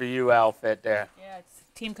BikemanforU outfit there. yeah, it's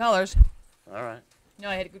team colors. All right. No,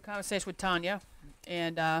 I had a good conversation with Tanya,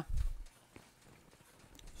 and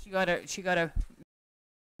she got a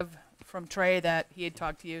from Trey that he had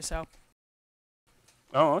talked to you. So.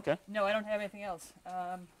 Oh, okay. No, I don't have anything else.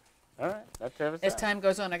 All right. That's As time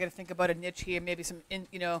goes on, I got to think about a niche here. Maybe some,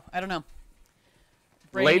 I don't know.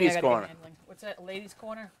 Ladies' corner. What's that? Ladies'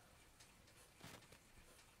 corner.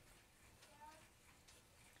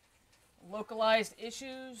 Localized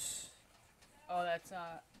issues. Oh, that's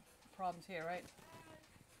problems here, right?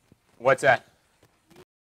 What's that?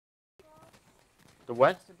 The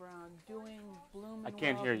what? Mr. Brown doing Bloom. I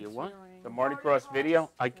can't hear you. What? The Mardi Cross video?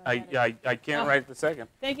 I can't right at the second.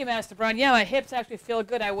 Thank you, Master Brown. Yeah, my hips actually feel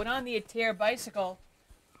good. I went on the Atir bicycle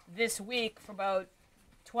this week for about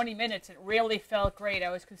 20 minutes. It really felt great.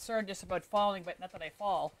 I was concerned just about falling, but not that I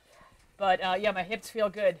fall. But yeah, my hips feel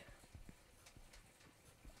good.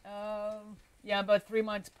 Yeah, about 3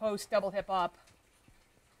 months post double hip op.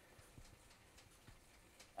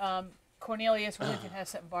 Cornelius Religion has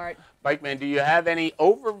something, Bart. Bikeman, do you have any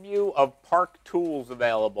overview of park tools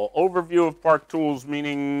available? Overview of park tools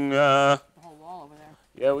meaning... The whole wall over there.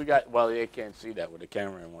 Yeah, we got. Well, they can't see that with the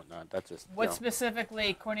camera and whatnot. That's just. What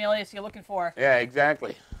specifically, Cornelius, you're looking for? Yeah,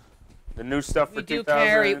 exactly. The new stuff for We do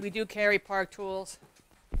 2000. carry park tools.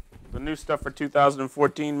 The new stuff for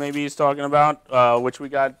 2014, maybe he's talking about, which we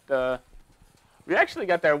got. We actually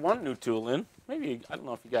got their one new tool in. Maybe I don't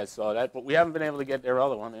know if you guys saw that, but we haven't been able to get their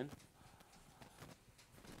other one in.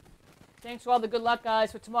 Thanks for all the good luck,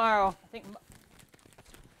 guys, for tomorrow. I think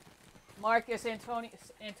Marcus, Antonio,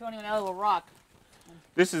 and Ellie will rock.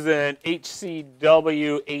 This is an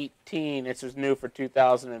HCW18. This is new for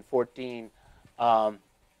 2014 or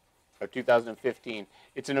 2015.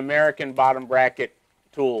 It's an American bottom bracket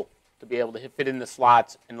tool to be able to fit in the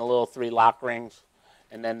slots and the little 3 lock rings,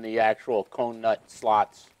 and then the actual cone nut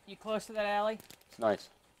slots. You close to that, Allie? It's nice.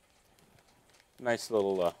 Nice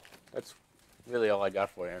little. That's really all I got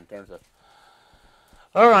for you in terms of.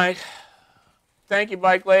 All right. Thank you,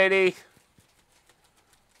 Bike Lady.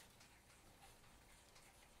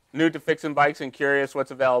 New to fixing bikes and curious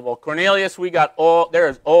what's available. Cornelius, we got there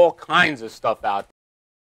is all kinds of stuff out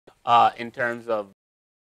there in terms of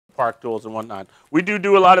park tools and whatnot. We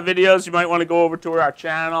do a lot of videos. You might want to go over to our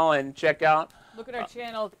channel and check out. Look at our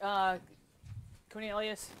channel,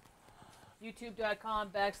 Cornelius,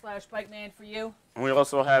 youtube.com/BikemanforU. And we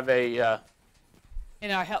also have a...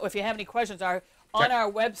 if you have any questions, on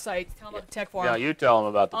our website, tell them about the tech forum. Yeah, you tell them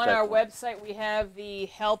about the tech forum. On our website, we have the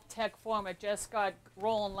Help Tech Forum. It just got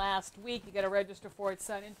rolling last week. You got to register for it,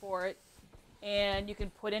 sign in for it, and you can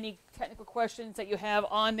put any technical questions that you have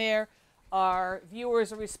on there. Our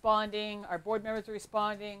viewers are responding. Our board members are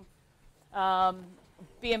responding.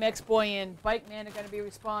 BMX Boy and Bike Man are going to be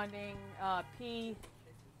responding.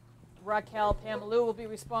 Raquel, Pamalu will be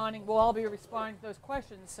responding. We'll all be responding to those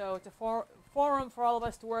questions. So it's a forum for all of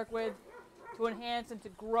us to work with, to enhance and to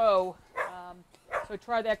grow. So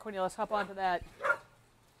try that, Cornelius. Hop onto that.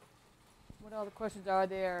 What other questions are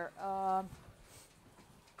there? Are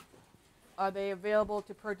they available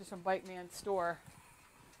to purchase from Bike Man's store?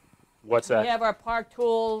 What's that? We have our park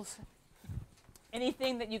tools.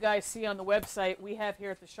 Anything that you guys see on the website, we have here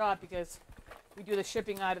at the shop because we do the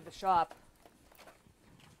shipping out of the shop.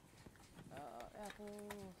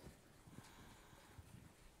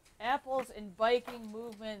 Apples and biking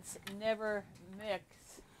movements never mix.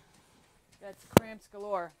 That's cramps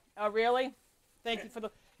galore. Oh, really? Thank you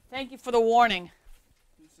for the warning.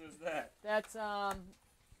 Who says that? That's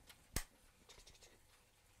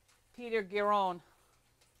Peter Giron.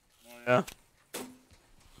 Oh, yeah.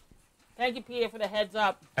 Thank you, Peter, for the heads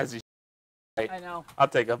up. As he I know. I'll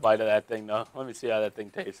take a bite of that thing, though. Let me see how that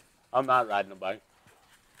thing tastes. I'm not riding a bike.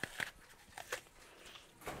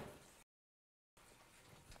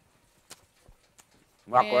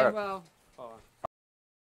 Well,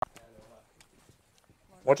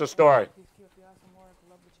 what's the story?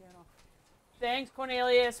 Thanks,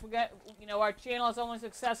 Cornelius. We got, our channel is only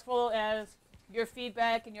successful as your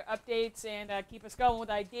feedback and your updates, and keep us going with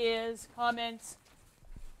ideas, comments.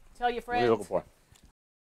 Tell your friends. What are you looking for?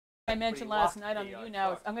 I mentioned last night on the U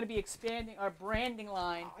Now, I'm going to be expanding our branding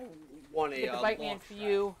line. Get the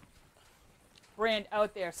BikemanforU brand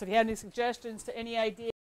out there. So if you have any suggestions to any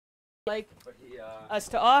ideas like us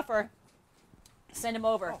to offer, send them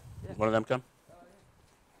over. One of them come?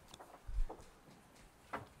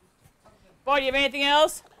 Boy, do you have anything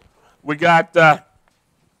else? We got Son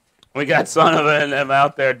of a and them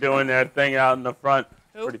out there doing their thing out in the front.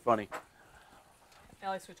 Who? Pretty funny.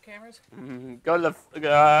 Allie, switch cameras. Go to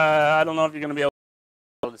the. I don't know if you're gonna be able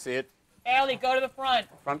to see it. Allie, go to the front.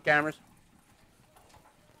 Front cameras.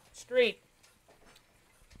 Street.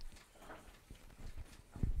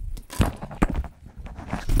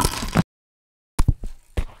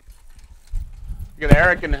 You got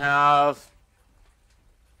Eric in the house.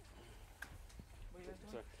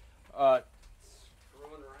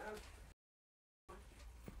 Screwing around.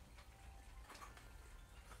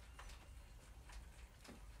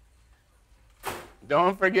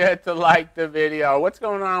 Don't forget to like the video. What's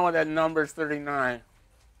going on with that numbers 39?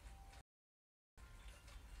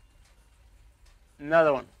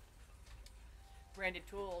 Another one. Branded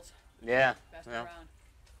tools. Yeah. Best Yeah.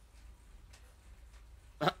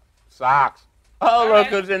 around. Socks. Oh, All look right.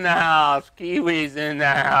 who's in the house. Kiwi's in the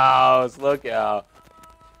house. Look out.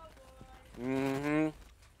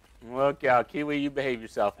 Look out. Kiwi, you behave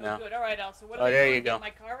yourself now. Good. All right, Elsa. What Oh, are they there doing? you go. Get my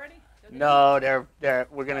car ready? No,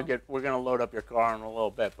 we're gonna load up your car in a little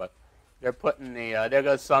bit, but they're putting the there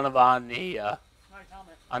goes Son of on the Nice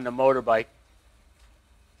helmet. on the motorbike.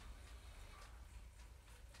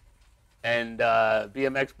 And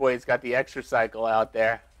BMX Boy's got the extra cycle out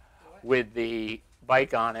there with the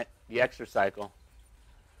bike on it, the extra cycle.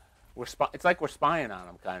 It's like we're spying on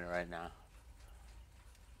him kind of right now.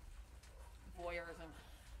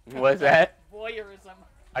 What's that? Voyeurism.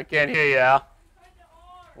 I can't hear you, Al.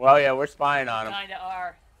 Well, yeah, we're spying on him. Kinda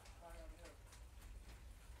are.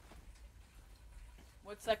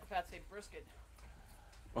 What psychopaths say brisket?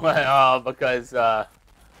 Well, because Bart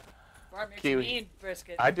makes Kiwi. mean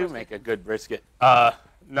brisket. I do make a good brisket.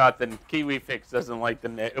 Nothing. Kiwi Fix doesn't like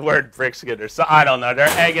the word brisket or so. I don't know. They're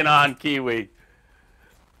egging on Kiwi.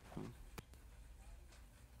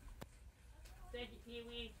 Thank you,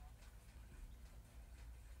 Kiwi.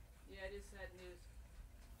 Yeah, it is sad news.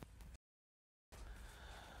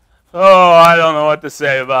 Oh, I don't know what to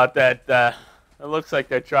say about that. It looks like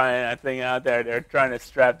they're trying that thing out there. They're trying to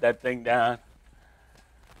strap that thing down.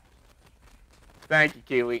 Thank you,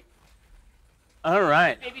 Kiwi. All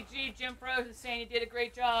right. Baby G, Jim Froze is saying you did a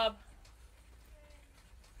great job.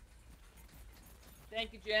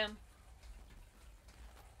 Thank you, Jim.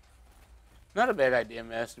 Not a bad idea,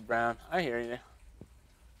 Master Brown. I hear you.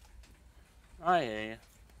 I hear you.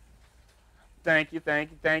 Thank you, thank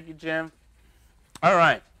you, thank you, Jim. All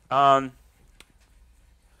right.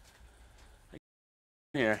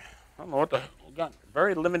 Here. I don't know what the... We got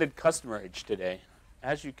very limited customerage today,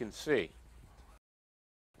 as you can see.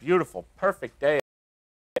 Beautiful, perfect day.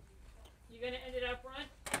 You gonna end it up front?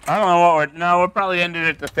 I don't know what we're... No, we'll probably end it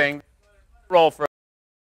at the thing. Roll for...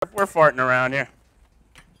 We're farting around here.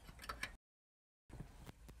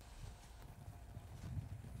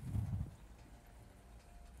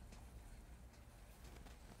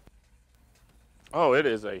 Oh, it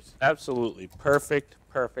is a absolutely perfect,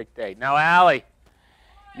 perfect day. Now, Allie,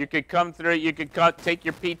 you could come through. You could take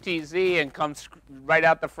your PTZ and come right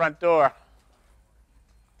out the front door.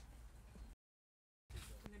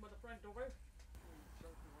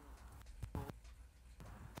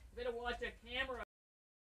 Better watch a camera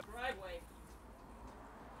driveway.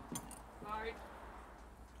 Sorry.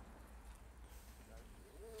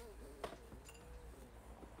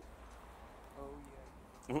 Oh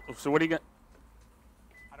yeah. So what do you got?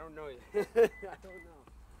 I don't know yet. I don't know.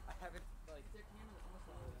 I haven't like.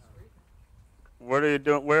 What are you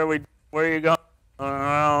doing? Where are you going?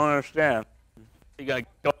 I don't understand. You gotta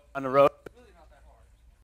go on the road. Really not that hard.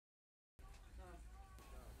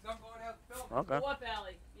 I'm going out to film. Okay. Go up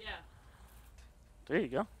alley. Yeah. There you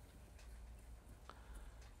go.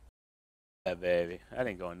 Yeah, baby. That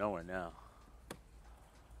ain't going nowhere now.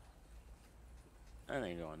 That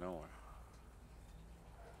ain't going nowhere.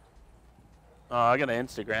 Oh, I gotta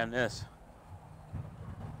Instagram this.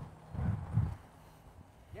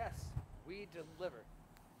 Yes, we deliver.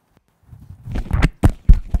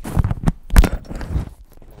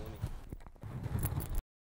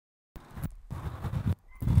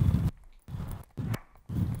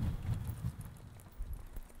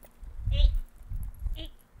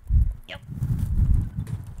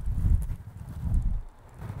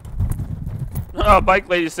 Oh, bike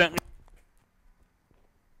lady sent me.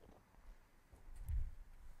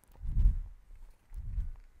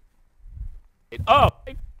 Oh,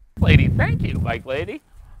 bike lady, thank you, bike lady.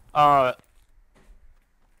 All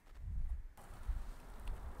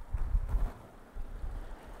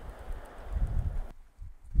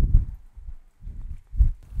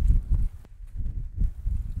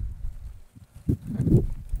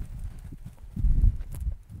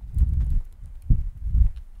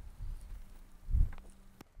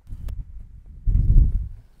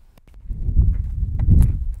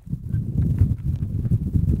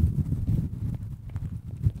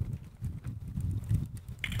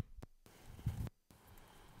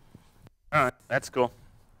right, that's cool.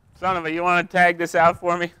 Son of a, you want to tag this out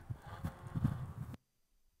for me?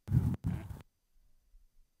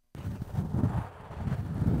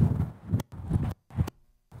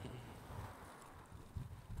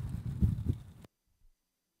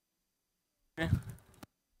 Yeah.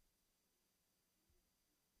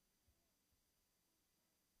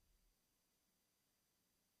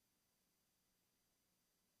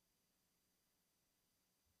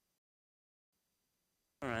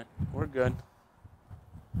 All right, we're good.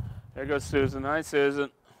 There goes Susan. Hi, Susan.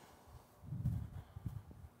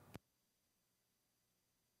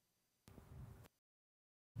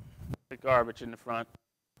 The garbage in the front.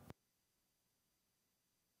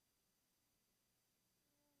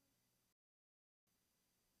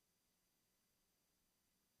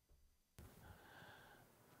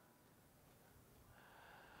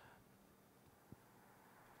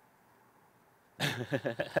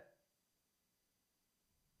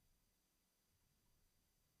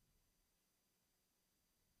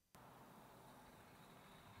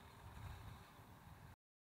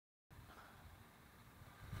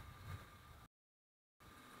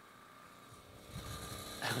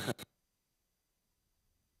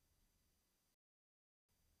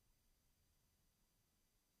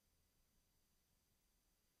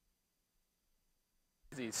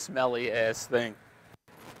 nasty, smelly ass thing.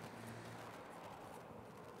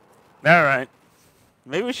 All right.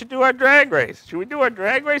 Maybe we should do our drag race. Should we do our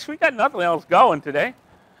drag race? We got nothing else going today.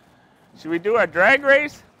 Should we do our drag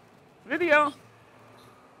race video? No.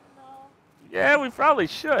 Yeah, we probably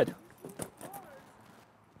should.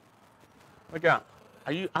 Look out.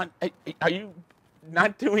 Are you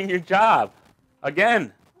not doing your job?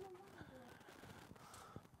 Again.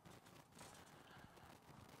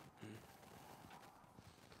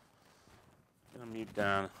 I'm gonna mute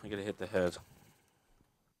down. I gotta hit the head.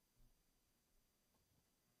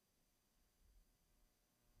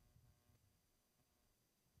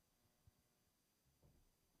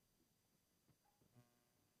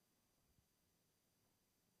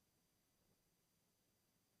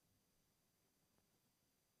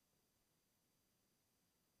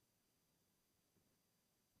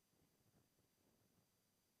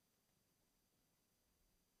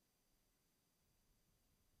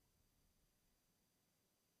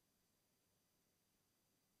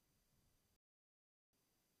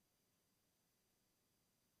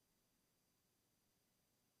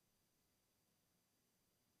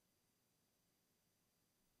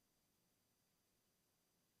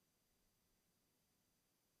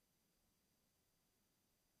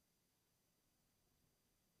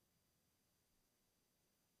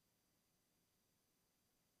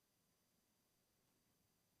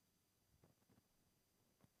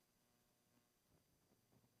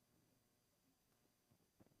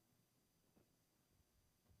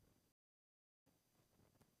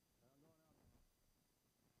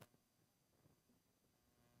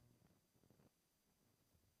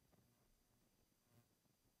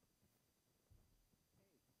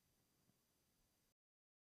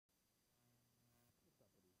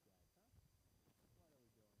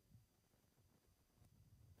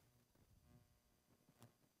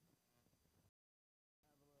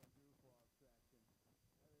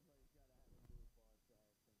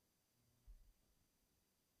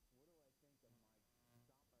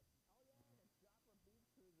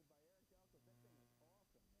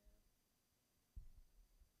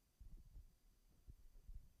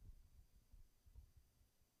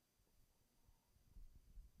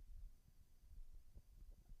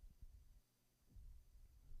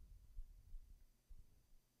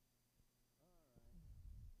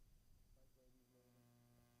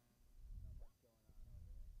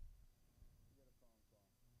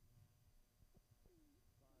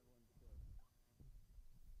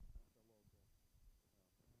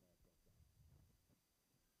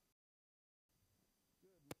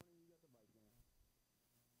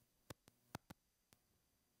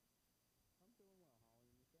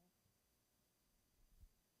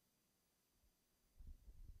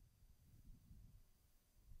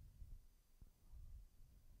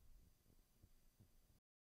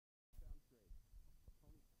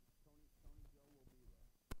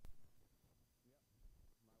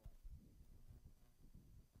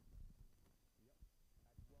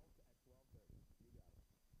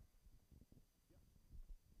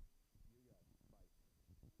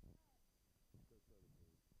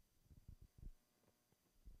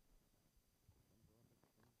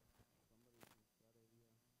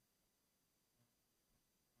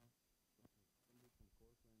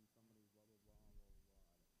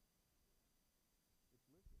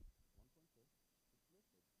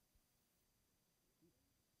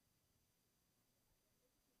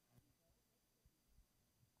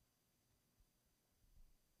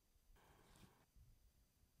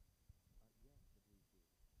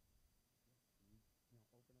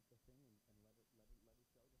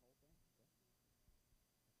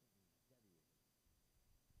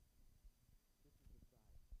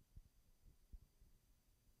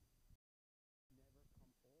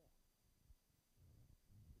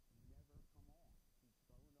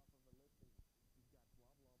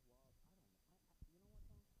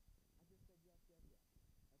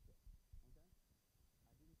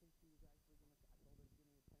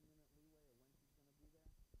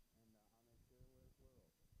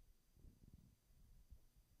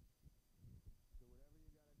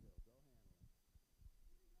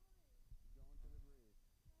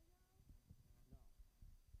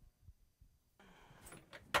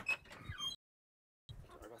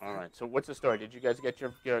 All right. So what's the story? Did you guys get your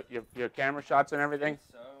camera shots and everything?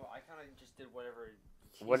 So I kind of just did whatever.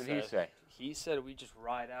 What did he say? He said we just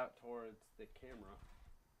ride out towards the camera,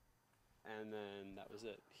 and then that was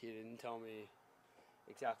it. He didn't tell me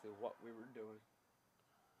exactly what we were doing.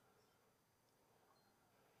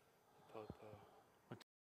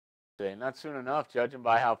 Not soon enough, judging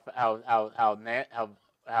by how 2 o'clock.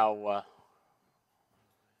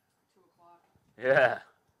 yeah.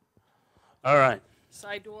 All right.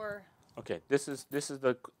 Side door. Okay, this is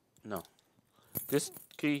the, no. This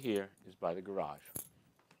key here is by the garage.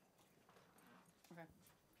 Okay.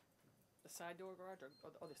 The side door garage or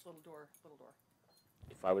this little door,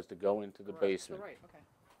 If I was to go into the Garage. basement. To the right. Okay.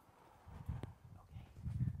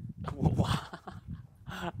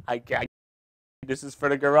 I can't. This is for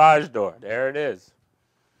the garage door. There it is.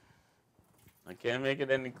 I can't make it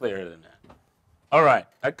any clearer than that. All right,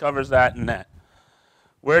 that covers that and that.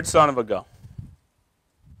 Where'd son of a go?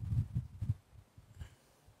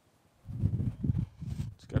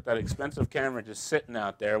 It's got that expensive camera just sitting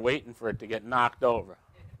out there waiting for it to get knocked over.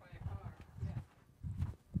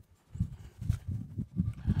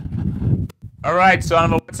 All right, son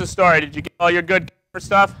of a, what's the story? Did you get all your good camera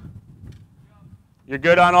stuff? You're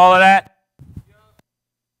good on all of that?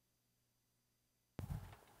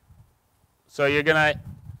 So you're gonna.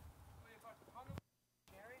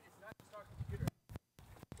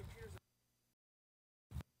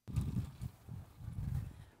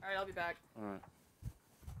 All right, I'll be back. All right.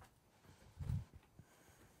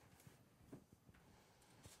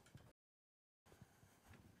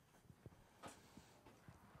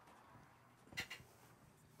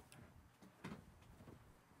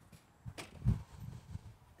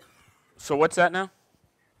 So what's that now?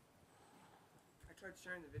 I tried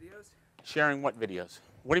sharing the videos. Sharing what videos?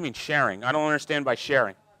 What do you mean sharing? I don't understand by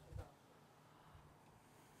sharing.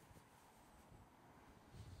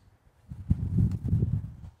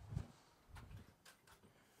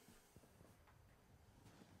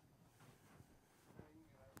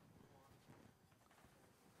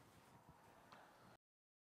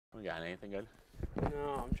 We got anything good?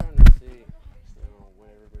 No, I'm trying to see what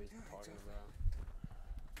everybody's talking about.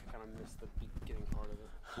 I kind of missed the beginning part of it.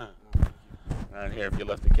 No, thank you. Around here, if you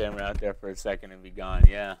left the camera out there for a second and be gone,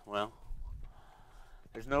 yeah, well,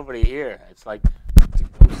 there's nobody here. It's like, It's a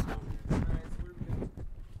ghost down here. Alright, so what are we doing?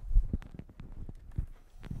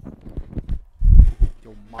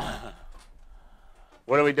 Yo, mom.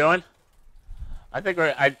 what are we doing? I think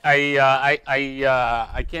we're, I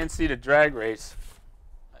can't see the drag race.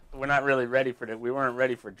 We're not really ready for we weren't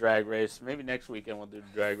ready for drag race. Maybe next weekend we'll do the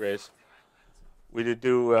drag race. We did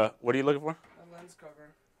do, what are you looking for? A lens cover.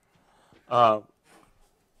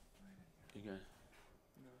 You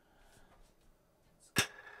got,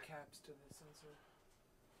 Caps to the sensor.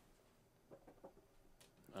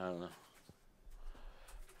 I don't know.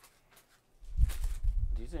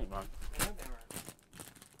 These ain't wrong. Yeah, they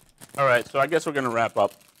were. All right, so I guess we're going to wrap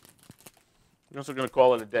up. I guess we're going to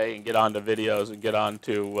call it a day and get on to videos and get on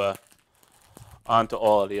to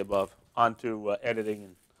all of the above, onto editing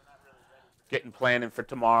and getting planning for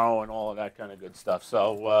tomorrow and all of that kind of good stuff.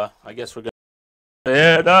 So I guess we're going to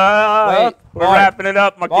head up. Wait, We're Bart. wrapping it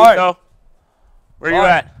up, Makito. Bart. Where you Bart.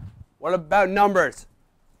 at? What about numbers?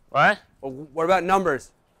 What? What about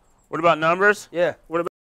numbers? What about numbers? Yeah. What about?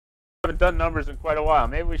 We haven't done numbers in quite a while.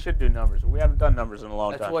 Maybe we should do numbers. We haven't done numbers in a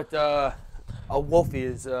long That's time. what a Wolfie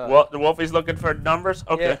is. Well, the Wolfie's looking for numbers?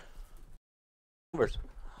 Okay. Yeah. Numbers.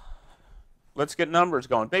 Let's get numbers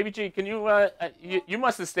going. Baby G, can you, you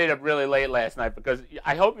must have stayed up really late last night because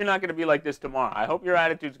I hope you're not going to be like this tomorrow. I hope your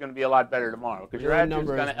attitude's going to be a lot better tomorrow because your Your attitude's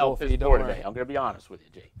numbers, going to help Wolfie, his don't poor worry. today. I'm going to be honest with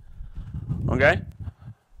you, G. Okay?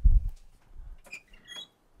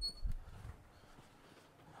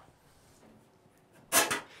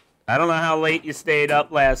 I don't know how late you stayed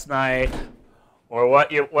up last night or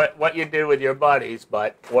what you did with your buddies,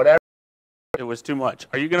 but whatever, it was too much.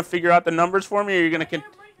 Are you going to figure out the numbers for me or are you going to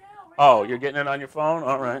Oh, you're getting it on your phone?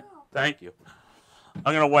 All right. Thank you.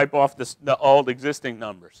 I'm going to wipe off the old existing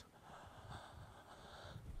numbers.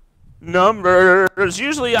 Numbers.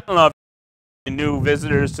 Usually, I don't know if you're new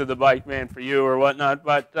visitors to the BikemanforU or whatnot,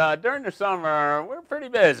 but during the summer, we're pretty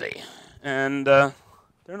busy. And during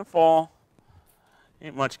the fall,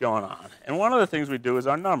 ain't much going on. And one of the things we do is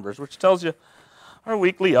our numbers, which tells you our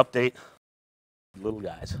weekly update. Little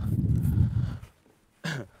guys.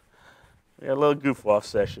 We had a little goof-off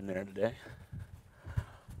session there today.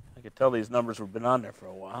 I could tell these numbers have been on there for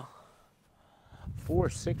a while.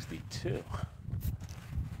 462.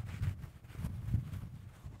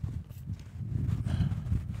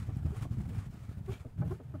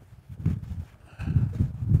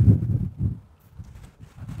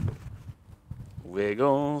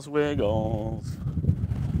 Wiggles, wiggles.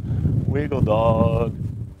 Wiggle dog.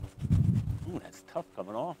 Ooh, that's tough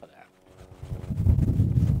coming off of that.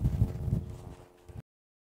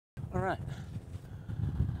 All right.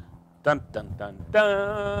 Dun, dun, dun, dun.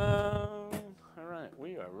 All right,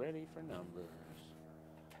 we are ready for numbers.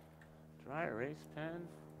 Dry erase pen.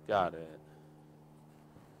 Got it.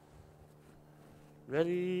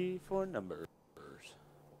 Ready for numbers.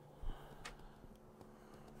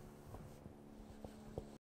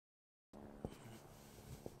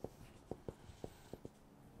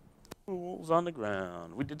 Tools on the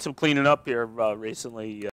ground. We did some cleaning up here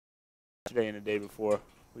recently, yesterday and the day before.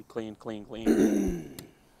 We cleaned.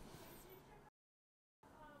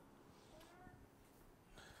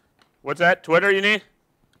 What's that? Twitter you need?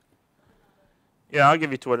 Yeah, I'll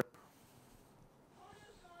give you Twitter.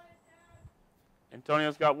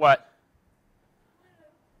 Antonio's got what?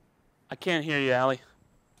 I can't hear you, Allie.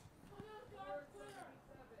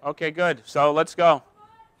 Okay, good. So let's go.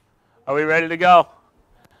 Are we ready to go?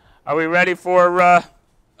 Are we ready for, I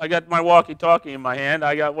got my walkie-talkie in my hand.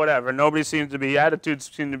 I got whatever. Nobody seems to be,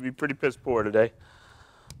 attitudes seem to be pretty piss poor today.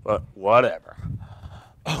 But whatever.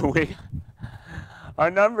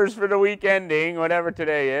 Our numbers for the week ending, whatever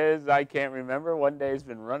today is, I can't remember. One day's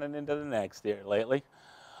been running into the next here lately.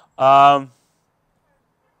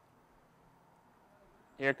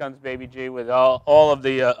 Here comes Baby G with all of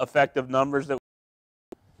the effective numbers that.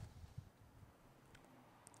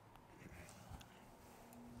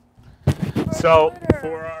 So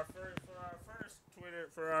for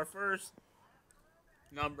our first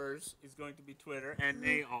numbers is going to be Twitter, and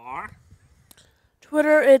they are.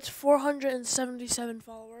 Twitter, it's 477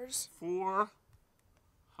 followers.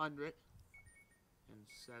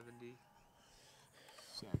 477.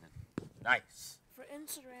 Nice. For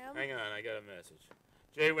Instagram. Hang on, I got a message.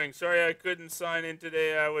 J-Wing, sorry I couldn't sign in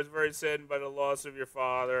today. I was very saddened by the loss of your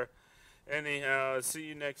father. Anyhow, see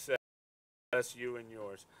you next Saturday. Bless you and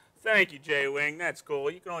yours. Thank you, J-Wing. That's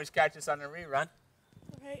cool. You can always catch us on the rerun.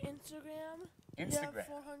 Okay, Instagram. Instagram. We have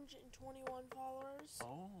 421 followers.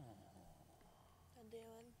 Oh. And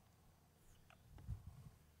Dylan.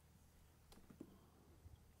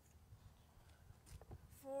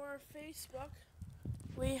 For Facebook,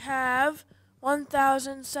 we have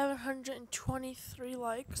 1,723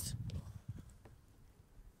 likes.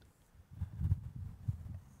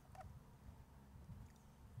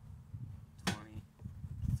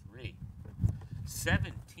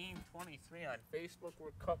 1723 on Facebook.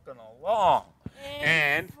 We're cooking along.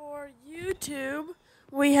 And for YouTube,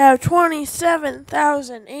 we have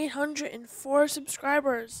 27,804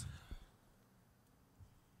 subscribers.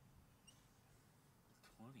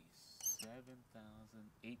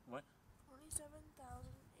 27,008 what?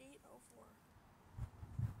 27,804.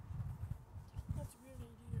 That's weird when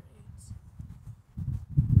you do your eights.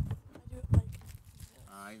 I do it like this.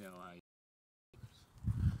 I know.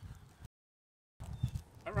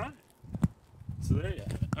 All right. So there you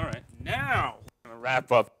have it. All right. Now we're going to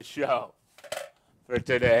wrap up the show for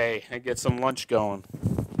today and get some lunch going.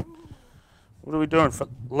 What are we doing for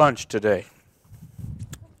lunch today?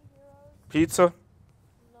 Pizza?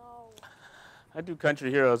 No. I do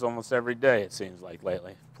Country Heroes almost every day, it seems like,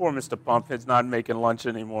 lately. Poor Mr. Pump is not making lunch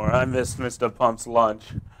anymore. I miss Mr. Pump's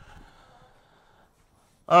lunch.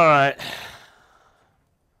 All right.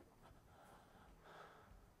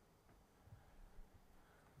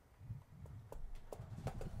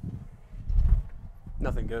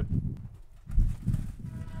 Nothing good.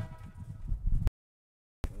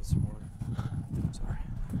 Sorry.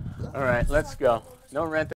 All right, let's go. No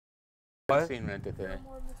rent. What? I've seen rent it today.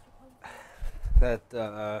 That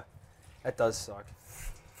does suck.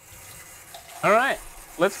 All right,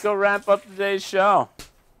 let's go wrap up today's show.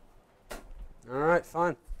 All right,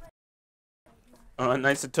 fine.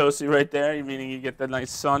 Nice and toasty right there. You meaning you get the nice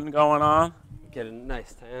sun going on? Get a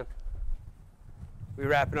nice tan. We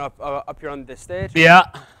wrapping up here on this stage? Yeah.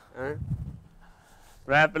 All right.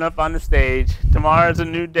 Wrapping up on the stage. Tomorrow's a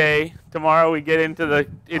new day. Tomorrow we get into the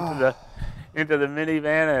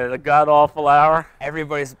minivan at a god awful hour.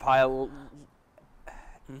 Everybody's piling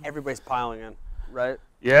in, right?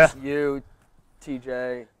 Yeah. It's you,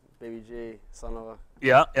 TJ, Baby G, son of a.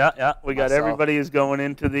 Yeah. We got Myself. everybody is going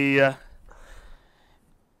into the.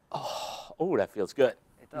 Oh, that feels good.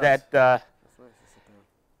 It does. That That's nice to sit down.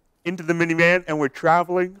 into the minivan, and we're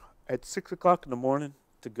traveling at 6 o'clock in the morning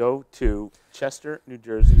to go to Chester, New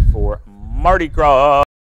Jersey for Mardi Gras.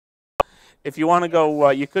 If you want to go,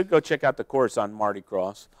 you could go check out the course on Mardi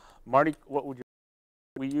Gras. What would you?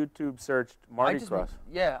 We YouTube searched Mardi Gras.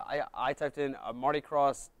 Yeah, I typed in Mardi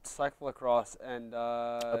Gras, cyclocross, and.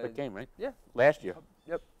 Up at game, right? Yeah. Last year.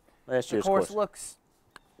 Yep. Last The year's course course. looks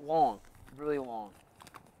long, really long.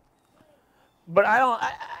 But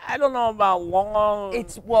I don't know about long.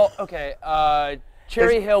 It's okay.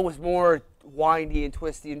 Cherry Hill was more windy and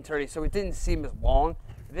twisty and turny, so it didn't seem as long.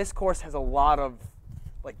 This course has a lot of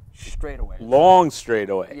like straightaways. Long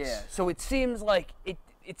straightaways. Yeah. So it seems like it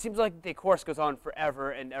seems like the course goes on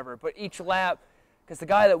forever and ever. But each lap, because the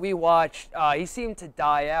guy that we watched, he seemed to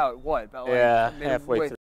die out. What about like halfway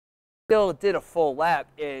through. Still did a full lap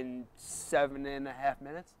in 7.5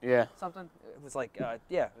 minutes. Yeah. Something. It was like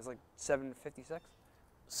it was like 7:56.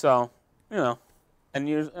 So you know, and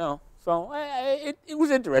so it was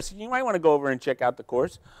interesting. You might want to go over and check out the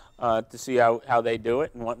course to see how they do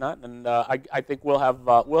it and whatnot. And I think we'll have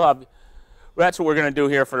that's what we're going to do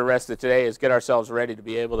here for the rest of today is get ourselves ready to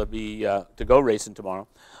be able to go racing tomorrow.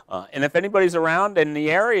 And if anybody's around in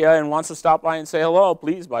the area and wants to stop by and say hello,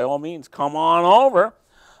 please, by all means, come on over.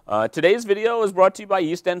 Today's video is brought to you by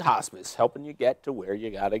East End Hospice, helping you get to where you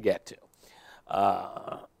got to get to.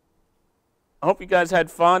 I hope you guys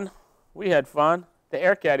had fun. We had fun. The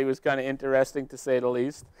air caddy was kind of interesting, to say the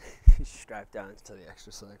least. He's strapped down to the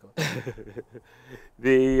extra cycle.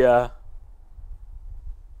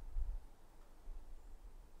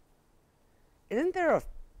 Isn't there a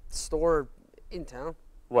store in town?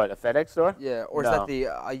 What, a FedEx store? Yeah, or is No. that the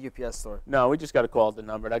UPS store? No, we just got to call the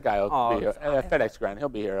number. That guy will be here. Oh, FedEx Grand, he'll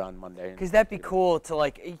be here on Monday. Because that'd be cool to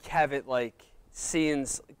like have it like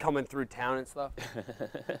scenes coming through town and stuff.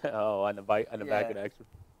 Oh, on the back of the extra.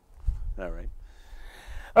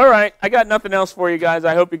 All right. I got nothing else for you guys.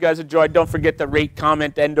 I hope you guys enjoyed. Don't forget to rate,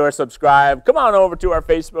 comment, and/or subscribe. Come on over to our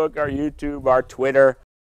Facebook, our YouTube, our Twitter.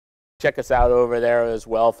 Check us out over there as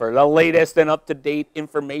well for the latest and up-to-date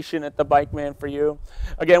information at the Bikeman for You.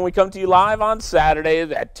 Again, we come to you live on Saturdays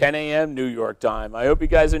at 10 a.m. New York time. I hope you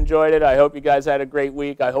guys enjoyed it. I hope you guys had a great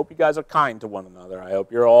week. I hope you guys are kind to one another. I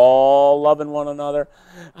hope you're all loving one another.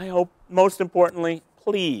 I hope, most importantly,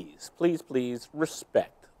 please, please, please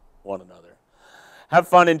respect one another. Have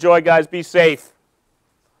fun. Enjoy, guys. Be safe.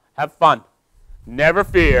 Have fun. Never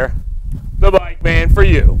fear. The Bikeman for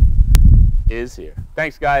You is here.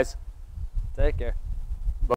 Thanks, guys. Take care.